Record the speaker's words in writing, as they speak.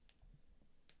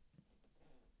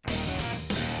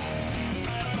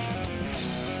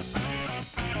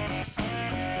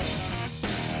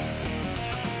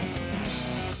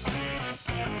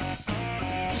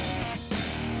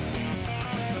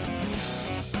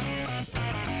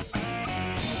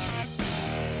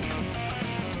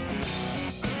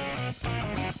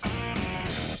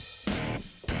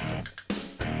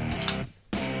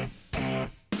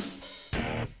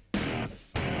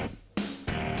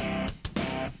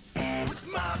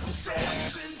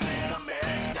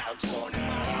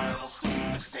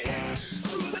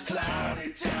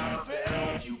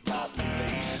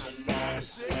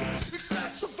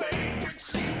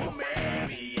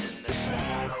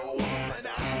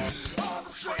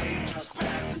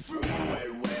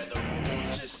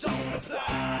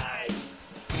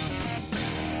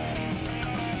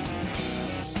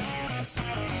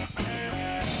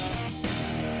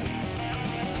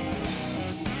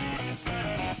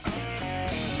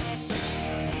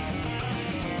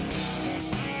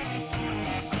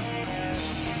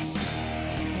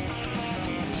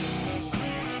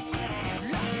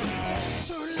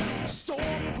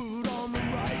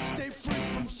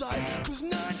'Cause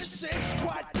 96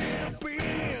 quite bitter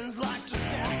beings like to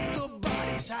stack the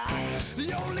bodies high.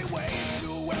 The only way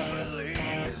to ever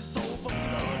leave is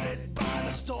overflooded by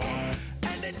the storm.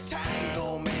 And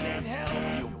entanglement in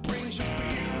hell, you brings your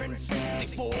fear in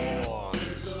 54.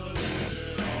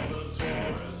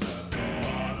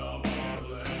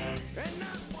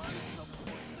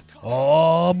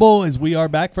 Oh, boys, we are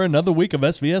back for another week of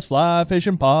SVS Fly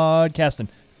Fishing Podcasting.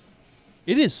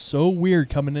 It is so weird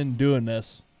coming in and doing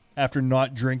this after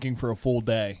not drinking for a full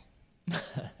day.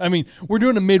 I mean, we're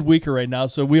doing a midweeker right now,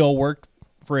 so we all worked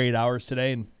for 8 hours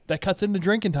today, and that cuts into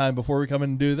drinking time before we come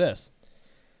in and do this.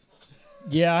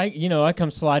 Yeah, I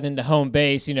come sliding into home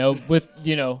base, with,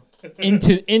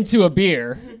 into a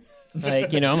beer.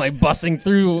 Like, I'm like busting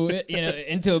through,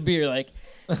 into a beer, like.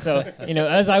 So,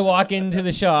 as I walk into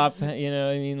the shop,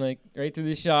 like right through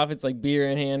the shop, it's like beer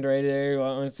in hand right there. I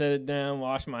want to set it down,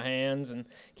 wash my hands, and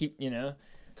keep,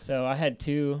 So I had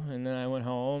two, and then I went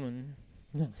home,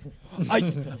 and I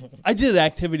did an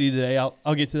activity today.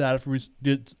 I'll get to that after we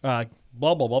did blah,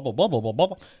 blah, blah, blah, blah, blah, blah,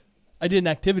 blah. I did an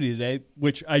activity today,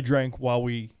 which I drank while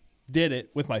we did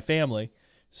it with my family.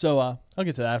 So I'll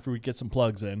get to that after we get some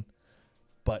plugs in.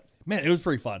 But, man, it was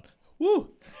pretty fun.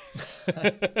 Woo!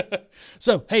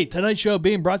 So, hey, tonight's show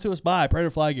being brought to us by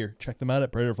Predator Fly Gear. Check them out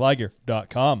at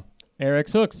predatorflygear.com.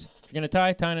 Eric's Hooks. If you're going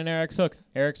to tying in Eric's Hooks.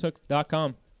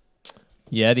 ericshooks.com.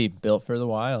 Yeti, built for the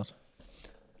wild.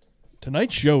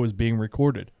 Tonight's show is being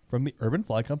recorded from the Urban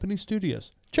Fly Company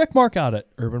studios. Check Mark out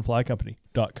at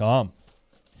urbanflycompany.com.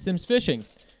 Sims Fishing.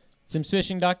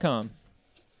 simsfishing.com.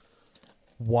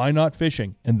 Why Not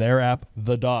Fishing and their app,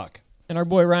 The Dock. And our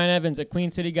boy Ryan Evans at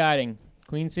Queen City Guiding.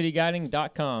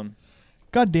 queencityguiding.com.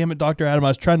 God damn it, Dr. Adam. I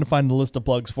was trying to find the list of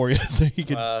plugs for you so you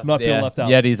could not feel left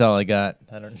out. Yeti's all I got.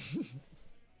 I don't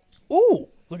know. Ooh,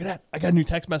 look at that. I got a new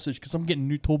text message because I'm getting a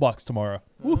new toolbox tomorrow.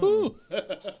 Woohoo!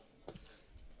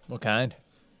 What kind?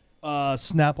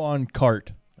 Snap-on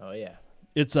cart. Oh, yeah.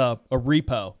 It's a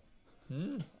repo.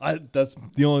 That's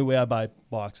the only way I buy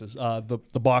boxes. The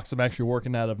box I'm actually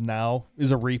working out of now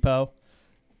is a repo.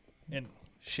 And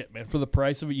shit, man, for the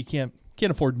price of it, you can't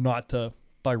afford not to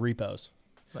buy repos.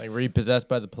 Like repossessed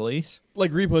by the police?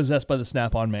 Like repossessed by the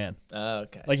Snap-on man. Oh,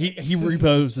 okay. Like he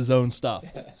repos his own stuff.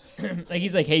 Like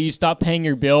he's like, hey, you stop paying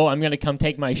your bill, I'm gonna come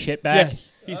take my shit back.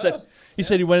 Yeah, he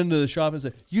said he went into the shop and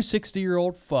said, "You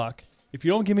 60-year-old fuck, if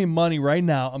you don't give me money right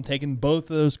now, I'm taking both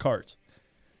of those carts."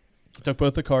 He took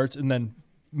both the carts, and then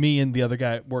me and the other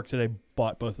guy at work today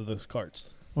bought both of those carts.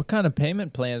 What kind of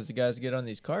payment plans do you guys get on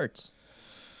these carts?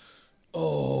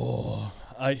 Oh,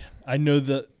 I know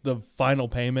the final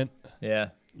payment.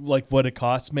 Yeah. Like what it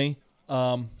costs me.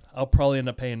 I'll probably end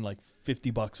up paying like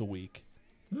 $50 a week.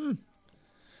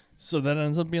 So that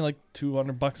ends up being like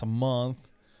 $200 a month.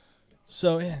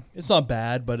 So it's not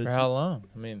bad, but For it's how long?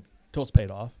 I mean, till it's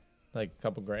paid off. like a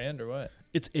couple grand or what?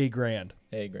 It's $1,000.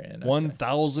 $1,000. Okay.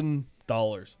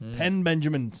 $1,000. 10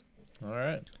 Benjamins. All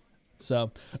right.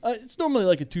 So it's normally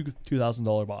like a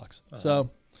 $2,000 box. So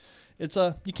it's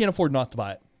you can't afford not to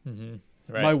buy it. Mm-hmm.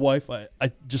 Right. My wife, I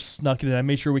just snuck it in. I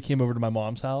made sure we came over to my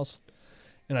mom's house,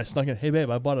 and I snuck in. Hey, babe,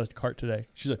 I bought a cart today.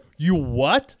 She's like, "You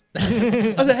what?" I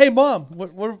said, "Hey, mom,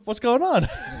 what's going on?"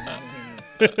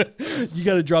 You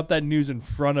got to drop that news in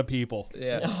front of people.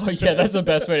 Yeah. Oh, yeah, that's the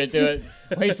best way to do it.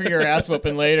 Wait for your ass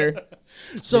whooping later.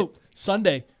 So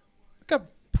Sunday, I got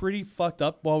pretty fucked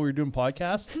up while we were doing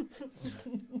podcasts,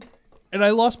 and I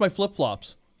lost my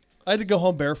flip-flops. I had to go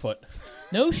home barefoot.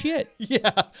 No shit.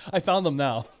 Yeah, I found them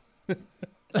now.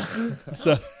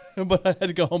 But I had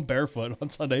to go home barefoot on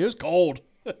Sunday. It was cold.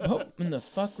 What in the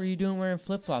fuck were you doing wearing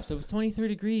flip-flops? It was 23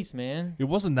 degrees, man. It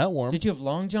wasn't that warm. Did you have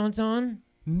long johns on?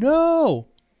 No.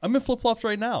 I'm in flip-flops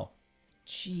right now.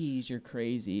 Jeez, you're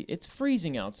crazy. It's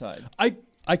freezing outside.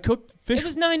 I cooked fish. It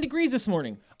was 9 degrees this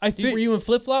morning. Were Were you in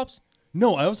flip-flops?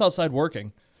 No, I was outside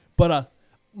working. But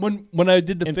when I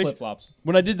did the flip-flops.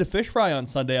 When I did the fish fry on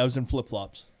Sunday, I was in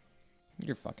flip-flops.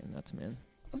 You're fucking nuts, man.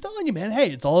 I'm telling you, man. Hey,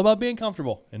 it's all about being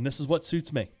comfortable, and this is what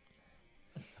suits me.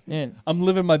 Man, I'm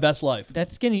living my best life. that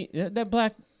skinny, that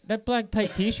black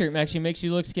tight T-shirt actually makes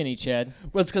you look skinny, Chad.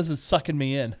 Well, it's because it's sucking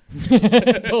me in.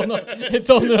 It's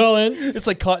holding it all in. It's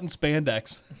like cotton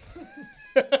spandex.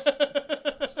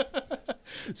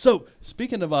 So,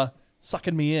 speaking of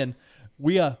sucking me in,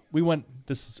 we went.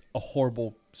 This is a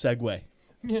horrible segue.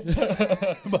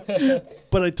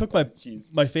 but I took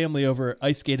my family over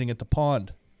ice skating at the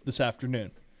pond this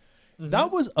afternoon. Mm-hmm.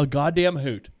 That was a goddamn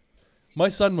hoot. My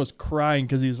son was crying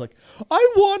because he was like,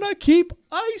 "I want to keep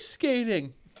ice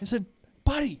skating." I said,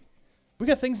 "Buddy, we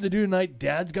got things to do tonight.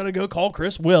 Dad's got to go call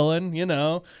Chris Willen,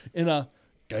 gotta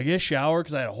get a shower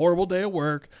because I had a horrible day at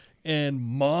work, and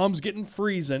Mom's getting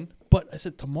freezing." But I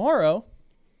said, tomorrow,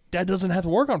 Dad doesn't have to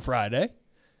work on Friday.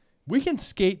 We can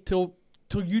skate till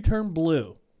you turn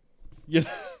blue. You know?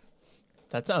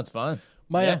 That sounds fun.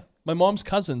 My mom's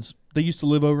cousins, they used to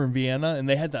live over in Vienna, and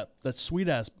they had that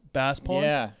sweet-ass bass pond.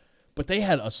 Yeah. But they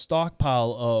had a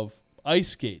stockpile of ice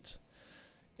skates.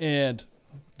 And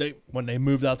when they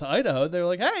moved out to Idaho, they were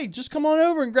like, hey, just come on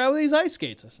over and grab these ice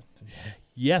skates. I said,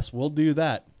 yes, we'll do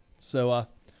that. So,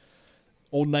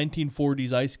 old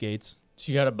 1940s ice skates.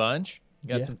 So you got a bunch? You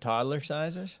got Yeah. some toddler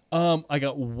sizes? I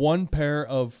got one pair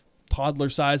of toddler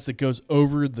size that goes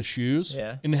over the shoes.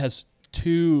 Yeah. And it has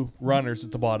 2 runners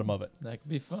at the bottom of it. That could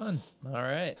be fun. All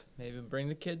right. Maybe bring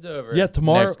the kids over. Yeah,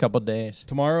 tomorrow. Next couple days.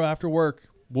 Tomorrow after work,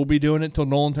 we'll be doing it till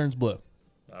Nolan turns blue.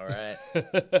 All right.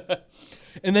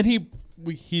 And then he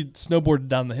snowboarded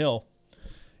down the hill,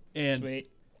 and Sweet.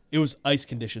 it was ice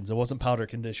conditions. It wasn't powder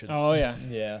conditions. Oh yeah.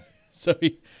 Yeah. So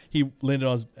he landed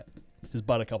on his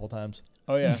butt a couple times.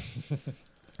 Oh yeah.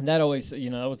 And that always,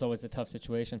 that was always a tough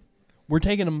situation. We're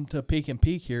taking him to Peak and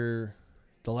Peak here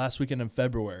the last weekend in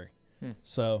February.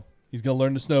 So he's going to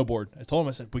learn to snowboard. I told him,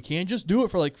 I said, we can't just do it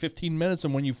for like 15 minutes,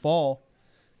 and when you fall,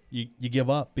 you give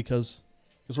up because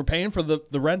we're paying for the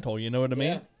rental. You know what I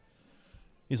mean? Yeah.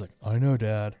 He's like, I know,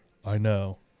 Dad. I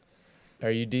know.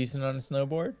 Are you decent on a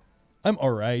snowboard? I'm all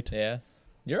right. Yeah.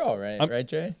 You're all right, right,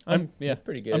 Jay? I'm Yeah.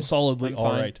 Pretty good. I'm solidly I'm all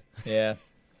fine. right. Yeah.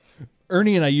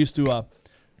 Ernie and I used to,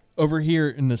 over here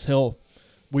in this hill,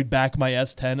 we'd back my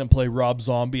S10 and play Rob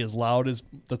Zombie as loud as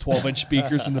the 12-inch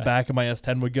speakers in the back of my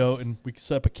S10 would go, and we could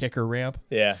set up a kicker ramp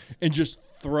Yeah. and just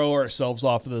throw ourselves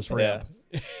off of this ramp.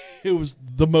 It was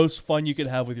the most fun you could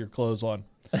have with your clothes on.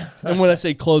 And when I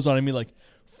say clothes on, I mean like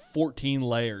 14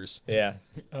 layers. Yeah.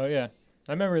 Oh yeah.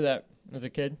 I remember that as a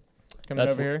kid coming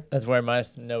over here. That's where my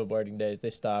snowboarding days, they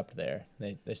stopped there.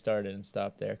 They started and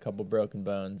stopped there. A couple broken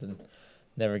bones and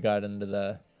never got into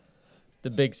the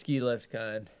big ski lift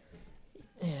kind.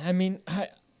 Yeah, I mean,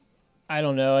 I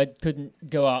don't know. I couldn't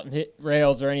go out and hit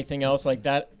rails or anything else like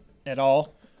that at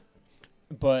all.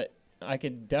 But I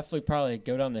could definitely probably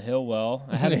go down the hill well.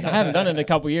 I haven't done it in a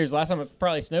couple years. Last time I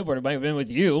probably snowboarded might have been with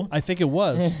you. I think it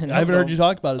was. I That haven't was heard a- you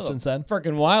talk about it that was a since then.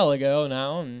 Freaking while ago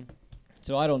now, and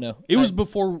so I don't know. It was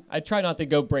before. I try not to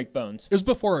go break bones. It was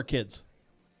before our kids.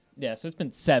 Yeah, so it's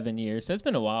been 7 years. So it's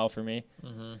been a while for me.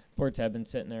 Mm-hmm. Boards have been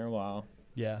sitting there a while.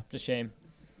 Yeah. It's a shame.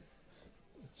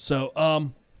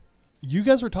 So, you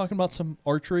guys were talking about some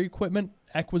archery equipment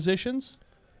acquisitions.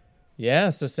 Yeah,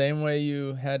 it's the same way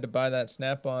you had to buy that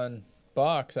Snap-on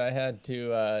box. I had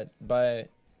to buy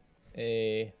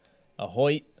a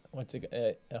Hoyt.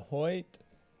 A Hoyt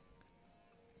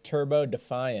Turbo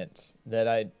Defiance that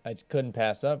I couldn't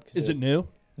pass up. Is it new?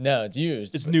 No, it's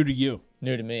used. It's new to you.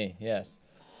 New to me, yes.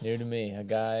 New to me. A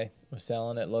guy was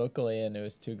selling it locally, and it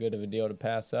was too good of a deal to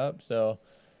pass up. So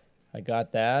I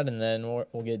got that, and then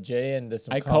we'll get Jay into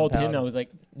some. I called him. compound- I was like,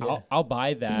 Yeah. I'll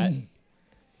buy that.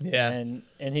 Yeah. And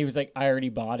he was like, I already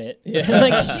bought it. Yeah.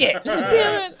 I'm like, shit.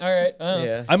 Damn it. All right.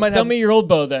 Yeah. I might Sell have. me your old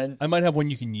bow then. I might have one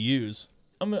you can use.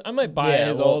 I might buy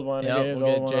his old one. Yeah, and get his we'll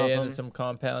old get one Jay off into him. some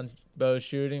compound bow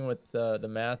shooting with the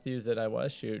Matthews that I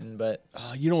was shooting, but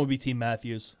You don't want to be Team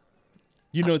Matthews.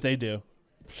 You know what they do.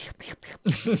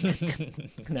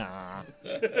 Nah.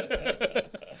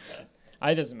 It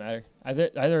doesn't matter.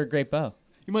 Either a great bow.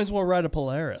 You might as well ride a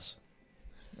Polaris.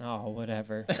 Oh,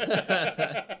 whatever. Is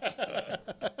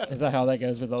that how that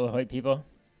goes with all the Hoyt people?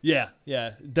 Yeah,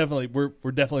 definitely. We're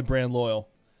definitely brand loyal.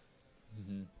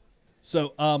 Mm-hmm.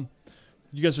 So,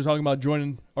 you guys are talking about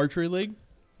joining archery league.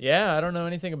 yeah, I don't know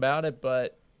anything about it,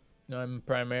 but I'm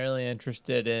primarily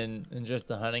interested in just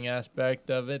the hunting aspect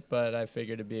of it, but I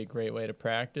figured it'd be a great way to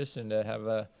practice and to have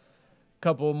a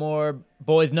couple more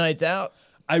boys' nights out.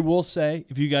 I will say,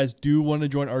 if you guys do want to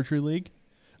join archery league,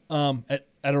 at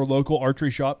our local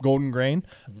archery shop, Golden Grain,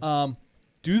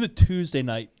 do the Tuesday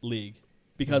night league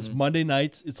because Monday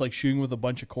nights it's like shooting with a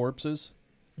bunch of corpses.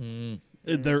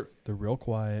 They're real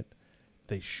quiet.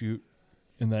 They shoot,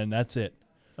 and then that's it.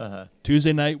 Uh-huh.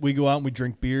 Tuesday night we go out and we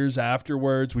drink beers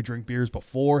afterwards. We drink beers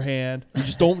beforehand. We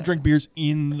just don't drink beers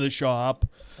in the shop.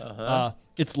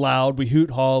 It's loud. We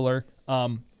hoot holler.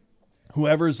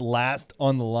 Whoever's last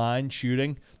on the line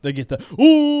shooting, they get the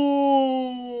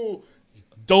ooh,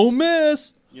 don't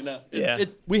miss. You know, Yeah.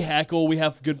 We heckle. We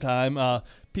have a good time.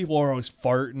 People are always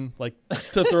farting, like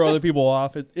to throw other people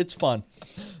off. It's fun.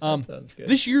 Sounds good.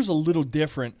 This year's a little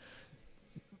different.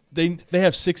 They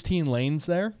have 16 lanes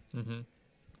there,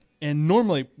 and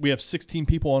normally we have 16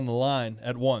 people on the line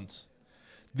at once.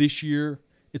 This year,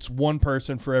 it's one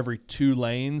person for every 2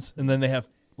 lanes, and then they have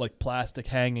like plastic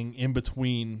hanging in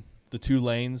between the 2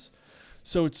 lanes.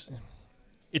 So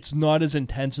it's not as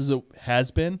intense as it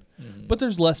has been, but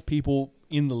there's less people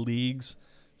in the leagues.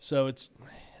 So it's,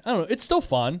 I don't know, it's still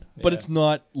fun, but it's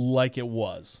not like it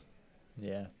was.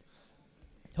 Yeah.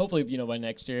 Hopefully, by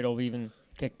next year it'll even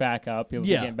kick back up. You'll be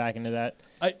getting back into that.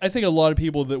 I think a lot of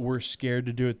people that were scared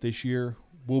to do it this year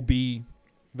will be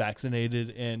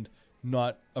vaccinated and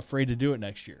not afraid to do it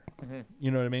next year. Mm-hmm.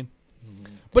 You know what I mean?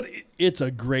 Mm-hmm. But it's a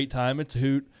great time. It's a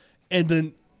hoot. And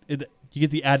then you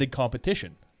get the added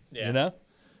competition. Yeah. You know?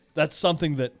 That's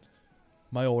something that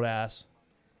my old ass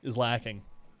is lacking.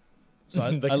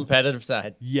 So The competitive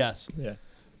side. Yes. Yeah.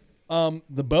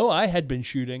 The bow I had been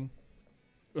shooting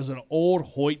was an old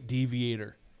Hoyt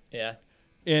Deviator. Yeah.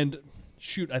 And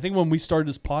shoot, I think when we started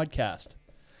this podcast,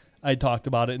 I talked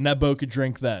about it, and that bow could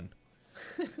drink then.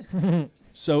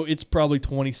 So it's probably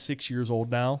 26 years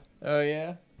old now. Oh,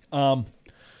 yeah?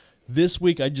 This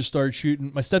week I just started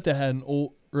shooting. My stepdad had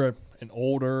an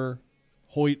older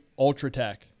Hoyt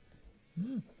Ultratech,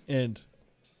 and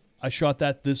I shot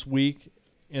that this week,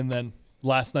 and then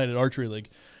last night at Archery League,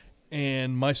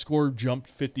 and my score jumped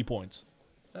 50 points.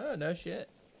 Oh, no shit.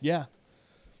 Yeah.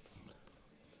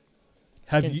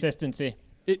 Consistency.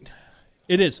 It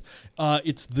is.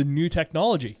 It's the new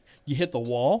technology. You hit the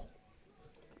wall,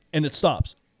 and it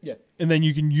stops. Yeah. And then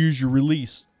you can use your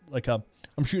release. Like I'm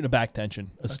shooting a back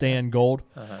tension, a stand gold,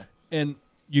 and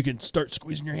you can start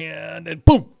squeezing your hand, and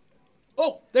boom,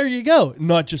 oh, there you go.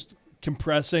 Not just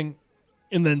compressing,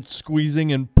 and then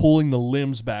squeezing and pulling the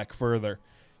limbs back further.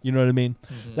 You know what I mean?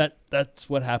 Mm-hmm. That's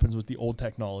what happens with the old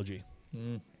technology.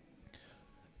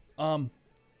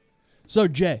 So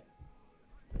Jay,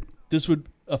 this would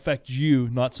affect you,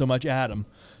 not so much Adam.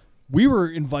 We were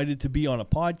invited to be on a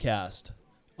podcast,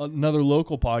 another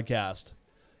local podcast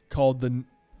called the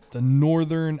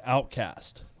Northern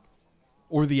Outcast,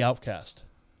 or the Outcast.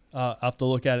 I'll have to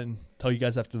look at it and tell you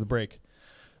guys after the break.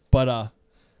 But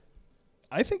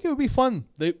I think it would be fun.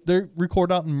 They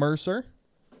record out in Mercer.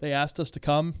 They asked us to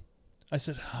come. I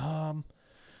said,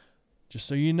 just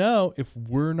so you know, if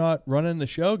we're not running the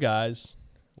show, guys,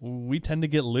 we tend to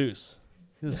get loose.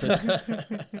 I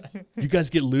said, you guys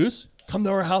get loose? Come to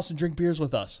our house and drink beers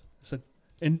with us. I said,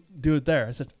 and do it there.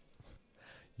 I said,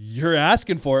 you're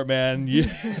asking for it, man.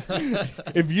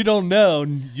 If you don't know,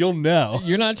 you'll know.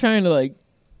 You're not trying to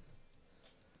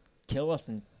kill us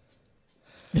and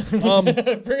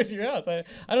burst your house. I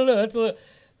don't know.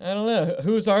 I don't know.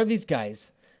 Whose are these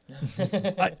guys?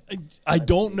 I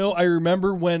don't know. I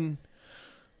remember when.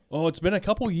 Oh, it's been a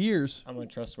couple years. I'm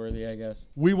untrustworthy, I guess.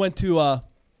 We went to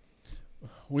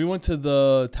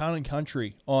the Town and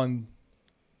Country on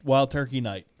Wild Turkey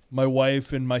Night. My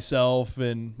wife and myself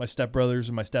and my stepbrothers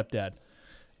and my stepdad.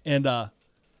 And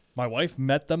my wife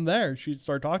met them there. She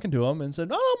started talking to them and said,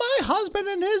 "Oh, my husband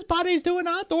and his buddies do an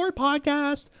outdoor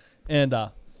podcast." And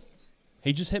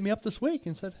he just hit me up this week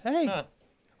and said, "Hey,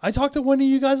 I talked to one of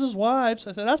you guys' wives."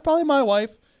 I said, "That's probably my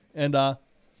wife." And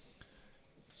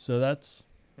so that's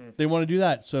they want to do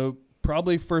that. So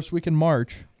probably first week in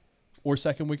March or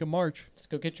second week in March. Let's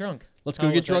go get drunk. Let's go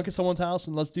get drunk at someone's house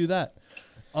and let's do that.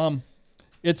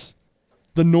 It's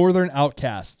the Northern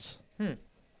Outcasts.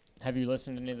 Have you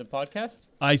listened to any of the podcasts?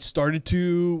 I started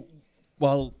to,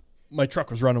 well, my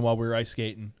truck was running while we were ice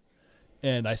skating,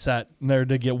 and I sat there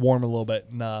to get warm a little bit.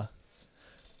 And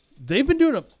they've been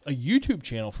doing a YouTube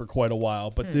channel for quite a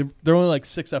while, but they're only like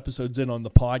 6 episodes in on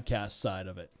the podcast side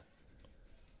of it.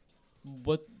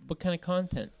 What kind of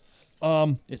content?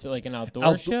 Is it like an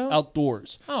show?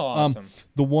 Outdoors. Oh, awesome.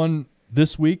 The one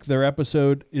this week, their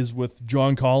episode is with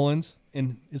John Collins,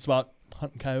 and it's about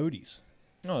hunting coyotes.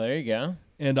 Oh, there you go.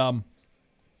 And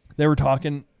they were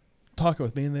talking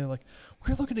with me, and they were like,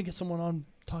 "We're looking to get someone on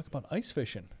to talk about ice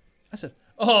fishing." I said,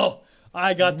 "Oh,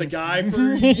 I got the guy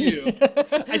for you."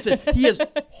 I said, "He has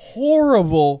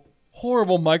horrible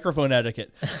microphone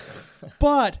etiquette,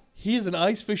 but he is an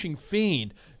ice fishing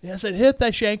fiend." I said, "Hit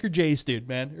that Shanker Jace dude,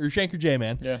 man, or Shanker J,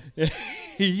 man. Yeah,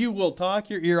 you will talk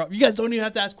your ear off. You guys don't even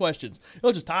have to ask questions.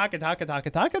 He'll just talk and talk and talk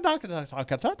and talk and talk and talk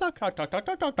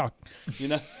and talk. You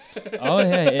know." Oh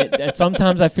yeah.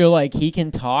 Sometimes I feel like he can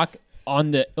talk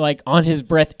on his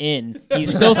breath in.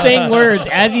 He's still saying words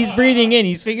as he's breathing in.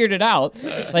 He's figured it out.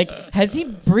 Like, has he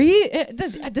breathed?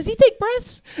 Does he take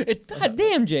breaths? God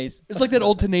damn, Jace. It's like that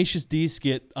old Tenacious D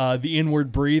skit, the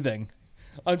inward breathing.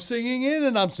 I'm singing in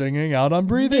and I'm singing out. I'm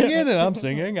breathing in and I'm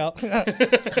singing out.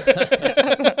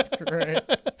 That's great.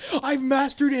 I've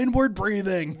mastered inward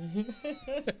breathing.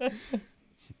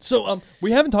 So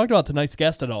we haven't talked about tonight's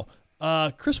guest at all.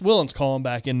 Chris Willen's calling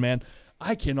back in, man.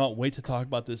 I cannot wait to talk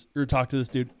about this or talk to this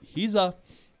dude. He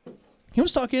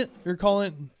was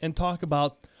calling and talk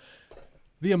about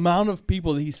the amount of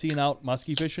people that he's seeing out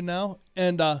muskie fishing now,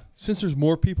 and since there's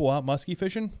more people out muskie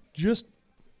fishing, just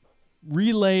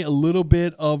relay a little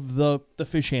bit of the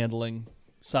fish handling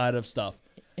side of stuff.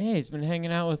 Hey, he's been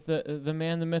hanging out with the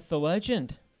man, the myth, the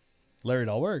legend. Larry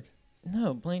Dahlberg.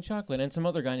 No, Blaine Chocolate and some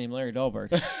other guy named Larry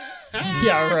Dahlberg.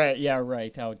 Yeah,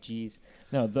 right. Oh, jeez.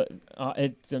 No,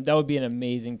 that would be an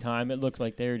amazing time. It looks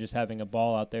like they were just having a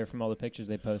ball out there from all the pictures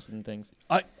they posted and things.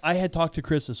 I had talked to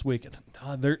Chris this week, and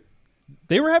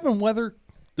they were having weather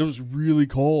that was really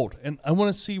cold, and I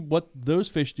want to see what those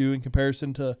fish do in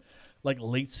comparison to like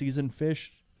late season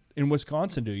fish in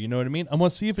Wisconsin do. You know what I mean? I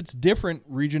want to see if it's different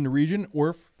region to region or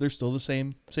if they're still the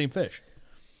same fish.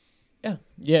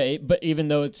 Yeah, but even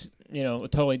though it's a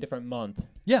totally different month.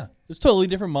 Yeah, it's totally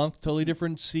different month, totally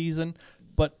different season,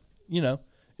 but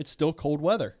it's still cold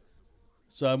weather.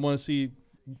 So I want to see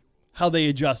how they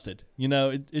adjusted.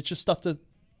 It's just stuff to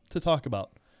talk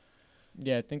about.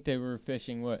 Yeah, I think they were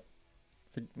fishing was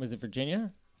it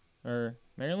Virginia or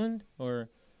Maryland or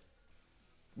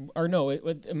no,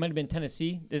 it might have been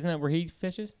Tennessee. Isn't that where he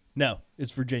fishes? No,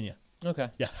 it's Virginia. Okay.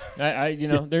 Yeah. I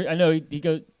I know he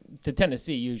goes to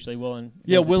Tennessee usually. Willen.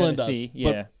 Yeah, Willen does.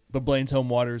 Yeah. But Blaine's home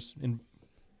waters in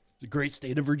the great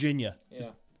state of Virginia.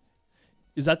 Yeah.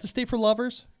 Is that the state for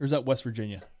lovers, or is that West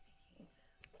Virginia?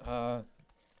 I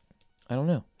don't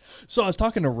know. So I was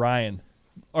talking to Ryan,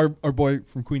 our boy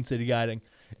from Queen City Guiding,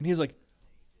 and he's like,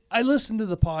 I listen to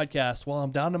the podcast while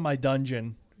I'm down in my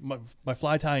dungeon, my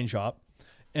fly tying shop,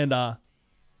 and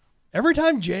every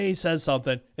time Jay says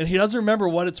something and he doesn't remember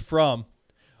what it's from,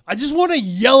 I just want to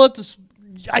yell at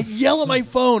I yell at my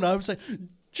phone. I was like,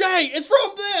 Jay, it's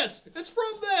from this. It's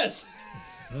from this.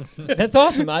 That's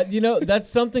awesome. That's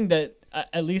something that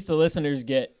at least the listeners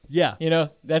get. Yeah.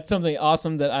 That's something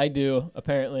awesome that I do,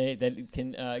 apparently, that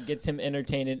can gets him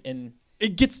entertained and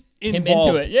it gets him involved.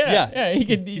 into it. Yeah. He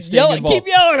can He's yell, involved. keep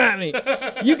yelling at me.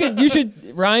 You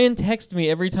should, Ryan, text me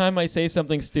every time I say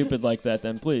something stupid like that,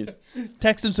 then, please.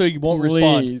 Text him so he won't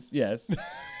respond. Please, yes.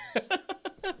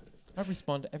 I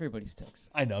respond to everybody's texts.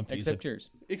 I know, I'm teasing. Except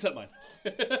yours. Except mine.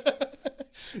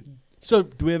 So,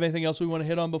 do we have anything else we want to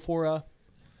hit on before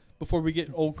we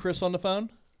get old Chris on the phone?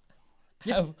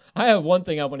 Yeah. I have one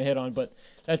thing I want to hit on, but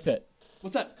that's it.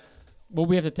 What's that? Well,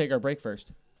 we have to take our break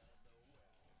first.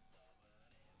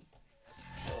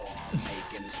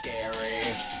 Making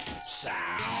scary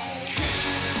sounds.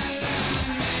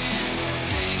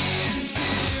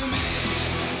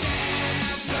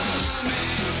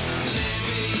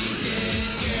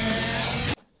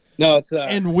 No, it's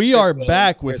and we Chris are Willen,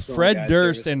 back with Chris Willen Fred Guide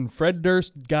Durst Service. and Fred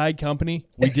Durst Guide Company.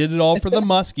 We did it all for the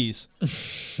Muskies.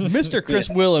 Mr. Chris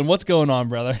Willen, what's going on,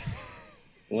 brother?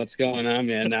 What's going on,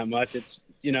 man? Not much. It's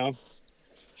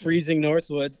freezing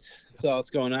Northwoods. That's all that's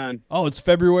going on. Oh, it's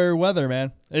February weather,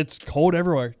 man. It's cold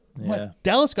everywhere. Yeah. What?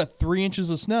 Dallas got 3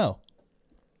 inches of snow.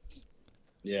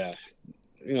 Yeah,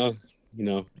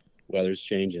 weather's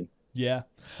changing. Yeah.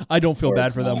 I don't feel Or bad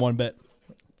it's for them not. one bit.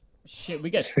 Shit, we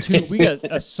got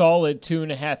a solid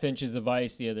 2.5 inches of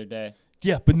ice the other day.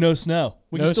 Yeah, but no snow.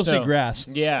 We No can still snow. see grass.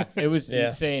 Yeah, it was Yeah.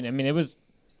 insane. I mean, it was.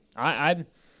 I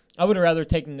would have rather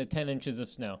taken the 10 inches of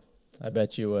snow. I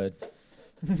bet you would.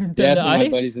 Than That's the what my ice?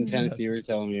 buddies in Tennessee were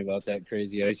telling me about that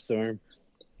crazy ice storm.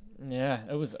 Yeah,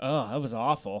 it was. Oh, it was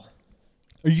awful.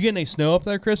 Are you getting any snow up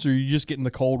there, Chris, or are you just getting the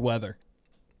cold weather?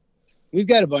 We've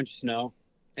got a bunch of snow,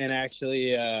 and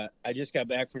actually, I just got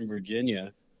back from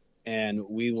Virginia, and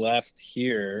we left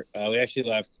here. We actually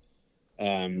left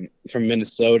from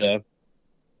Minnesota,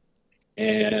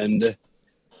 and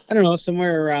I don't know,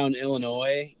 somewhere around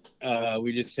Illinois.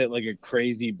 We just hit like a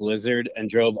crazy blizzard and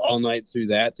drove all night through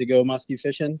that to go muskie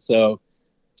fishing. So,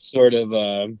 sort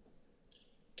of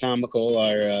comical.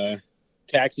 Our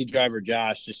taxi driver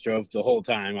Josh just drove the whole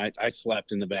time. I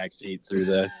slept in the back seat through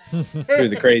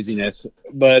the craziness.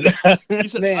 But You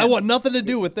said, man, I want nothing to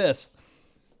do with this.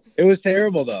 it was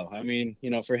terrible though. I mean,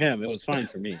 for him, it was fine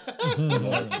for me.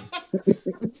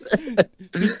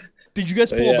 Did you guys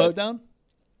So, pull a yeah. boat down?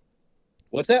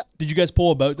 What's that? Did you guys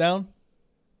pull a boat down?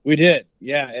 We did,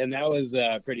 yeah, and that was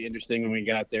pretty interesting when we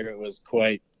got there. It was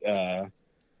quite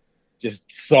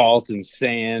just salt and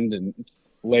sand and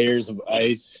layers of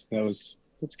ice.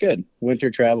 It's good. Winter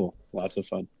travel, lots of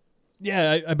fun.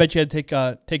 Yeah, I bet you had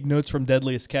to take notes from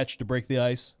Deadliest Catch to break the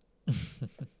ice.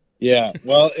 Yeah,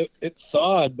 well, it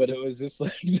thawed, but it was just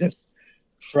like this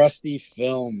crusty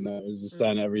film that was just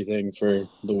on everything for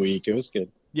the week. It was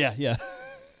good. Yeah, yeah.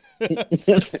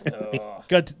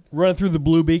 Got to run through the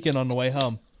Blue Beacon on the way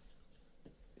home.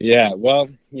 Yeah, well,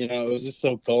 it was just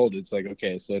so cold. It's like,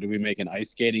 okay, so do we make an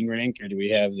ice skating rink, or do we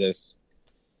have this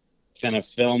kind of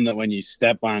film that when you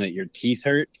step on it, your teeth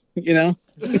hurt? you know,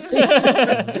 it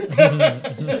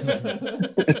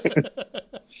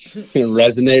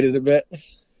resonated a bit.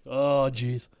 Oh,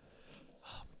 jeez.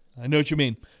 I know what you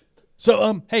mean.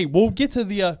 So, hey, we'll get to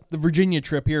the Virginia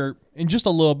trip here in just a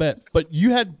little bit, but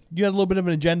you had a little bit of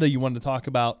an agenda you wanted to talk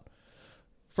about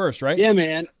first, right? Yeah,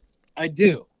 man, I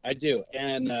do,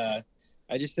 and I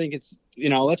just think it's,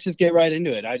 let's just get right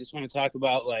into it. I just want to talk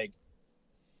about like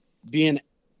being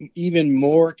even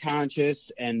more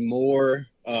conscious and more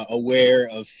aware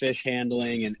of fish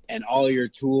handling and all your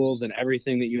tools and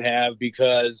everything that you have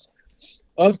because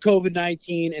of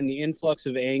COVID-19 and the influx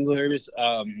of anglers.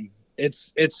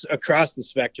 It's across the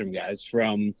spectrum, guys,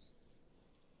 from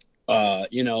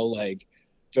like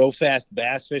go fast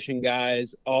bass fishing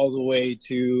guys all the way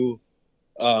to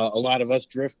a lot of us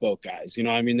drift boat guys.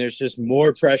 There's just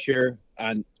more pressure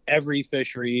on every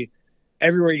fishery.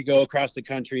 Everywhere you go across the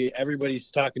country, everybody's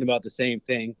talking about the same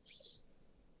thing.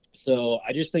 So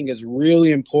I just think it's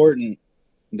really important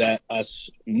that us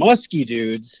musky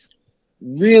dudes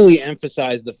really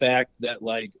emphasize the fact that,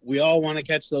 like, we all want to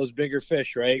catch those bigger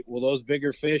fish, right? Well, those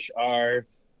bigger fish are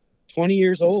 20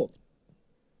 years old.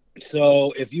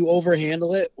 So if you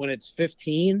overhandle it when it's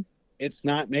 15, it's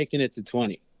not making it to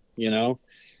 20, And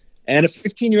a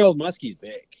 15-year-old muskie's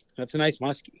big. That's a nice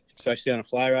muskie, especially on a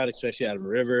fly rod, especially out of a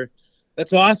river.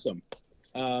 That's awesome.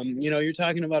 You're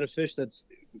talking about a fish that's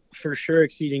for sure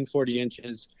exceeding 40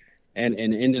 inches and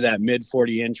into that mid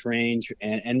 40-inch range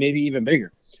and maybe even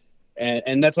bigger.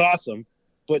 And that's awesome.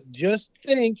 But just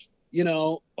think,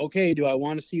 okay, do I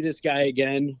want to see this guy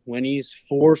again when he's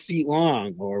 4 feet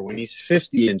long or when he's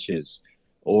 50 inches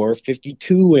or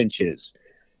 52 inches?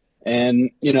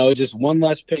 And, just one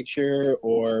less picture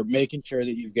or making sure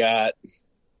that you've got,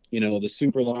 the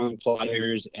super long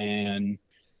pliers and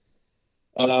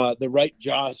the right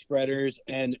jaw spreaders.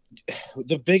 And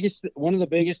one of the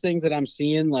biggest things that I'm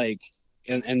seeing, like,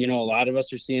 and a lot of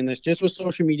us are seeing this just with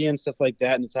social media and stuff like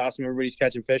that. And it's awesome. Everybody's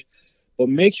catching fish, but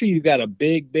make sure you've got a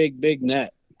big, big, big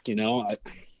net. Too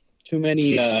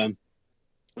many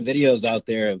videos out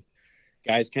there of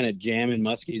guys kind of jamming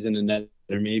muskies in the net.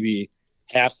 They're maybe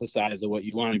half the size of what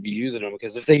you want to be using them,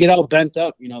 because if they get all bent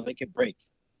up, they could break.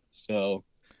 So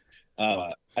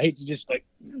I hate to just like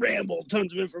ramble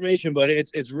tons of information, but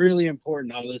it's really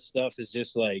important. All this stuff is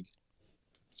just like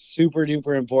super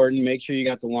duper important. Make sure you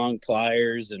got the long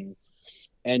pliers and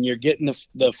you're getting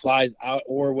the flies out,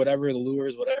 or whatever, the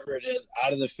lures, whatever it is,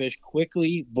 out of the fish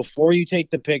quickly before you take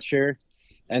the picture.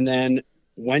 And then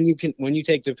when you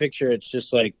take the picture, it's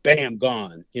just like, bam,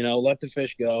 gone, let the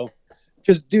fish go.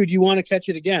 Because, dude, you want to catch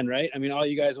it again, right? All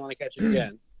you guys want to catch it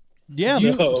again. Yeah.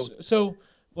 So,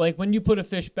 like, when you put a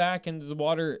fish back into the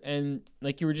water and,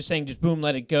 like you were just saying, just boom,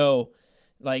 let it go,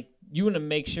 like, you want to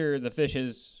make sure the fish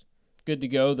is good to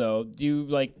go, though. Do you,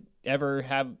 like, ever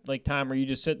have, like, time where you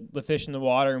just sit the fish in the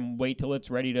water and wait till it's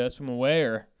ready to swim away,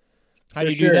 or how do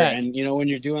you do that? And, when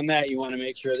you're doing that, you want to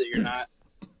make sure that you're not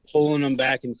pulling them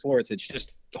back and forth. It's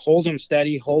just hold them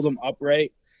steady, hold them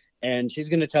upright, and she's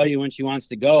going to tell you when she wants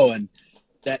to go. And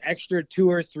that extra 2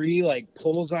 or 3 like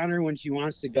pulls on her when she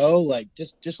wants to go, like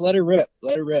just let her rip,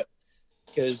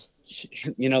 because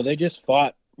they just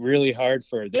fought really hard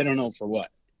for, they don't know for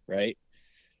what, right?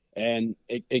 And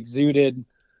it exuded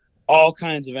all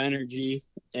kinds of energy,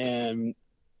 and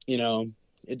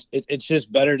it's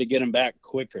just better to get them back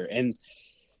quicker. And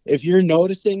if you're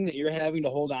noticing that you're having to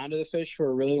hold on to the fish for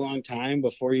a really long time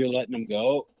before you're letting them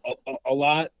go a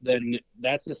lot, then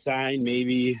that's a sign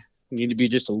maybe you need to be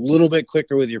just a little bit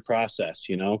quicker with your process.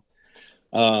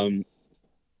 I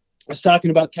was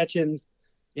talking about catching,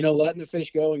 letting the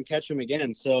fish go and catch them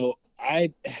again. So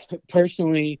I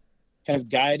personally have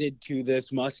guided to this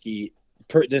muskie,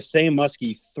 this same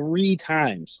muskie 3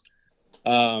 times.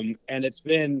 And it's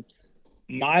been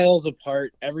miles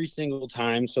apart every single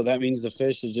time. So that means the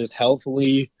fish is just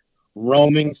healthily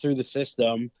roaming through the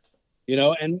system,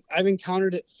 and I've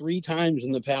encountered it 3 times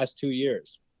in the past 2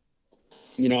 years.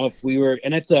 If we were,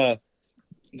 and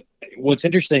what's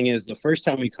interesting is the first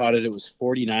time we caught it, it was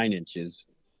 49 inches,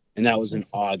 and that was in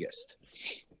August.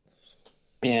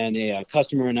 And a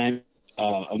customer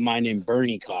of mine named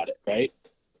Bernie caught it, right?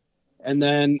 And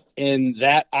then in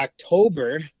that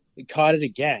October, we caught it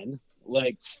again,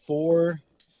 like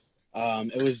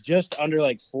it was just under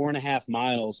like 4.5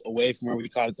 miles away from where we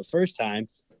caught it the first time.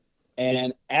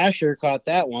 And Asher caught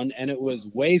that one, and it was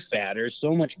way fatter,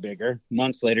 so much bigger,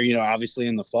 months later, obviously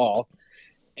in the fall,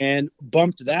 and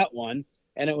bumped that one,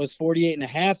 and it was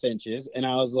 48.5 inches. And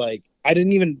I was like, I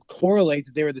didn't even correlate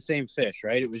that they were the same fish,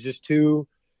 right? It was just 2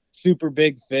 super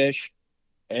big fish.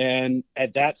 And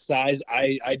at that size,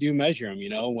 I do measure them,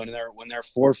 when they're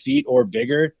 4 feet or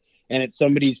bigger, and it's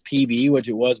somebody's PB, which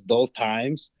it was both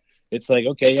times, it's like,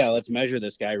 okay, yeah, let's measure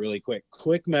this guy really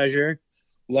quick measure,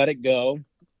 let it go.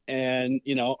 And,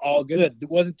 all good. It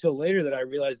wasn't until later that I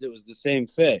realized it was the same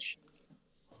fish.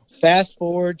 Fast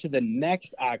forward to the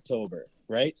next October,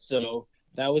 right? So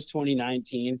that was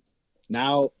 2019.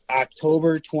 Now,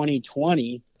 October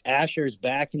 2020, Asher's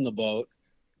back in the boat.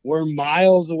 We're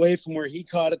miles away from where he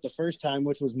caught it the first time,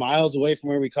 which was miles away from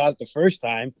where we caught it the first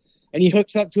time. And he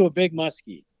hooks up to a big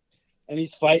muskie. And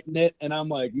he's fighting it. And I'm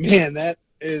like, man, that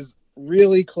is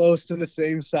really close to the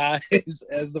same size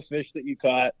as the fish that you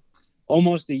caught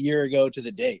almost a year ago to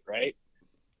the date, right?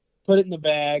 Put it in the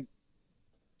bag.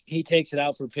 He takes it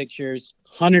out for pictures.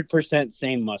 100%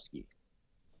 same muskie.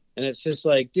 And it's just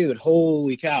like, dude,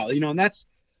 holy cow. And that's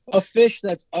a fish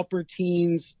that's upper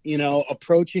teens,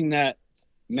 approaching that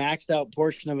maxed out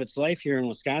portion of its life here in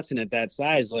Wisconsin at that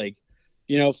size. Like,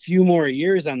 a few more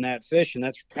years on that fish, and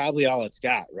that's probably all it's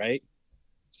got, right?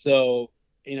 So,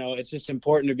 it's just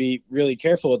important to be really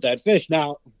careful with that fish.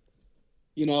 Now,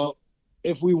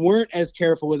 if we weren't as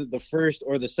careful with it the first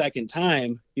or the second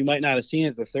time, you might not have seen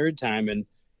it the third time. And,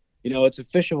 it's a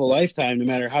fish of a lifetime, no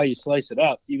matter how you slice it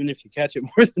up, even if you catch it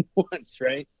more than once,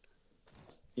 right?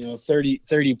 30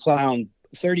 pound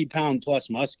plus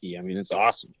muskie. I mean, it's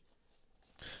awesome.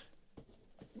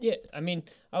 Yeah. I mean,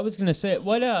 I was going to say,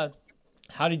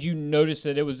 how did you notice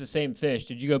that it was the same fish?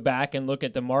 Did you go back and look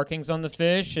at the markings on the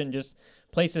fish and just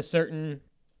place a certain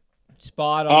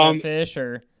spot on the fish,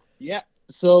 or? Yeah.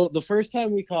 So the first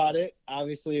time we caught it,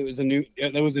 obviously it was a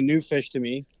new fish to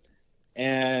me.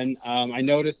 And I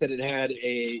noticed that it had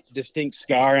a distinct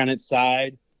scar on its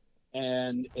side,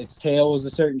 and its tail was a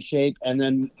certain shape. And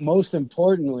then most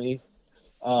importantly,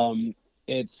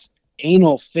 its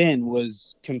anal fin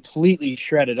was completely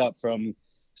shredded up from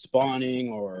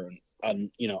spawning or,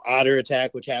 otter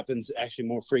attack, which happens actually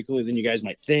more frequently than you guys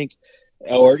might think,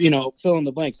 or, fill in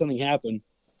the blank, something happened.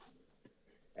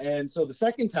 And so the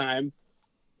second time,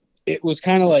 it was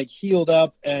kind of like healed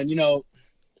up and,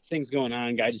 things going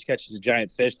on. Guy just catches a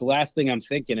giant fish. The last thing I'm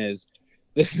thinking is,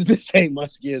 this is the same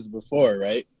muskie as before,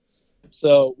 right?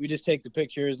 So we just take the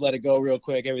pictures, let it go real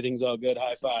quick. Everything's all good.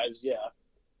 High fives. Yeah.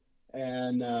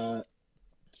 And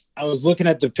I was looking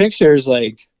at the pictures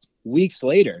like weeks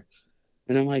later,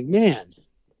 and I'm like, man,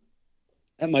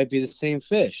 that might be the same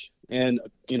fish. And,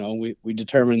 we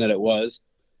determined that it was.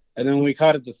 And then when we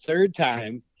caught it the third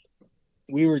time,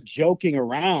 we were joking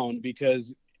around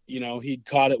because, he'd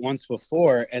caught it once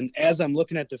before. And as I'm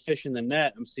looking at the fish in the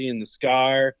net, I'm seeing the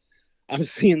scar. I'm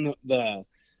seeing the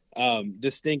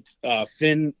distinct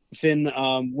fin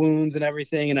wounds and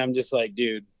everything. And I'm just like,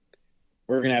 dude,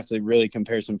 we're going to have to really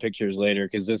compare some pictures later,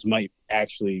 because this might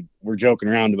actually, we're joking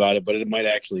around about it, but it might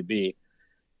actually be.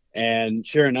 And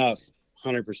sure enough,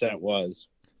 100% was.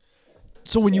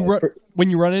 So when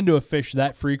you run into a fish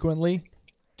that frequently,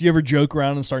 do you ever joke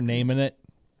around and start naming it?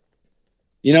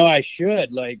 I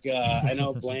should. Like, I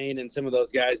know Blaine and some of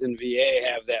those guys in VA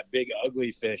have that big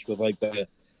ugly fish with like the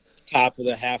top of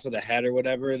the half of the head or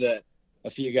whatever that a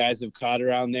few guys have caught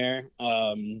around there.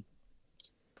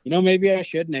 Maybe I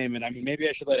should name it. I mean, maybe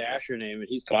I should let Asher name it.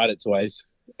 He's caught it twice.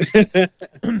 I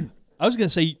was going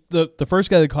to say, the first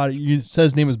guy that caught it, you said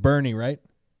his name was Bernie, right?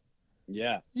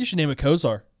 Yeah. You should name it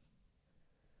Kozar.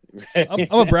 I'm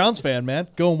a Browns fan, man.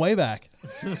 Going way back.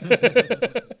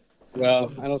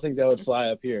 Well, I don't think that would fly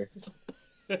up here.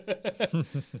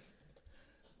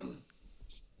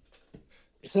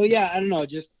 So, yeah, I don't know.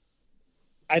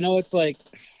 I know it's like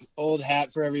old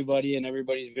hat for everybody, and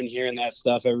everybody's been hearing that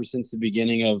stuff ever since the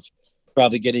beginning of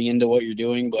probably getting into what you're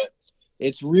doing. But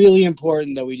it's really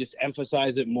important that we just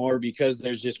emphasize it more, because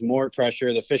there's just more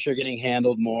pressure. The fish are getting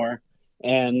handled more.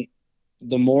 And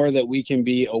the more that we can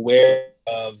be aware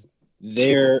of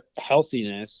their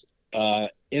healthiness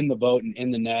in the boat and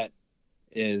in the net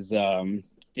is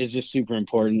just super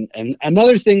important. And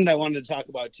another thing that I wanted to talk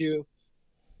about too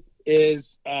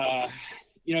is,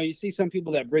 you see some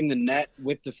people that bring the net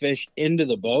with the fish into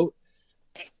the boat.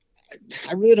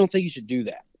 I really don't think you should do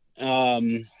that.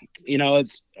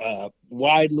 It's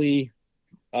widely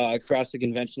across the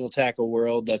conventional tackle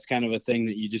world, that's kind of a thing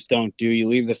that you just don't do. You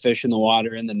leave the fish in the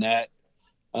water in the net.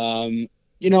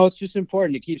 It's just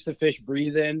important. It keeps the fish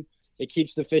breathing. It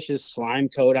keeps the fish's slime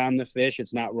coat on the fish.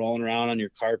 It's not rolling around on your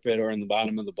carpet or in the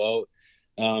bottom of the boat.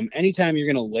 Anytime you're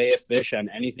going to lay a fish on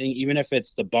anything, even if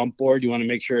it's the bump board, you want to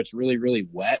make sure it's really, really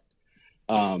wet.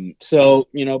 So,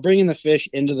 bringing the fish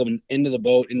into the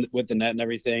boat with the net and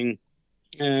everything,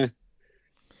 we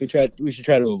should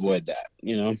try to avoid that,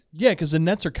 Yeah, because the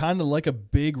nets are kind of like a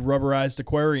big rubberized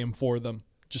aquarium for them.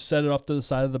 Just set it off to the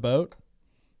side of the boat.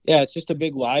 Yeah, it's just a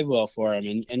big live well for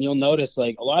them, and you'll notice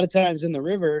like a lot of times in the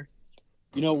river,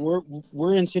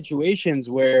 we're in situations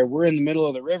where we're in the middle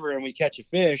of the river and we catch a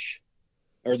fish,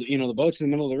 or the boat's in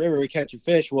the middle of the river, we catch a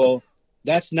fish. Well,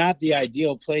 that's not the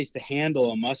ideal place to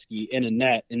handle a muskie in a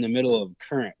net in the middle of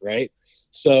current, right?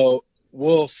 So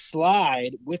we'll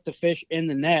slide with the fish in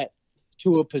the net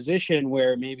to a position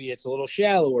where maybe it's a little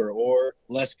shallower or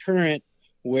less current,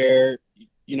 where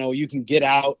you can get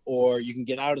out, or you can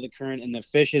get out of the current and the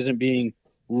fish isn't being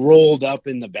rolled up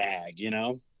in the bag,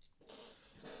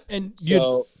 And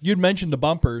So you'd mentioned the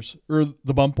bumpers or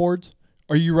the bump boards.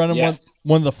 Are you running Yes.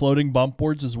 one of the floating bump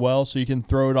boards as well, so you can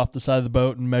throw it off the side of the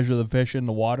boat and measure the fish in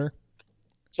the water?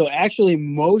 So actually,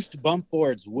 most bump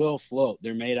boards will float.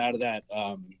 They're made out of that,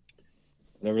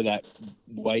 whatever that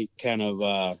white kind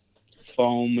of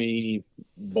foamy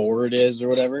board is, or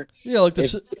whatever. Yeah, like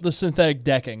the synthetic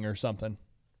decking or something.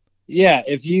 Yeah,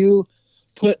 if you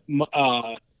put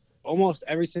almost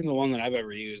every single one that I've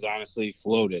ever used, honestly,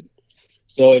 floated.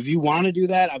 So if you want to do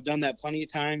that, I've done that plenty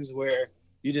of times where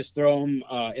you just throw them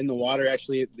in the water.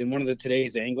 Actually, in one of the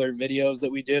Today's Angler videos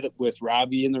that we did with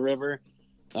Robbie in the river,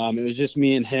 it was just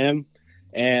me and him,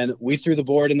 and we threw the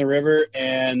board in the river,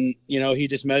 and he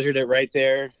just measured it right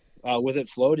there with it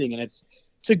floating, and it's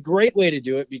a great way to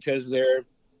do it because they're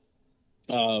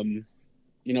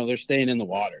they're staying in the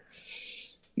water.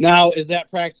 Now, is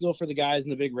that practical for the guys in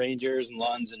the big Rangers and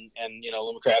Lunds and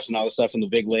Lumacrafts and all the stuff in the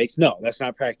big lakes? No, that's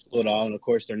not practical at all. And of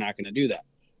course, they're not going to do that.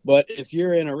 But if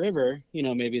you're in a river,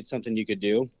 maybe it's something you could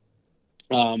do.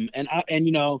 A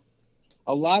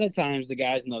lot of times the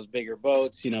guys in those bigger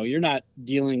boats, you're not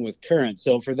dealing with current.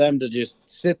 So for them to just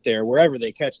sit there wherever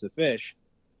they catch the fish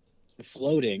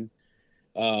floating,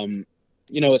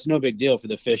 it's no big deal for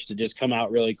the fish to just come out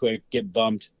really quick, get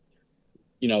bumped,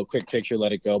 quick picture,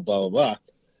 let it go, blah, blah, blah.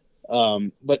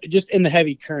 But just in the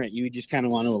heavy current, you just kind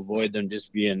of want to avoid them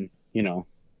just being,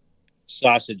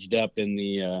 sausaged up in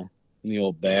the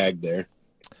old bag there.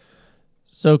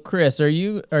 So, Chris, are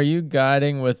you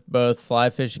guiding with both fly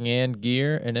fishing and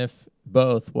gear? And if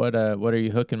both, what are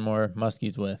you hooking more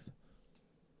muskies with?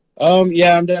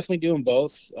 Yeah, I'm definitely doing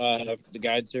both. The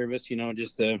guide service,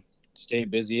 just to stay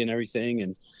busy and everything,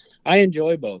 and I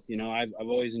enjoy both. I've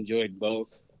always enjoyed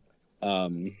both.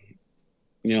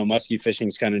 Muskie fishing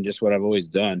is kind of just what I've always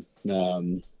done.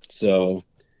 So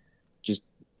just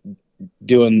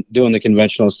doing the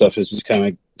conventional stuff is just kind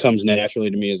of comes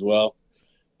naturally to me as well.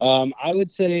 I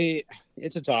would say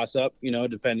it's a toss up,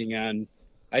 depending on,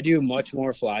 I do much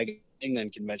more fly guiding than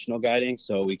conventional guiding.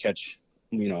 So we catch,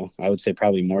 I would say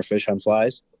probably more fish on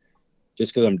flies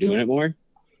just because I'm doing it more.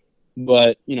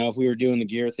 But, if we were doing the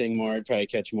gear thing more, I'd probably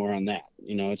catch more on that.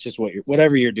 It's just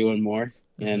whatever you're doing more.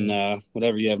 And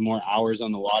whatever you have more hours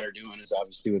on the water doing is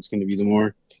obviously what's going to be the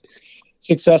more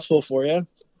successful for you.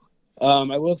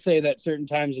 I will say that certain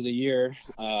times of the year,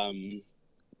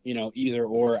 either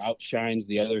or outshines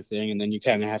the other thing. And then you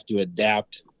kind of have to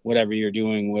adapt whatever you're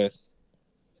doing with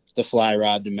the fly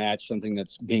rod to match something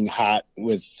that's being hot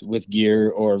with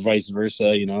gear, or vice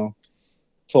versa,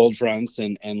 cold fronts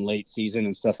and late season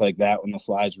and stuff like that, when the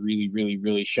flies really, really,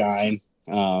 really shine.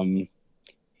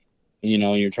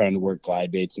 You're trying to work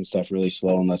glide baits and stuff really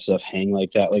slow and let stuff hang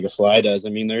like that, like a fly does. I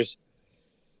mean, there's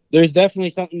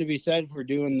definitely something to be said for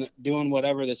doing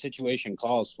whatever the situation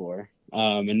calls for,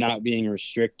 and not being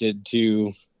restricted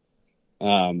to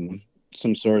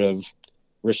some sort of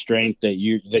restraint that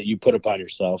you put upon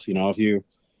yourself. If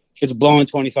it's blowing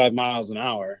 25 miles an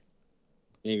hour,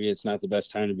 maybe it's not the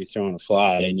best time to be throwing a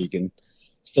fly, and you can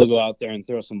still go out there and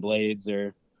throw some blades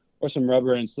or some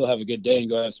rubber and still have a good day and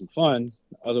go have some fun.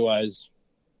 Otherwise,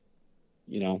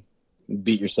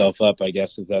 beat yourself up, I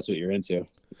guess, if that's what you're into.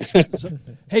 So,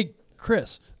 hey,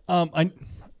 Chris, I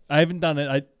haven't done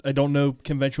it. I don't know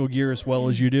conventional gear as well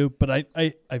as you do, but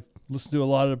I've listened to a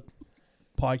lot of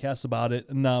podcasts about it,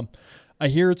 and I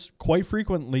hear it's quite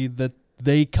frequently that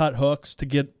they cut hooks to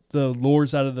get the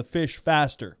lures out of the fish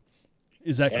faster.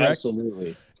 Is that correct?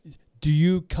 Absolutely. Do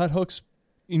you cut hooks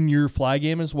in your fly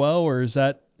game as well, or is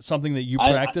that something that you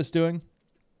practice doing?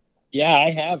 Yeah,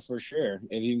 I have, for sure.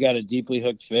 If you've got a deeply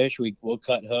hooked fish, we'll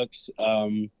cut hooks.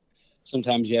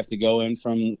 Sometimes you have to go in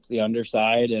from the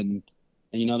underside, and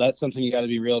that's something you got to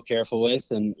be real careful with.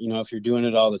 And if you're doing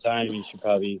it all the time, you should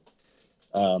probably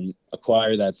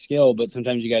acquire that skill. But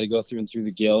sometimes you got to go through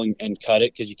the gill and cut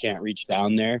it because you can't reach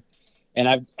down there. And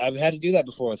I've had to do that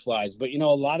before with flies. But a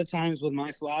lot of times with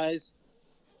my flies,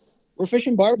 we're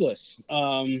fishing barbless.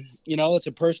 It's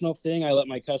a personal thing. I let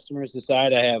my customers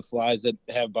decide. I have flies that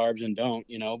have barbs and don't.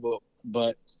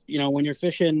 But when you're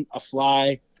fishing a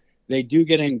fly, they do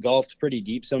get engulfed pretty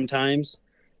deep sometimes,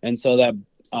 and so that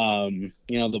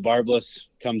The barbless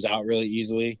comes out really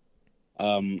easily.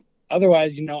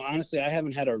 Otherwise, honestly, I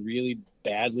haven't had a really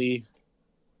badly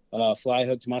fly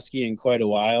hooked muskie in quite a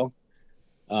while.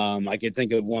 I could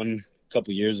think of one a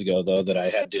couple years ago though that I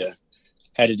had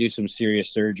to do some serious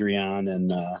surgery on,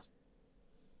 and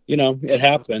it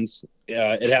happens.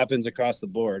 It happens across the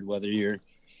board, whether you're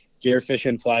gear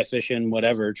fishing, fly fishing,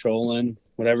 whatever, trolling,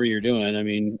 whatever you're doing. I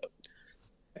mean,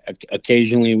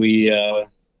 occasionally we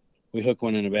hook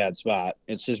one in a bad spot.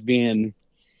 It's just being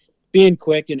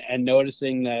quick and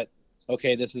noticing that,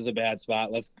 okay, this is a bad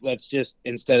spot. Let's just,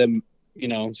 instead of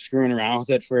screwing around with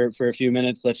it for a few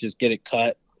minutes, let's just get it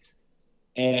cut.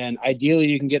 And ideally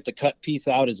you can get the cut piece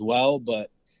out as well, but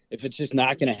if it's just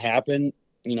not going to happen,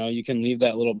 you can leave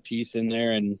that little piece in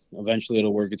there and eventually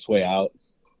it'll work its way out.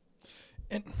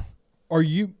 And are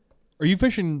you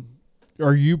fishing,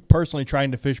 are you personally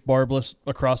trying to fish barbless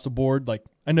across the board? Like,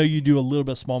 I know you do a little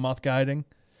bit of smallmouth guiding.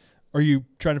 Are you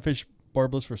trying to fish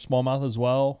barbless for smallmouth as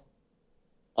well?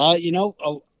 A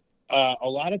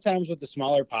lot of times with the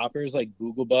smaller poppers like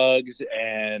boogle bugs,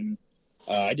 and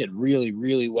I did really,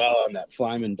 really well on that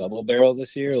Flyman double barrel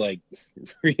this year. Like,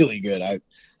 really good.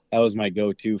 That was my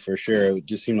go-to for sure. It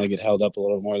just seemed like it held up a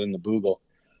little more than the boogle.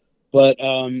 But,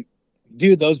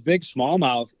 dude, those big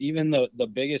smallmouth, even the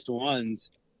biggest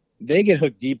ones, they get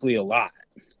hooked deeply a lot.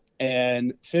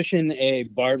 And fishing a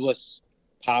barbless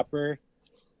popper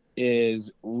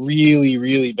is really,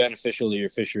 really beneficial to your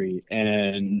fishery.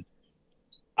 And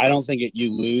I don't think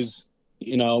you lose,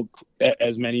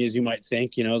 as many as you might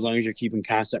think, as long as you're keeping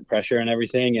constant pressure and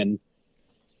everything. And,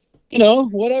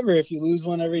 whatever, if you lose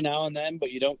one every now and then,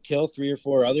 but you don't kill 3 or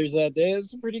 4 others that day,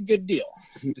 it's a pretty good deal.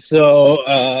 So,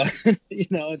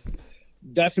 it's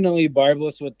definitely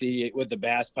barbless with the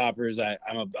bass poppers.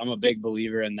 I'm a big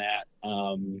believer in that,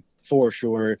 for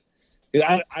sure.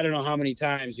 I don't know how many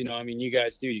times, you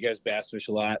guys do, you guys bass fish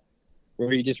a lot,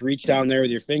 where you just reach down there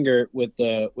with your finger with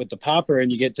the popper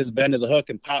and you get to the bend of the hook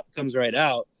and pop comes right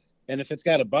out. And if it's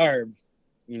got a barb,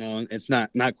 it's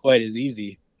not quite as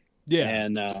easy. Yeah.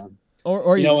 And,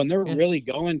 or when they're really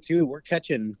going too, we're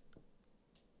catching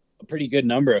a pretty good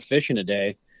number of fish in a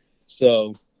day.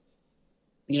 So,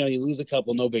 you lose a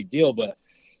couple, no big deal, but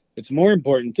it's more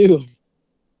important too,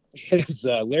 as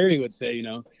Larry would say,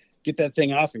 get that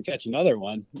thing off and catch another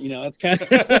one. That's kind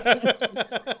of,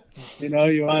 you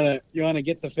want to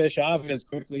get the fish off as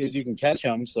quickly as you can catch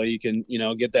them, so you can,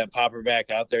 get that popper back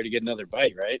out there to get another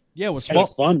bite, right? Yeah, with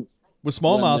fun. With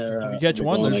smallmouth, if you catch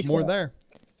one, there's more there.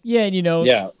 Yeah,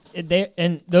 Yeah.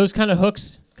 And those kind of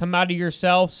hooks come out of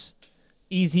yourselves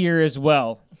easier as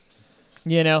well.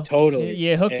 Totally.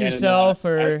 You hook And, yourself,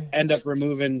 or I end up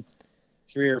removing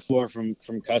 3 or 4 from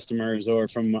customers or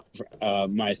from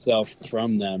myself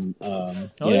from them,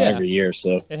 every year.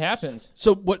 So it happens.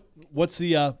 So what's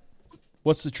the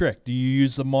trick? Do you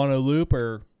use the mono loop,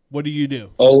 or what do you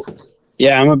do? Oh,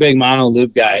 yeah, I'm a big mono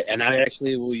loop guy, and I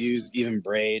actually will use even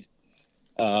braid,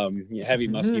 heavy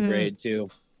musky braid too.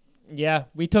 Yeah,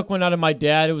 we took one out of my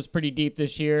dad. It was pretty deep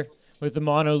this year with the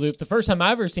mono loop. The first time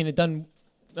I ever seen it done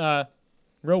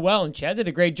real well, and Chad did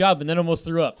a great job, and then almost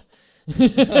threw up.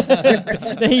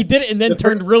 Then he did it and then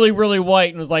turned really, really white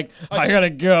and was like, I gotta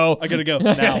go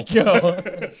now.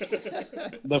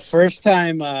 The first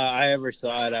time I ever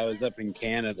saw it, I was up in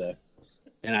Canada,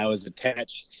 and I was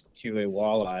attached to a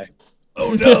walleye.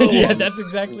 Oh no! Yeah, that's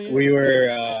exactly it. We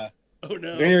were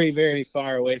very, very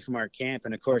far away from our camp,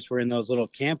 and of course we're in those little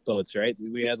camp boats, right?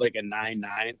 We had like a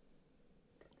 9-9,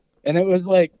 and it was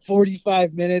like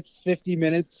 45 minutes, 50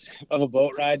 minutes of a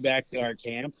boat ride back to our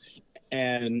camp.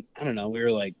 And I don't know, we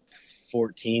were like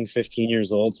 14, 15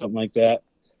 years old, something like that.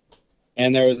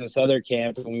 And there was this other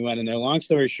camp, and we went in there. Long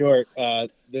story short,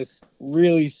 this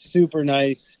really super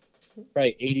nice,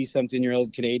 probably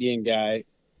 80-something-year-old Canadian guy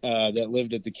that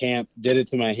lived at the camp did it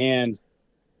to my hand,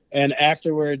 and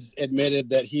afterwards admitted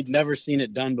that he'd never seen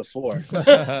it done before.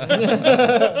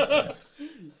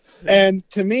 And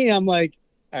to me, I'm like,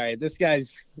 all right, this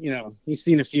guy's, he's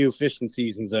seen a few fishing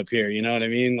seasons up here. You know what I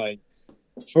mean? Like,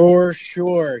 for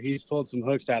sure, he's pulled some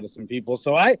hooks out of some people.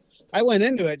 So I went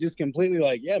into it just completely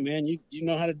like, yeah, man, you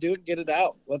know how to do it. Get it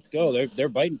out. Let's go. They're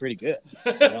biting pretty good.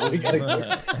 We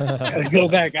gotta go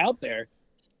back out there.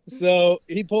 So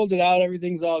he pulled it out.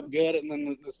 Everything's all good. And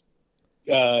then this,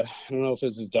 I don't know if it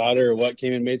was his daughter or what,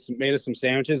 came and made us some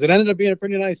sandwiches. It ended up being a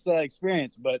pretty nice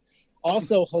experience, but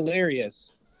also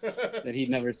hilarious that he'd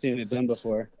never seen it done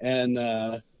before. And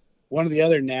one of the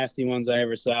other nasty ones I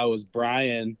ever saw was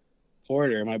Brian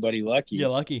Porter, my buddy Lucky. Yeah,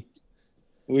 Lucky.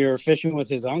 We were fishing with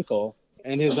his uncle,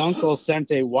 and his uncle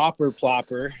sent a whopper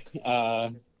plopper,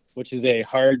 which is a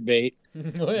hard bait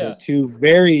Oh yeah. with two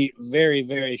very, very,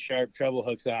 very sharp treble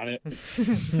hooks on it.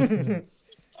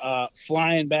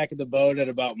 Flying back at the boat at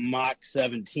about Mach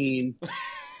 17,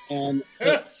 and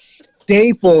it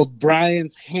stapled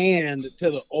Brian's hand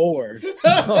to the oar.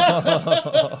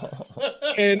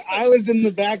 And I was in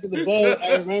the back of the boat.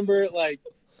 I remember like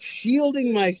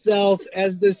shielding myself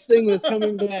as this thing was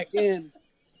coming back in.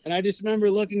 And I just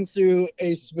remember looking through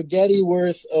a spaghetti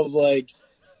worth of like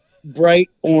bright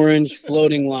orange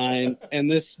floating line,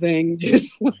 and this thing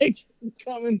just like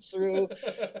coming through,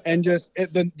 and just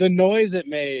the noise it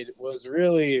made was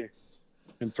really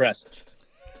impressive.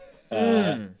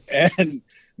 And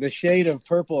the shade of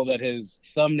purple that his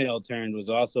thumbnail turned was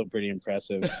also pretty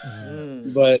impressive.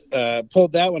 But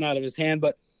pulled that one out of his hand.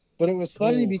 But it was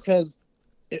funny because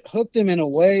it hooked him in a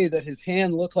way that his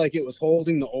hand looked like it was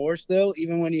holding the oar still,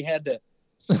 even when he had to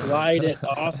slide it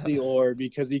off the oar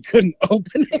because he couldn't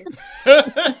open it.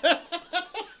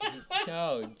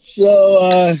 Oh,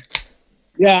 So,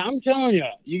 yeah, I'm telling you,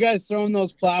 you guys throwing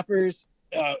those ploppers,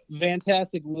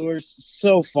 fantastic lures,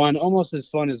 so fun, almost as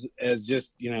fun as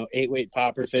just, 8-weight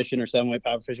popper fishing or 7-weight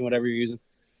popper fishing, whatever you're using.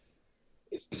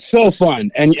 It's so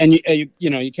fun. And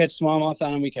you catch smallmouth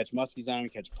on them, we catch muskies on them, we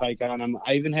catch pike on them.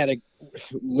 I even had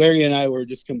Larry and I were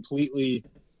just completely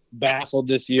baffled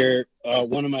this year.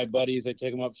 One of my buddies, I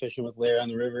took him up fishing with Larry on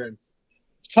the river and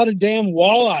caught a damn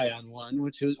walleye on one,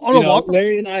 which was,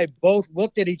 Larry and I both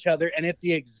looked at each other and at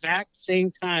the exact same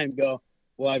time go,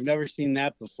 well, I've never seen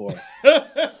that before.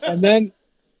 and then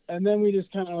we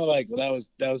just kind of were like, well,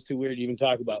 that was too weird to even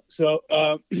talk about. So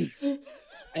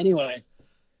anyway,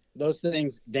 those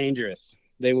things dangerous.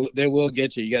 They will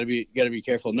get you. You gotta be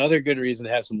careful. Another good reason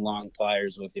to have some long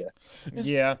pliers with you.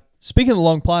 yeah. Speaking of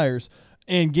long pliers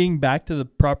and getting back to the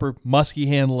proper musky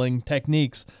handling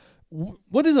techniques,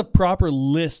 what is a proper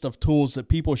list of tools that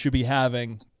people should be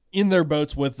having in their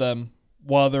boats with them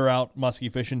while they're out musky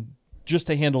fishing just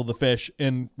to handle the fish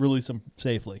and release them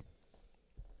safely?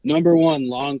 Number one,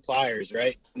 long pliers,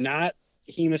 right? Not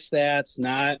hemostats,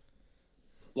 not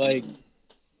like,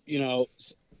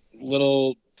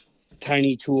 little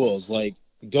tiny tools. Like,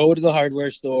 go to the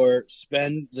hardware store,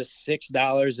 spend the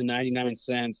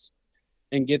 $6.99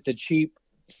 and get the cheap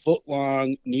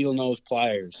foot-long needle nose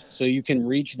pliers so you can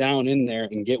reach down in there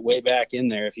and get way back in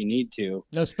there if you need to.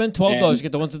 No, spend $12 to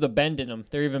get the ones with the bend in them.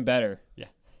 They're even better. Yeah.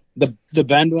 The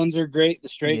bend ones are great. The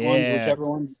straight ones, Yeah. whichever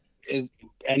one is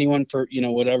anyone per,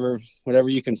 whatever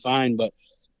you can find. But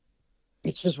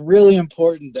it's just really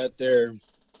important that they're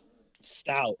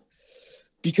stout,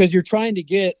 because you're trying to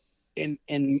get in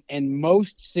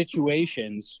most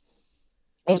situations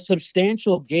a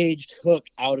substantial gauged hook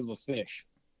out of a fish.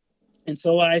 And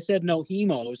so why I said no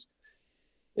hemos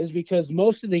is because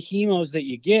most of the hemos that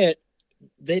you get,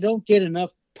 they don't get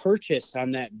enough purchase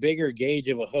on that bigger gauge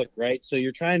of a hook, right? So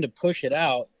you're trying to push it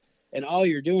out, and all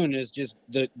you're doing is just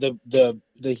the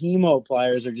hemo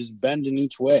pliers are just bending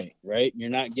each way, right?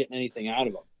 You're not getting anything out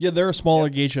of them. Yeah, they're a smaller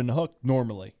gauge than a hook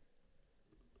normally.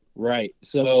 Right.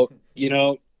 So,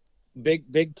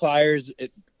 big pliers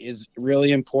is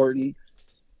really important.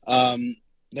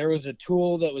 There was a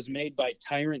tool that was made by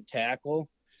Tyrant Tackle,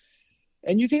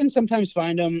 and you can sometimes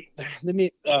find them.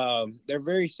 They're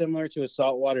very similar to a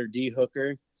saltwater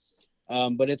de-hooker,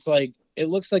 but it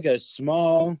looks like a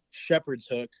small shepherd's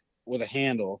hook with a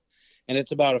handle, and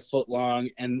it's about a foot long.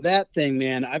 And that thing,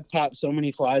 man, I've popped so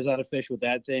many flies out of fish with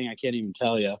that thing, I can't even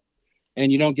tell you.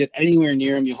 And you don't get anywhere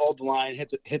near them. You hold the line,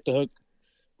 hit the hook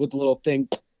with the little thing,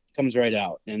 comes right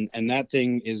out, and that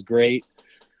thing is great.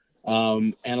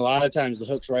 And a lot of times the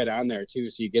hook's right on there too,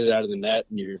 so you get it out of the net,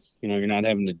 and you're not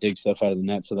having to dig stuff out of the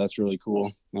net, so that's really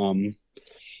cool.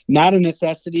 Not a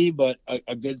necessity, but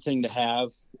a good thing to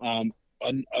have. A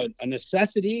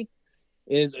necessity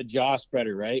is a jaw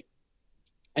spreader, right?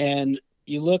 And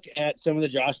you look at some of the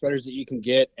jaw spreaders that you can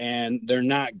get, and they're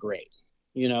not great.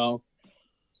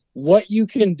 What you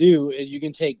can do is you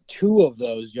can take 2 of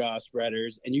those jaw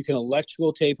spreaders and you can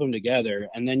electrical tape them together,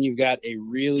 and then you've got a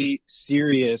really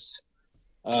serious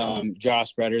jaw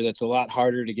spreader that's a lot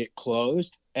harder to get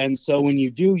closed. And so when you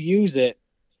do use it,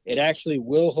 it actually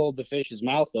will hold the fish's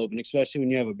mouth open, especially when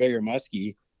you have a bigger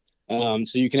muskie. So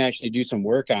you can actually do some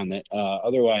work on it.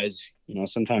 Otherwise,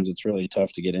 sometimes it's really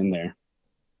tough to get in there.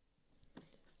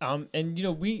 And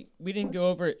we didn't go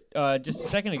over it just a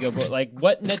second ago, but like,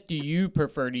 what net do you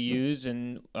prefer to use,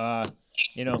 and and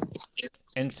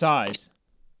size?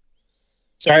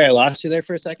 Sorry, I lost you there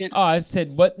for a second. Oh, I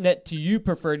said, what net do you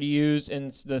prefer to use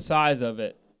and the size of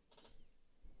it?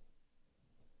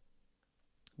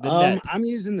 I'm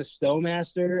using the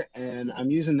Stowmaster, and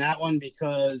I'm using that one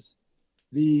because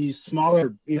the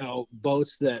smaller,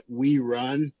 boats that we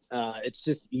run, it's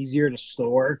just easier to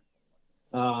store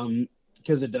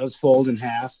because it does fold in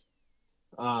half.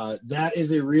 That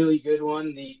is a really good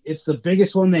one. It's the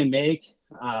biggest one they make.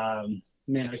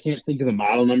 Man, I can't think of the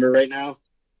model number right now.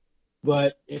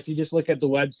 But if you just look at the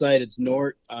website, it's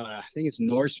I think it's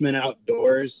Norseman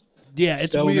Outdoors. Yeah,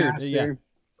 it's weird. Stowmaster.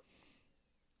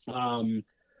 Yeah.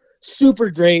 Super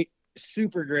great.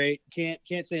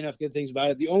 Can't say enough good things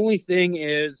about it. The only thing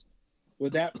is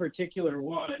with that particular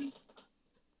one,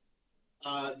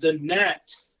 the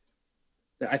net.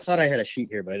 I thought I had a sheet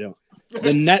here, but I don't.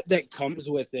 The net that comes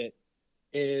with it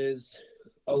is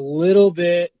a little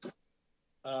bit,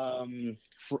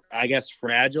 I guess,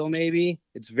 fragile. Maybe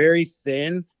it's very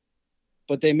thin,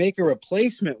 but they make a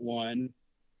replacement one.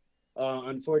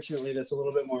 Unfortunately, that's a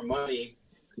little bit more money,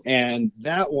 and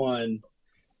that one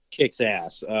kicks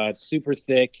ass. It's super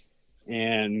thick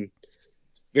and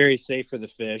very safe for the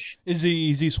fish. Is it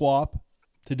easy swap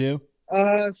to do?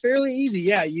 Fairly easy.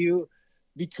 Yeah,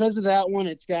 because of that one,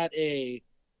 it's got a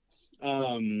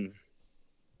at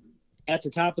the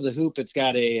top of the hoop, it's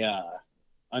got a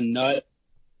nut,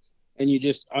 and you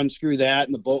just unscrew that,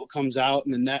 and the bolt comes out,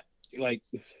 and the net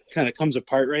kind of comes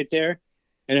apart right there,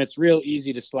 and it's real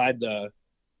easy to slide the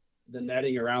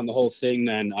netting around the whole thing.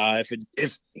 Then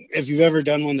if you've ever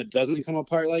done one that doesn't come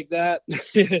apart like that,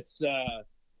 it's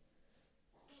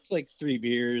like 3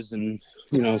 beers and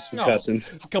some cussing.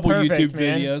 A couple Perfect, YouTube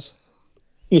man. videos.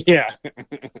 Yeah.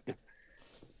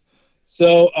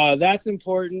 So that's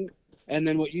important. And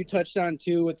then what you touched on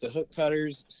too with the hook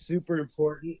cutters, super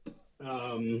important.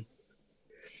 You're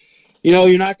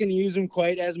not going to use them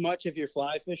quite as much if you're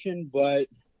fly fishing, but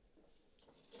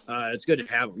it's good to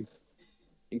have them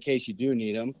in case you do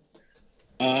need them.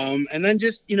 And then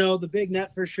just, the big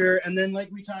net for sure. And then like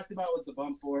we talked about with the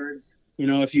bump board,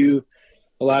 a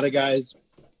lot of guys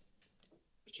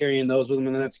carrying those with them,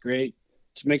 and that's great.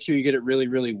 To make sure you get it really,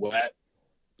 really wet.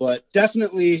 But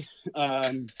definitely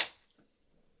the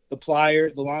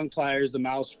long pliers, the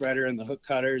mouth spreader, and the hook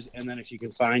cutters. And then if you can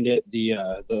find it,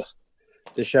 the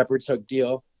shepherd's hook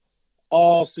deal.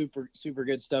 All super, super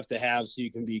good stuff to have so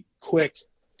you can be quick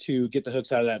to get the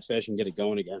hooks out of that fish and get it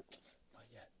going again.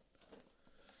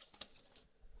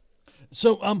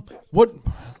 So, what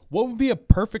would be a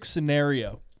perfect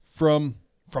scenario from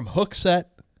hook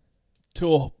set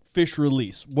to a fish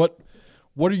release? What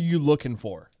are you looking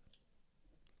for?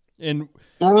 And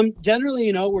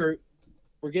generally, we're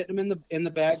getting them in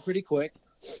the bag pretty quick.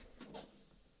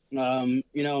 A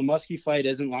muskie fight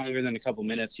isn't longer than a couple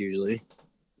minutes usually,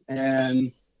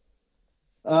 and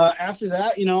after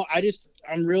that,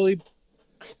 I'm really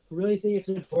think it's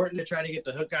important to try to get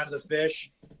the hook out of the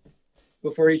fish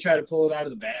before you try to pull it out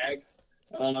of the bag,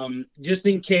 just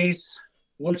in case,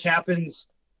 which happens,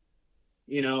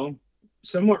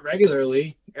 somewhat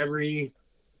regularly. Every,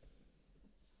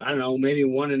 I don't know, maybe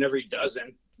one in every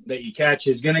dozen that you catch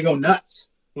is going to go nuts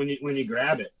when you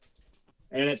grab it.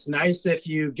 And it's nice if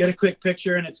you get a quick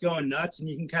picture and it's going nuts and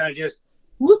you can kind of just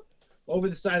whoop over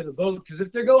the side of the boat, because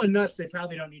if they're going nuts, they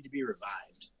probably don't need to be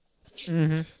revived.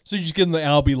 Mm-hmm. So you just give them the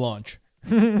Albie launch.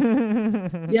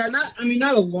 Yeah,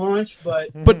 not a launch,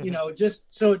 but just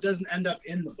so it doesn't end up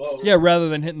in the boat. Yeah, rather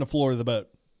than hitting the floor of the boat.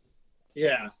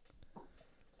 Yeah.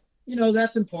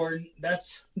 That's important.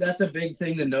 That's a big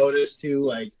thing to notice too.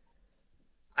 Like,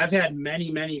 I've had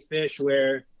many fish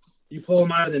where you pull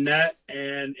them out of the net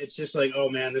and it's just like, oh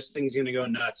man, this thing's going to go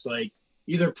nuts. Like,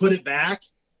 either put it back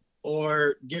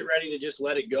or get ready to just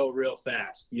let it go real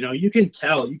fast. You can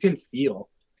tell, you can feel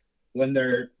when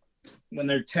they're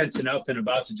tensing up and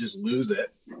about to just lose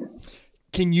it.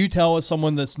 Can you tell as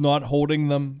someone that's not holding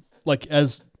them,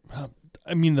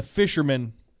 the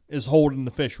fisherman is holding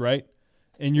the fish, right?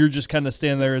 And you're just kind of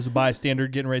standing there as a bystander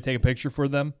getting ready to take a picture for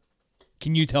them.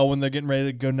 Can you tell when they're getting ready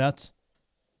to go nuts?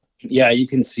 Yeah, you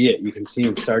can see it. You can see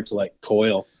them start to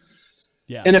coil.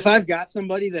 Yeah. And if I've got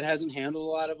somebody that hasn't handled a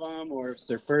lot of them, or if it's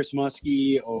their first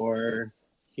muskie, or,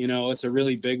 it's a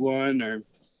really big one, or,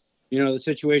 the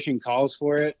situation calls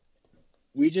for it,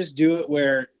 we just do it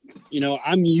where,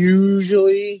 I'm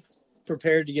usually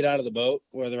prepared to get out of the boat,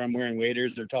 whether I'm wearing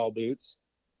waders or tall boots.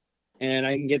 And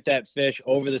I can get that fish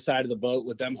over the side of the boat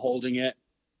with them holding it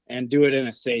and do it in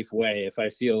a safe way. If I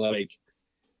feel like,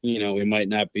 we might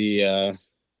not be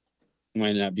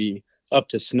up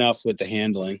to snuff with the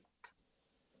handling.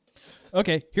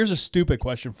 Okay, here's a stupid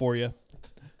question for you.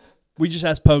 We just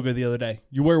asked Pogo the other day.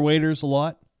 You wear waders a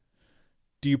lot?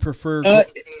 Do you prefer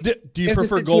do you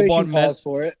prefer Gold Bond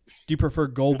for it? Do you prefer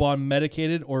Gold Bond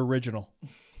medicated or original?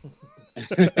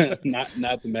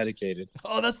 not the medicated.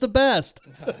 Oh, that's the best.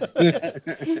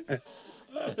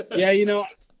 Yeah, you know,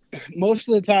 most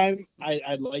of the time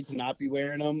I'd like to not be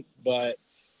wearing them, but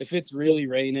if it's really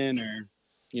raining or,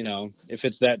 you know, if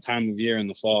it's that time of year in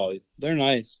the fall, they're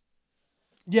nice.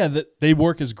 Yeah, they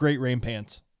work as great rain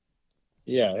pants.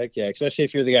 Yeah, heck yeah. Especially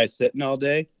if you're the guy sitting all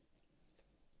day.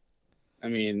 I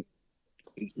mean,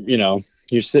 you know,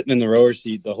 you're sitting in the rower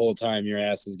seat the whole time. Your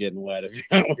ass is getting wet if you're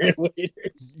not wearing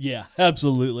waders. Yeah,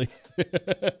 absolutely.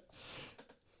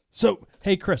 So,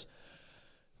 hey, Chris,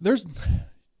 there's,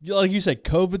 like you said,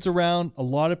 COVID's around. A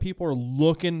lot of people are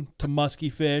looking to musky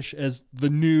fish as the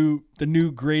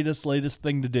new greatest, latest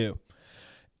thing to do.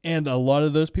 And a lot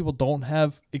of those people don't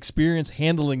have experience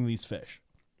handling these fish.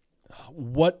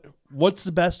 What's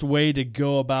the best way to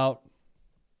go about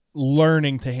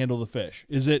learning to handle the fish?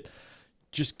 Is it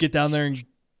just get down there and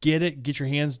get your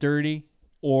hands dirty,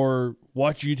 or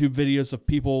watch YouTube videos of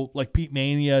people like Pete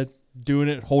Mania doing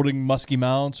it, holding musky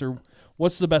mounts, or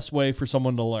what's the best way for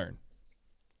someone to learn?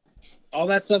 All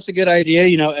that stuff's a good idea.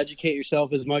 You know, educate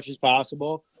yourself as much as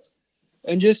possible.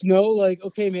 And just know, like,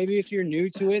 okay, maybe if you're new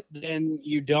to it, then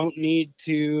you don't need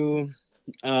to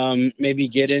maybe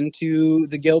get into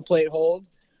the gill plate hold.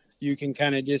 You can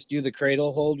kind of just do the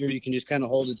cradle hold, where you can just kind of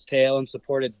hold its tail and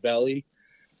support its belly.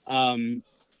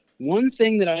 One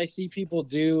thing that I see people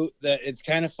do that it's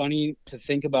kind of funny to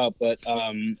think about, but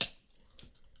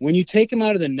when you take them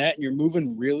out of the net and you're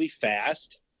moving really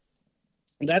fast,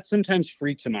 that sometimes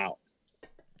freaks them out.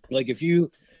 Like if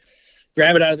you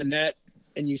grab it out of the net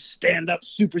and you stand up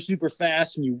super, super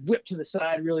fast and you whip to the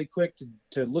side really quick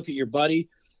to look at your buddy,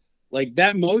 like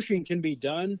that motion can be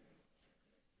done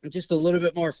just a little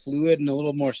bit more fluid and a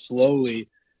little more slowly.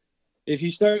 If you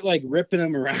start like ripping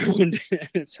them around,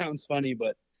 it sounds funny,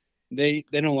 but they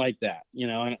don't like that. You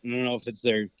know, I don't know if it's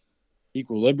their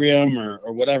equilibrium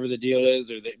or whatever the deal is,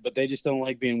 but they just don't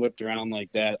like being whipped around like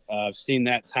that. I've seen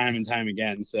that time and time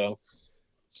again. So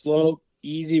slow,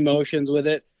 easy motions with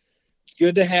it. It's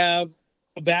good to have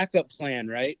a backup plan,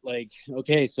 right? Like,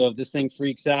 okay, so if this thing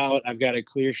freaks out, I've got a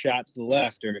clear shot to the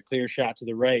left or a clear shot to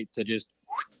the right to just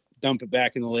dump it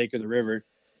back in the lake or the river.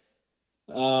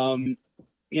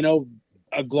 You know,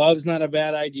 a glove's not a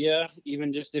bad idea,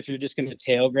 even just if you're just going to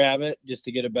tail grab it just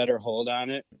to get a better hold on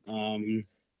it.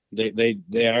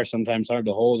 They are sometimes hard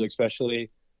to hold, especially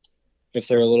if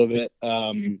they're a little bit,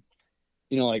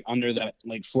 you know, like under that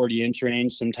like 40-inch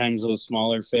range. Sometimes those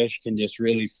smaller fish can just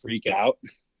really freak out,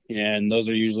 and those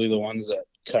are usually the ones that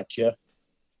cut you.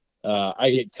 I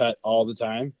get cut all the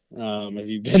time. If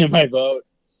you've been in my boat,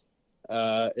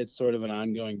 it's sort of an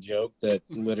ongoing joke that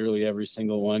literally every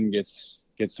single one gets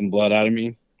some blood out of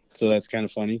me. So that's kind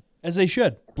of funny. As they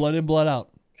should. Blood in, blood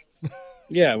out.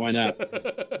 Yeah, why not?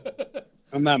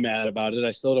 I'm not mad about it.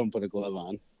 I still don't put a glove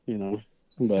on, you know.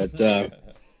 But,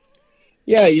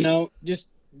 yeah, you know, just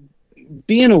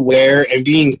being aware and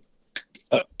being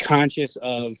conscious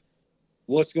of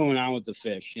what's going on with the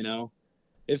fish, you know.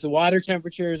 If the water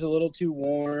temperature is a little too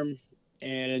warm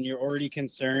and you're already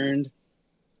concerned,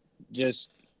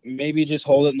 maybe just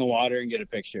hold it in the water and get a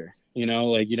picture. You know,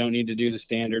 like you don't need to do the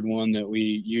standard one that we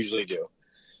usually do.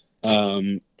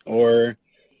 Or,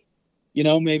 you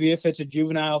know, maybe if it's a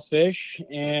juvenile fish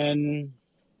and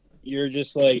you're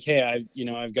just like, hey,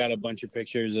 I've got a bunch of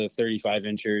pictures of 35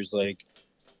 inchers. Like,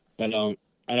 I don't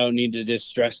need to just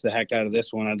stress the heck out of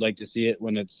this one. I'd like to see it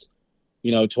when it's,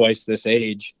 you know, twice this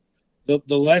age. The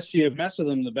less you mess with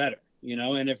them, the better, you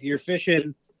know. And if you're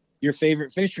fishing your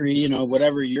favorite fishery, you know,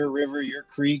 whatever, your river, your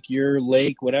creek, your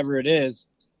lake, whatever it is,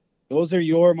 those are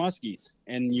your muskies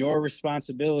and your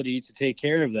responsibility to take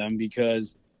care of them,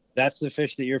 because that's the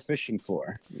fish that you're fishing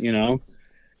for, you know?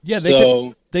 Yeah,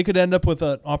 they could end up with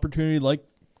an opportunity like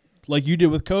you did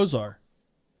with Kozar.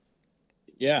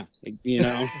 Yeah, you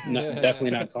know,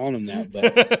 definitely not calling them that,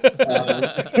 but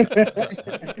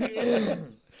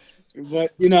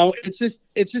but you know, it's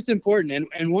just important,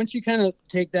 and once you kind of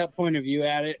take that point of view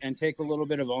at it and take a little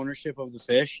bit of ownership of the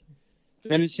fish,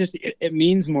 then it's just it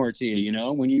means more to you, you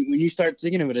know. When you start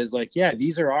thinking of it as like, yeah,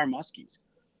 these are our muskies.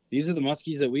 These are the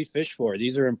muskies that we fish for.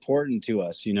 These are important to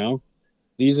us, you know.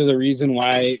 These are the reason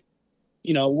why,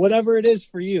 you know, whatever it is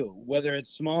for you, whether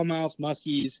it's smallmouth,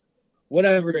 muskies,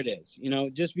 whatever it is, you know,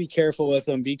 just be careful with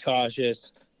them, be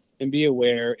cautious, and be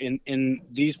aware in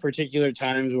these particular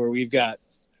times where we've got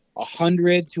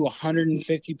 100 to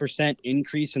 150%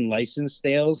 increase in license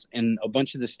sales in a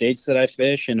bunch of the states that I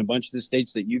fish and a bunch of the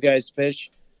states that you guys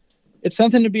fish. It's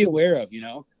something to be aware of, you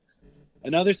know.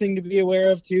 Another thing to be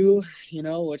aware of too, you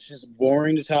know, which is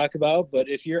boring to talk about, but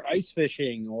if you're ice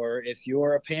fishing or if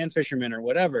you're a pan fisherman or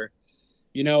whatever,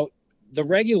 you know, the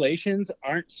regulations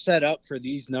aren't set up for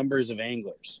these numbers of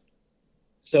anglers.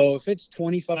 So if it's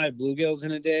 25 bluegills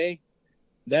in a day,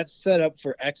 that's set up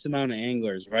for X amount of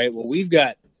anglers, right? Well, we've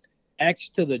got X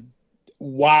to the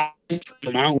Y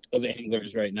amount of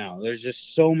anglers right now. There's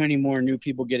just so many more new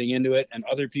people getting into it, and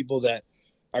other people that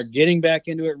are getting back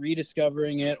into it,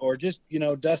 rediscovering it, or just,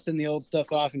 dusting the old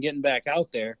stuff off and getting back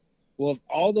out there. Well, if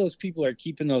all those people are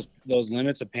keeping those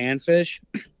limits of panfish,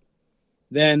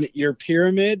 then your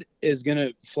pyramid is going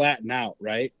to flatten out,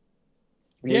 right?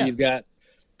 Where Yeah. you've got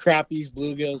crappies,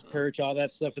 bluegills, perch, all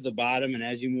that stuff at the bottom, and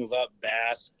as you move up,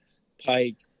 bass,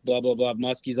 pike, blah, blah, blah,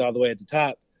 muskies all the way at the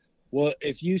top. Well,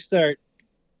 if you start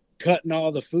cutting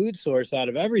all the food source out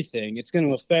of everything, it's going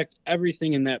to affect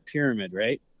everything in that pyramid,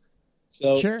 right?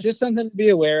 So Sure. just something to be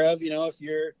aware of, if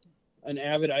you're an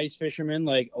avid ice fisherman,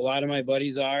 like a lot of my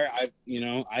buddies are.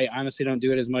 I honestly don't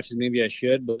do it as much as maybe I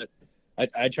should, but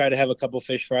I try to have a couple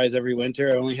fish fries every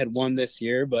winter. I only had one this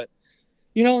year, but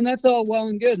and that's all well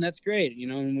and good, and that's great.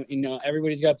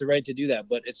 Everybody's got the right to do that,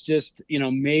 but it's just,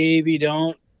 maybe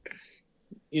don't,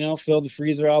 fill the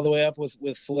freezer all the way up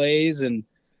with fillets and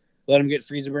let them get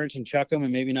freezer burnt and chuck them,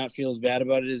 and maybe not feel as bad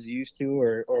about it as you used to,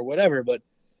 or whatever. But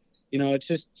it's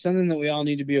just something that we all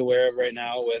need to be aware of right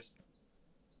now with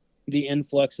the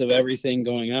influx of everything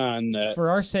going on. For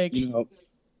our sake,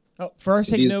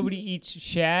 nobody eats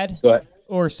shad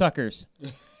or suckers.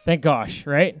 Thank gosh,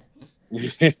 right?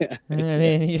 I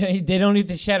mean, they don't eat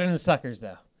the shad and the suckers,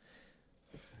 though.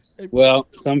 Well,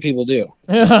 some people do.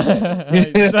 You're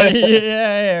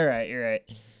right.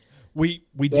 We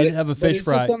did have a fish it's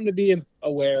fry. Just something to be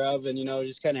aware of, and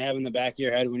just kind of have in the back of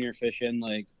your head when you're fishing,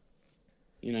 like,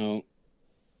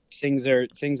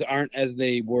 things aren't as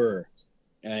they were,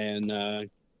 and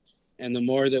the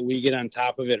more that we get on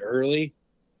top of it early,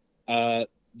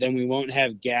 then we won't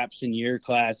have gaps in year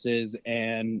classes,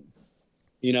 and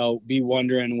be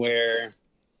wondering where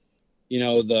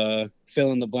the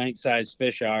fill in the blank size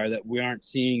fish are that we aren't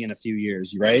seeing in a few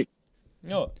years, right?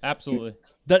 No, absolutely.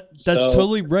 That's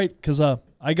totally right, because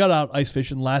I got out ice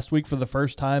fishing last week for the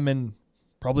first time in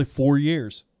probably 4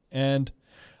 years, and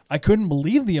I couldn't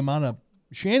believe the amount of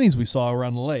shanties we saw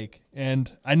around the lake,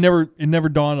 and it never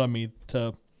dawned on me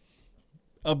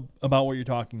about what you're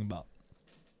talking about.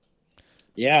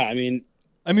 Yeah, I mean,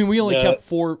 we only kept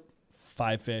 4-5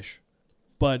 fish,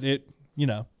 but it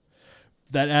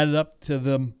that added up to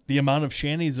the amount of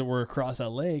shanties that were across that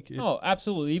lake.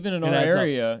 Absolutely. Even in our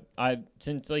area,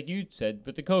 since like you said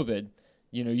with the COVID,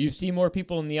 you see more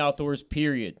people in the outdoors.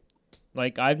 Period.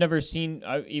 Like I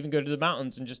even go to the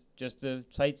mountains and just to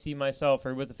sightsee myself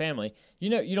or with the family.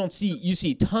 You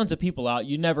see tons of people out.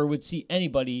 You never would see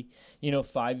anybody.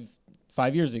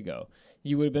 5 years ago,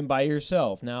 you would have been by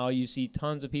yourself. Now you see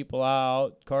tons of people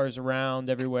out, cars around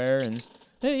everywhere, and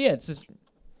yeah, it's just.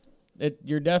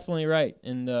 You're definitely right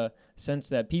in the sense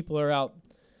that people are out,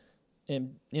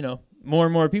 and more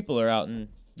and more people are out, and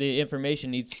the information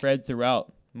needs spread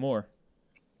throughout more.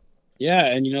 Yeah,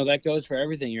 and that goes for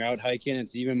everything. You're out hiking.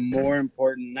 It's even more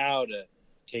important now to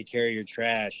take care of your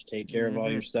trash, take care of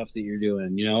all your stuff that you're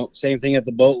doing. Same thing at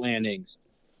the boat landings.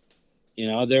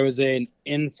 There was an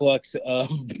influx of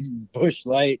bush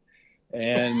light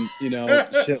and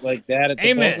shit like that at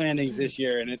the boat landings this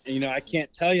year, and I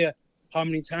can't tell you how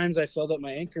many times I filled up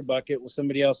my anchor bucket with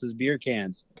somebody else's beer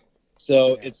cans.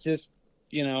 So it's just,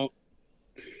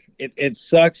 it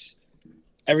sucks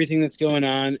everything that's going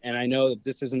on. And I know that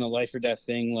this isn't a life or death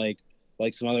thing like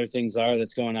some other things are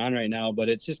that's going on right now, but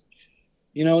it's just,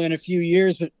 in a few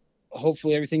years,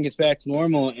 hopefully everything gets back to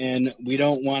normal, and we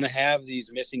don't want to have these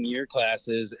missing year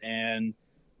classes and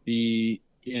be,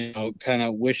 kind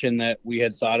of wishing that we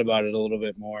had thought about it a little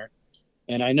bit more.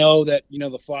 And I know that,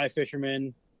 the fly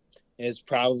fisherman is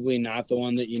probably not the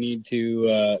one that you need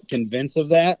to convince of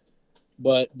that.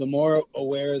 But the more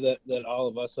aware that all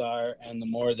of us are, and the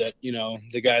more that,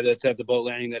 the guy that's at the boat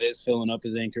landing that is filling up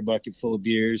his anchor bucket full of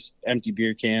beers, empty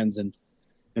beer cans, and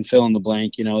fill in the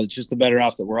blank, it's just the better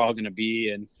off that we're all going to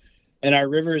be. And our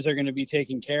rivers are going to be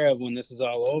taken care of when this is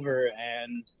all over.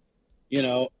 And,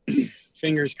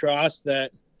 fingers crossed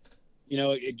that,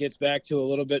 it gets back to a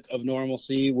little bit of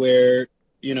normalcy where,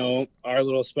 our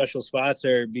little special spots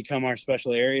become our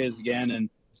special areas again.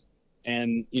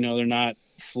 And, they're not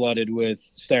flooded with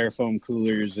styrofoam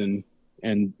coolers and,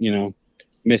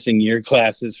 missing year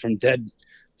classes from dead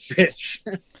fish.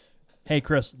 Hey,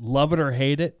 Chris, love it or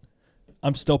hate it,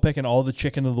 I'm still picking all the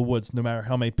chicken of the woods, no matter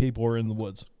how many people are in the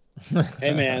woods.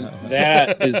 Hey, man,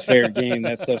 that is fair game.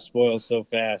 That stuff spoils so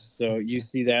fast. So you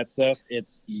see that stuff,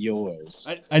 it's yours.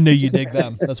 I know you dig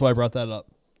them. That's why I brought that up.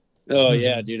 Oh,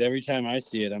 yeah, dude. Every time I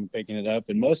see it, I'm picking it up.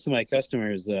 And most of my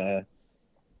customers,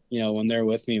 when they're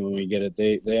with me when we get it,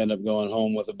 they end up going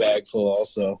home with a bag full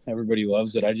also. Everybody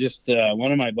loves it. I just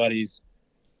one of my buddies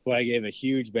who I gave a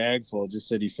huge bag full. Just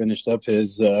said he finished up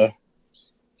his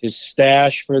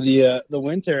stash for the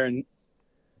winter, and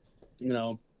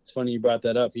it's funny you brought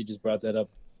that up. He just brought that up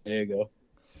a day ago.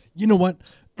 You know what?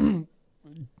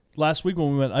 Last week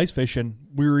when we went ice fishing,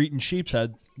 we were eating sheep's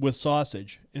head with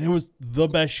sausage, and it was the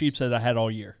best sheep's head I had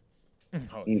all year.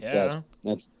 Oh, yeah.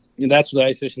 That's what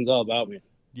ice fishing's all about, man.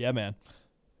 Yeah, man.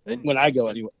 When I go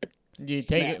anywhere. Do you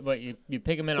take it? What you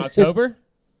pick them in October?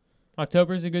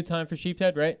 October is a good time for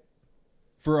sheephead, right?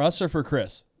 For us or for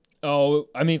Chris? Oh,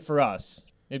 I mean for us,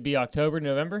 it'd be October,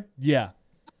 November. Yeah.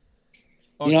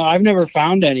 I've never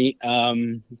found any.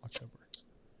 October.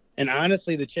 And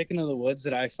honestly, the chicken of the woods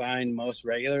that I find most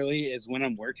regularly is when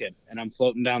I'm working and I'm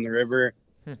floating down the river,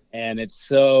 and it's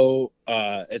such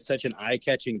an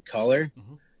eye-catching color,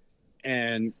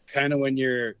 and kind of when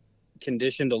you're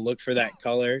conditioned to look for that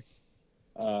color,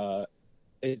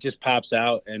 it just pops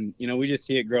out, and we just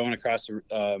see it growing across the,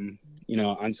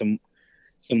 on some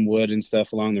wood and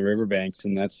stuff along the riverbanks,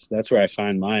 and that's where I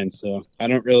find mine. So I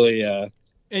don't really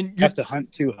have to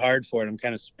hunt too hard for it. I'm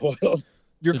kind of spoiled.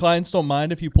 Your clients don't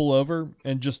mind if you pull over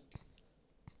and just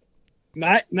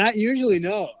not usually,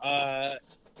 no.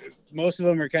 Most of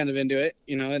them are kind of into it.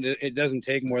 It doesn't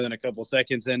take more than a couple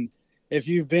seconds. And if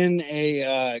you've been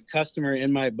a customer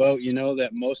in my boat, you know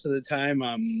that most of the time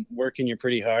I'm working you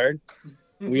pretty hard.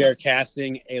 We are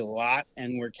casting a lot,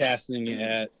 and we're casting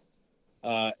at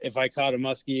if I caught a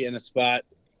muskie in a spot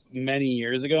many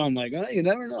years ago, I'm like, oh, you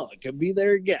never know, it could be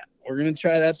there again. We're gonna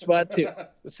try that spot too.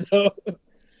 So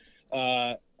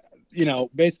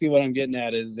basically what I'm getting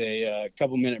at is a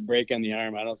couple minute break on the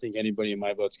arm. I don't think anybody in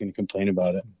my boat's going to complain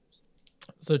about it.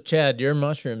 So, Chad, your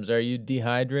mushrooms, are you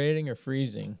dehydrating or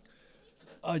freezing?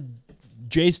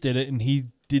 Jace did it, and he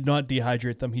did not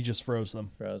dehydrate them. He just froze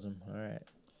them. Froze them. All right.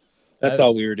 That's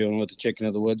all we were doing with the chicken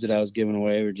of the woods that I was giving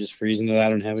away. We're just freezing it. I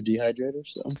don't have a dehydrator,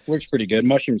 so works pretty good.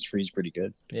 Mushrooms freeze pretty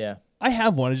good. Yeah. I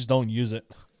have one. I just don't use it.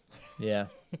 Yeah.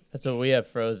 That's what we have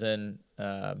frozen.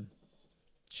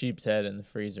 Sheep's head in the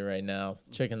freezer right now.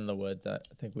 Chicken in the woods. I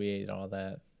think we ate all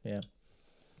that. Yeah.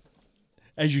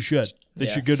 As you should. They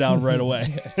should go down right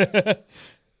away.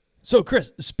 So,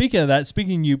 Chris, speaking of that,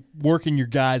 you working your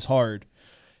guys hard,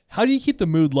 how do you keep the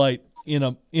mood light in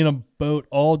a boat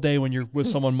all day when you're with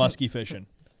someone muskie fishing?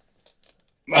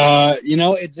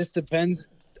 It just depends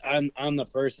on the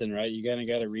person, right? You kind of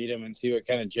got to read them and see what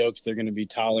kind of jokes they're going to be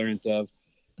tolerant of.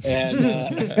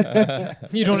 And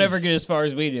you don't ever get as far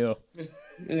as we do.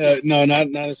 No,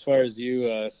 not as far as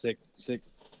you, sick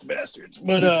bastards.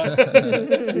 But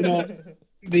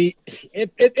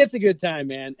it's a good time,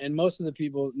 man. And most of the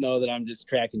people know that I'm just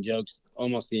cracking jokes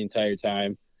almost the entire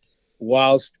time,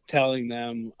 whilst telling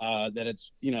them that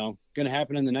it's going to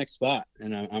happen in the next spot,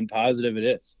 and I'm positive it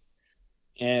is.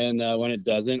 And when it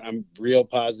doesn't, I'm real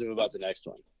positive about the next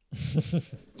one.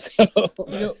 It's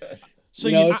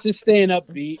just staying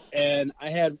upbeat. And I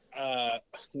had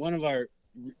one of our,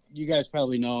 you guys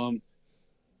probably know him,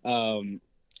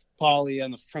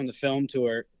 Paulie from the film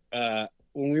tour.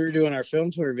 When we were doing our film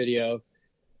tour video,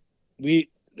 we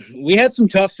had some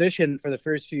tough fishing for the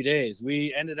first few days.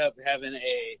 We ended up having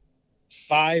a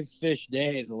 5-fish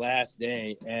day the last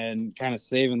day and kind of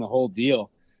saving the whole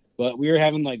deal. But we were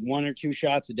having like 1 or 2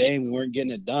 shots a day, and we weren't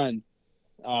getting it done.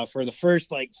 For the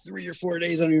first 3 or 4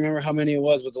 days, I don't even remember how many it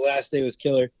was, but the last day was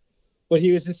killer. But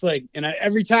he was just like, and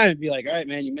every time it'd be like, all right,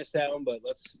 man, you missed that one, but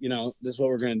let's, this is what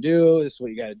we're going to do. This is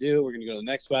what you got to do. We're going to go to the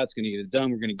next spot. It's going to get it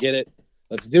done. We're going to get it.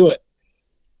 Let's do it.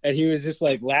 And he was just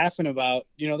laughing about,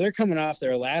 they're coming off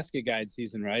their Alaska guide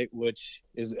season, right? Which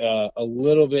is a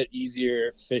little bit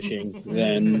easier fishing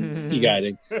than pea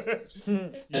guiding.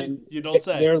 And you don't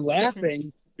say. They're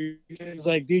laughing. It's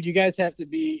like, dude, you guys have to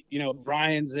be,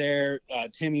 Brian's there,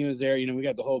 Timmy was there, we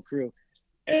got the whole crew.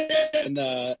 And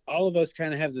all of us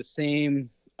kind of have the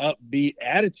same upbeat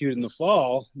attitude in the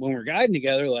fall when we're guiding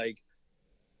together.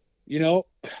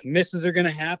 Misses are going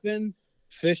to happen.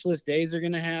 Fishless days are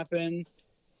going to happen.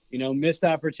 Missed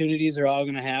opportunities are all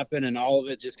going to happen. And all of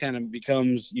it just kind of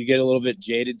becomes, you get a little bit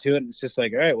jaded to it. And it's just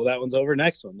like, all right, well, that one's over.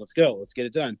 Next one. Let's go. Let's get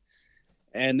it done.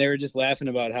 And they were just laughing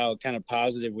about how kind of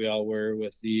positive we all were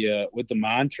with the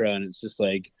mantra. And it's just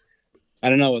like, I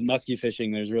don't know, with muskie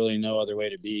fishing, there's really no other way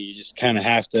to be. You just kind of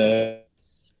have to,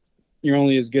 you're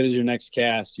only as good as your next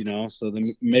cast, so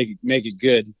then make it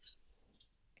good.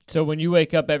 So when you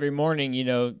wake up every morning,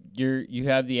 you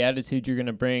have the attitude you're going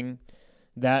to bring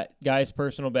that guy's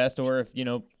personal best, or if,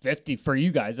 50 for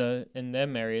you guys in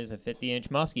them areas, a 50-inch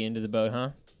muskie into the boat, huh?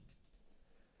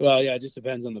 Well, yeah, it just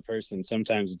depends on the person.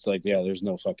 Sometimes it's like, yeah, there's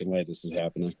no fucking way this is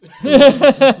happening.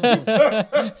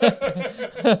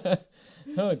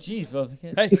 Oh, jeez. Well,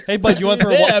 Hey, bud, you want to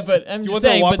throw yeah, but I'm you just want to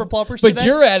throw saying. Whopper Ploppers today? But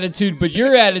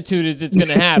your attitude is it's going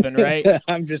to happen, right?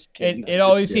 I'm just kidding. It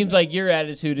always seems like your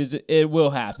attitude is it will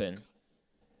happen.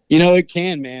 It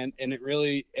can, man, and it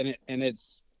really and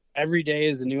it's every day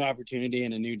is a new opportunity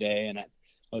and a new day. And I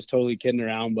was totally kidding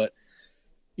around, but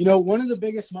one of the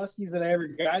biggest muskies that I ever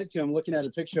guided to, I'm looking at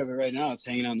a picture of it right now. It's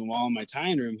hanging on the wall in my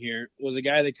tying room here. Was a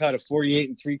guy that caught a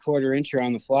 48 3/4 incher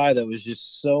on the fly that was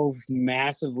just so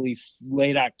massively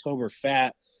late October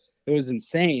fat. It was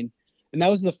insane. And that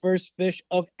was the first fish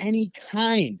of any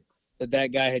kind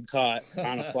that guy had caught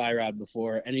on a fly rod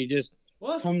before. And he just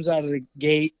comes out of the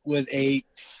gate with a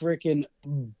freaking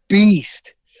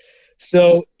beast.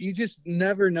 So you just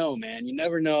never know, man. You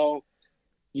never know.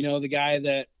 The guy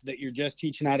that you're just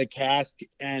teaching how to cast,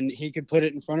 and he could put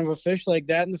it in front of a fish like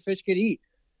that and the fish could eat.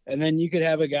 And then you could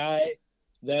have a guy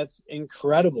that's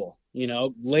incredible,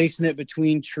 lacing it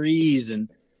between trees and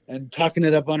tucking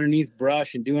it up underneath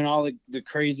brush and doing all the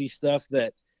crazy stuff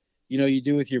that, you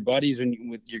do with your buddies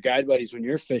with your guide buddies when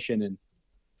you're fishing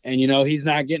and he's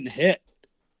not getting hit.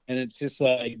 And it's just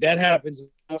like that happens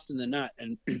often than not.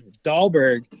 And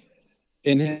Dahlberg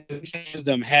in his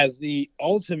wisdom has the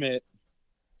ultimate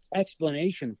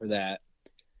explanation for that,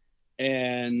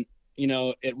 and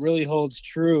it really holds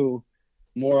true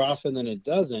more often than it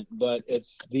doesn't, but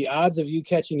it's the odds of you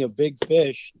catching a big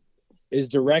fish is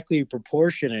directly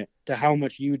proportionate to how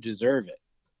much you deserve it,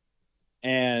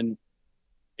 and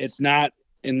it's not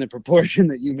in the proportion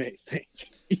that you may think.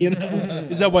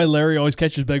 Is that why Larry always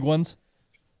catches big ones?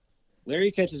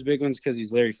 Larry catches big ones because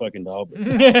he's Larry fucking Dahlberg.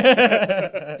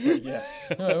 Yeah.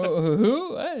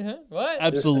 Who? What?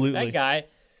 Absolutely. That guy.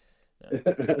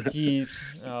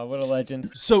 Jeez. Oh, what a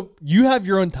legend. So you have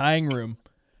your own tying room.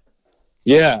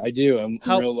 Yeah, I do. I'm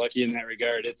real lucky in that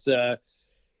regard. It's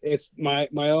my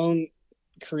own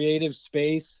creative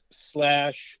space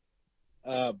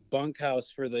 /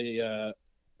 bunkhouse for the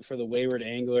wayward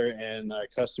angler and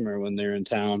customer when they're in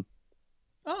town.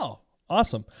 Oh,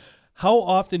 awesome. How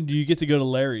often do you get to go to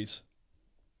Larry's?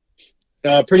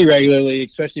 Pretty regularly,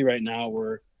 especially right now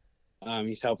where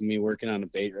he's helping me working on a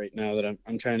bait right now that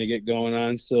I'm trying to get going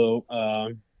on. So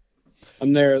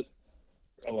I'm there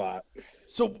a lot.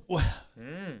 So,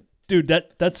 dude,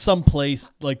 that's some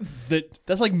place like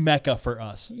that's like Mecca for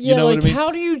us. Yeah, you know like what I mean?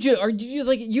 how do you are you just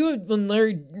like when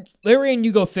Larry and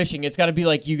you go fishing? It's got to be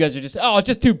like you guys are just it's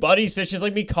just two buddies fishing. It's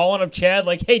like me calling up Chad,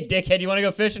 like, hey, dickhead, you want to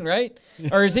go fishing, right?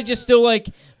 Or is it just still like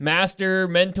master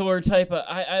mentor type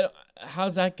of?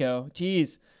 How's that go?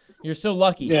 Jeez, you're so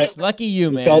lucky. Yeah. Lucky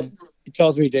you, man. He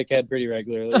calls me dickhead pretty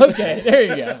regularly. Okay, there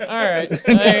you go. All right,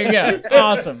 there you go.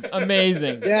 Awesome,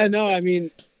 amazing. Yeah, no, I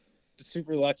mean,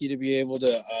 super lucky to be able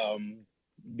to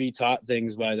be taught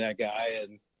things by that guy,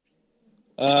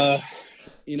 and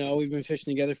we've been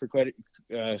fishing together for quite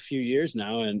a few years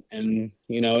now, and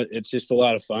it's just a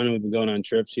lot of fun. We've been going on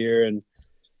trips here,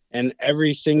 and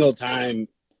every single time,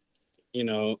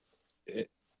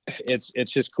 it's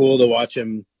just cool to watch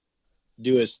him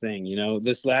do his thing.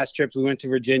 This last trip we went to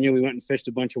Virginia, we went and fished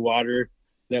a bunch of water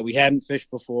that we hadn't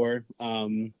fished before.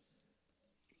 Went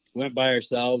by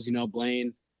ourselves.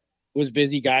 Blaine was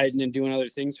busy guiding and doing other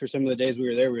things for some of the days we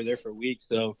were there. We were there for a week,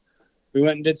 so we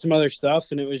went and did some other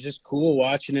stuff, and it was just cool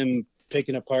watching him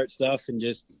picking apart stuff and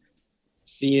just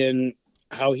seeing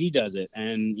how he does it.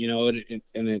 And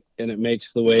it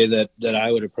makes the way that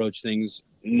I would approach things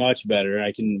much better.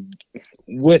 I can,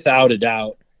 without a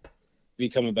doubt,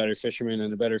 become a better fisherman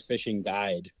and a better fishing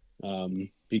guide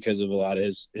because of a lot of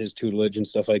his tutelage and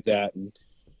stuff like that. And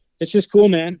it's just cool,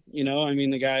 man.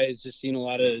 The guy has just seen a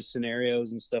lot of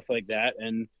scenarios and stuff like that.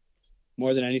 And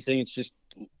more than anything, it's just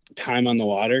time on the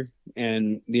water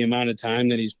and the amount of time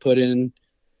that he's put in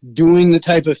doing the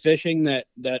type of fishing that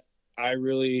I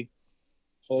really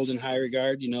hold in high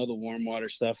regard. The warm water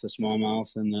stuff, the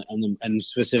smallmouth and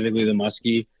specifically the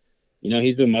muskie.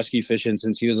 He's been muskie fishing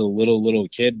since he was a little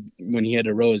kid when he had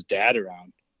to row his dad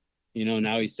around.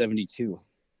 Now he's 72.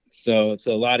 So it's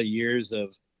a lot of years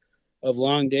of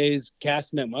long days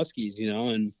casting at muskies,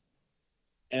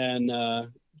 and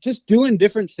just doing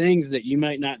different things that you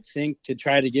might not think to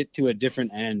try to get to a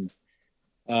different end.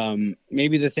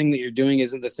 Maybe the thing that you're doing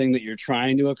isn't the thing that you're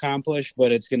trying to accomplish,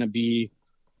 but it's going to be,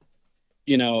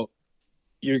 you're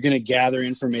going to gather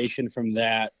information from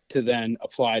that to then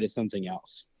apply to something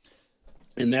else.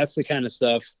 And that's the kind of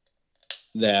stuff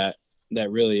that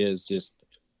really is just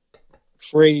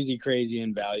crazy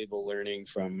invaluable learning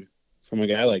from a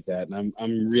guy like that. And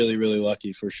I'm really, really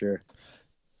lucky for sure.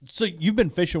 So you've been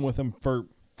fishing with him for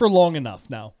long enough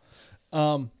now.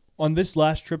 On this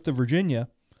last trip to Virginia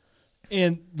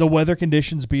and the weather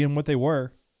conditions being what they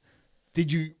were,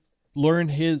 did you learn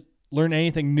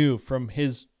anything new from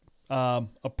his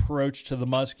approach to the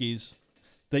muskies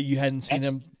that you hadn't seen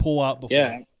him pull out before?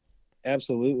 Yeah,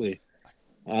 absolutely.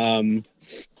 You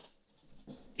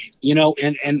know,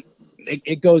 and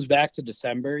it goes back to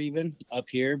December even up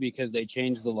here because they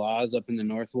changed the laws up in the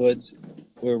Northwoods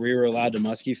where we were allowed to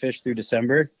muskie fish through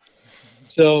December.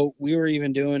 So we were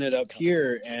even doing it up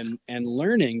here and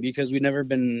learning because we'd never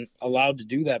been allowed to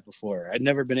do that before. I'd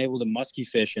never been able to muskie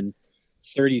fish in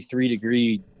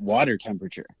 33-degree water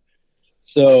temperature.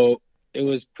 So it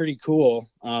was pretty cool,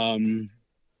 you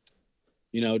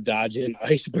know, dodging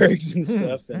icebergs and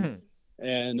stuff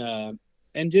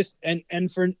and just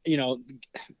for, you know,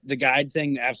 the guide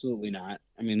thing, absolutely not.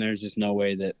 I mean, there's just no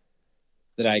way that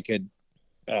I could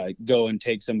go and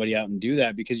take somebody out and do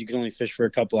that because you can only fish for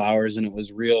a couple hours and it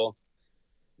was real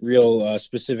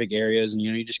specific areas and,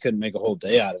 you know, you just couldn't make a whole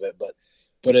day out of it.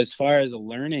 But as far as a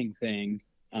learning thing,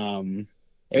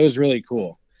 it was really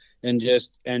cool. And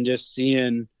just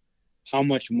seeing how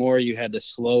much more you had to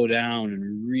slow down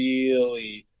and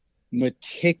really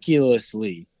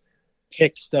meticulously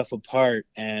pick stuff apart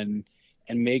and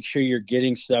make sure you're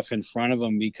getting stuff in front of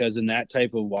them because in that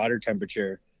type of water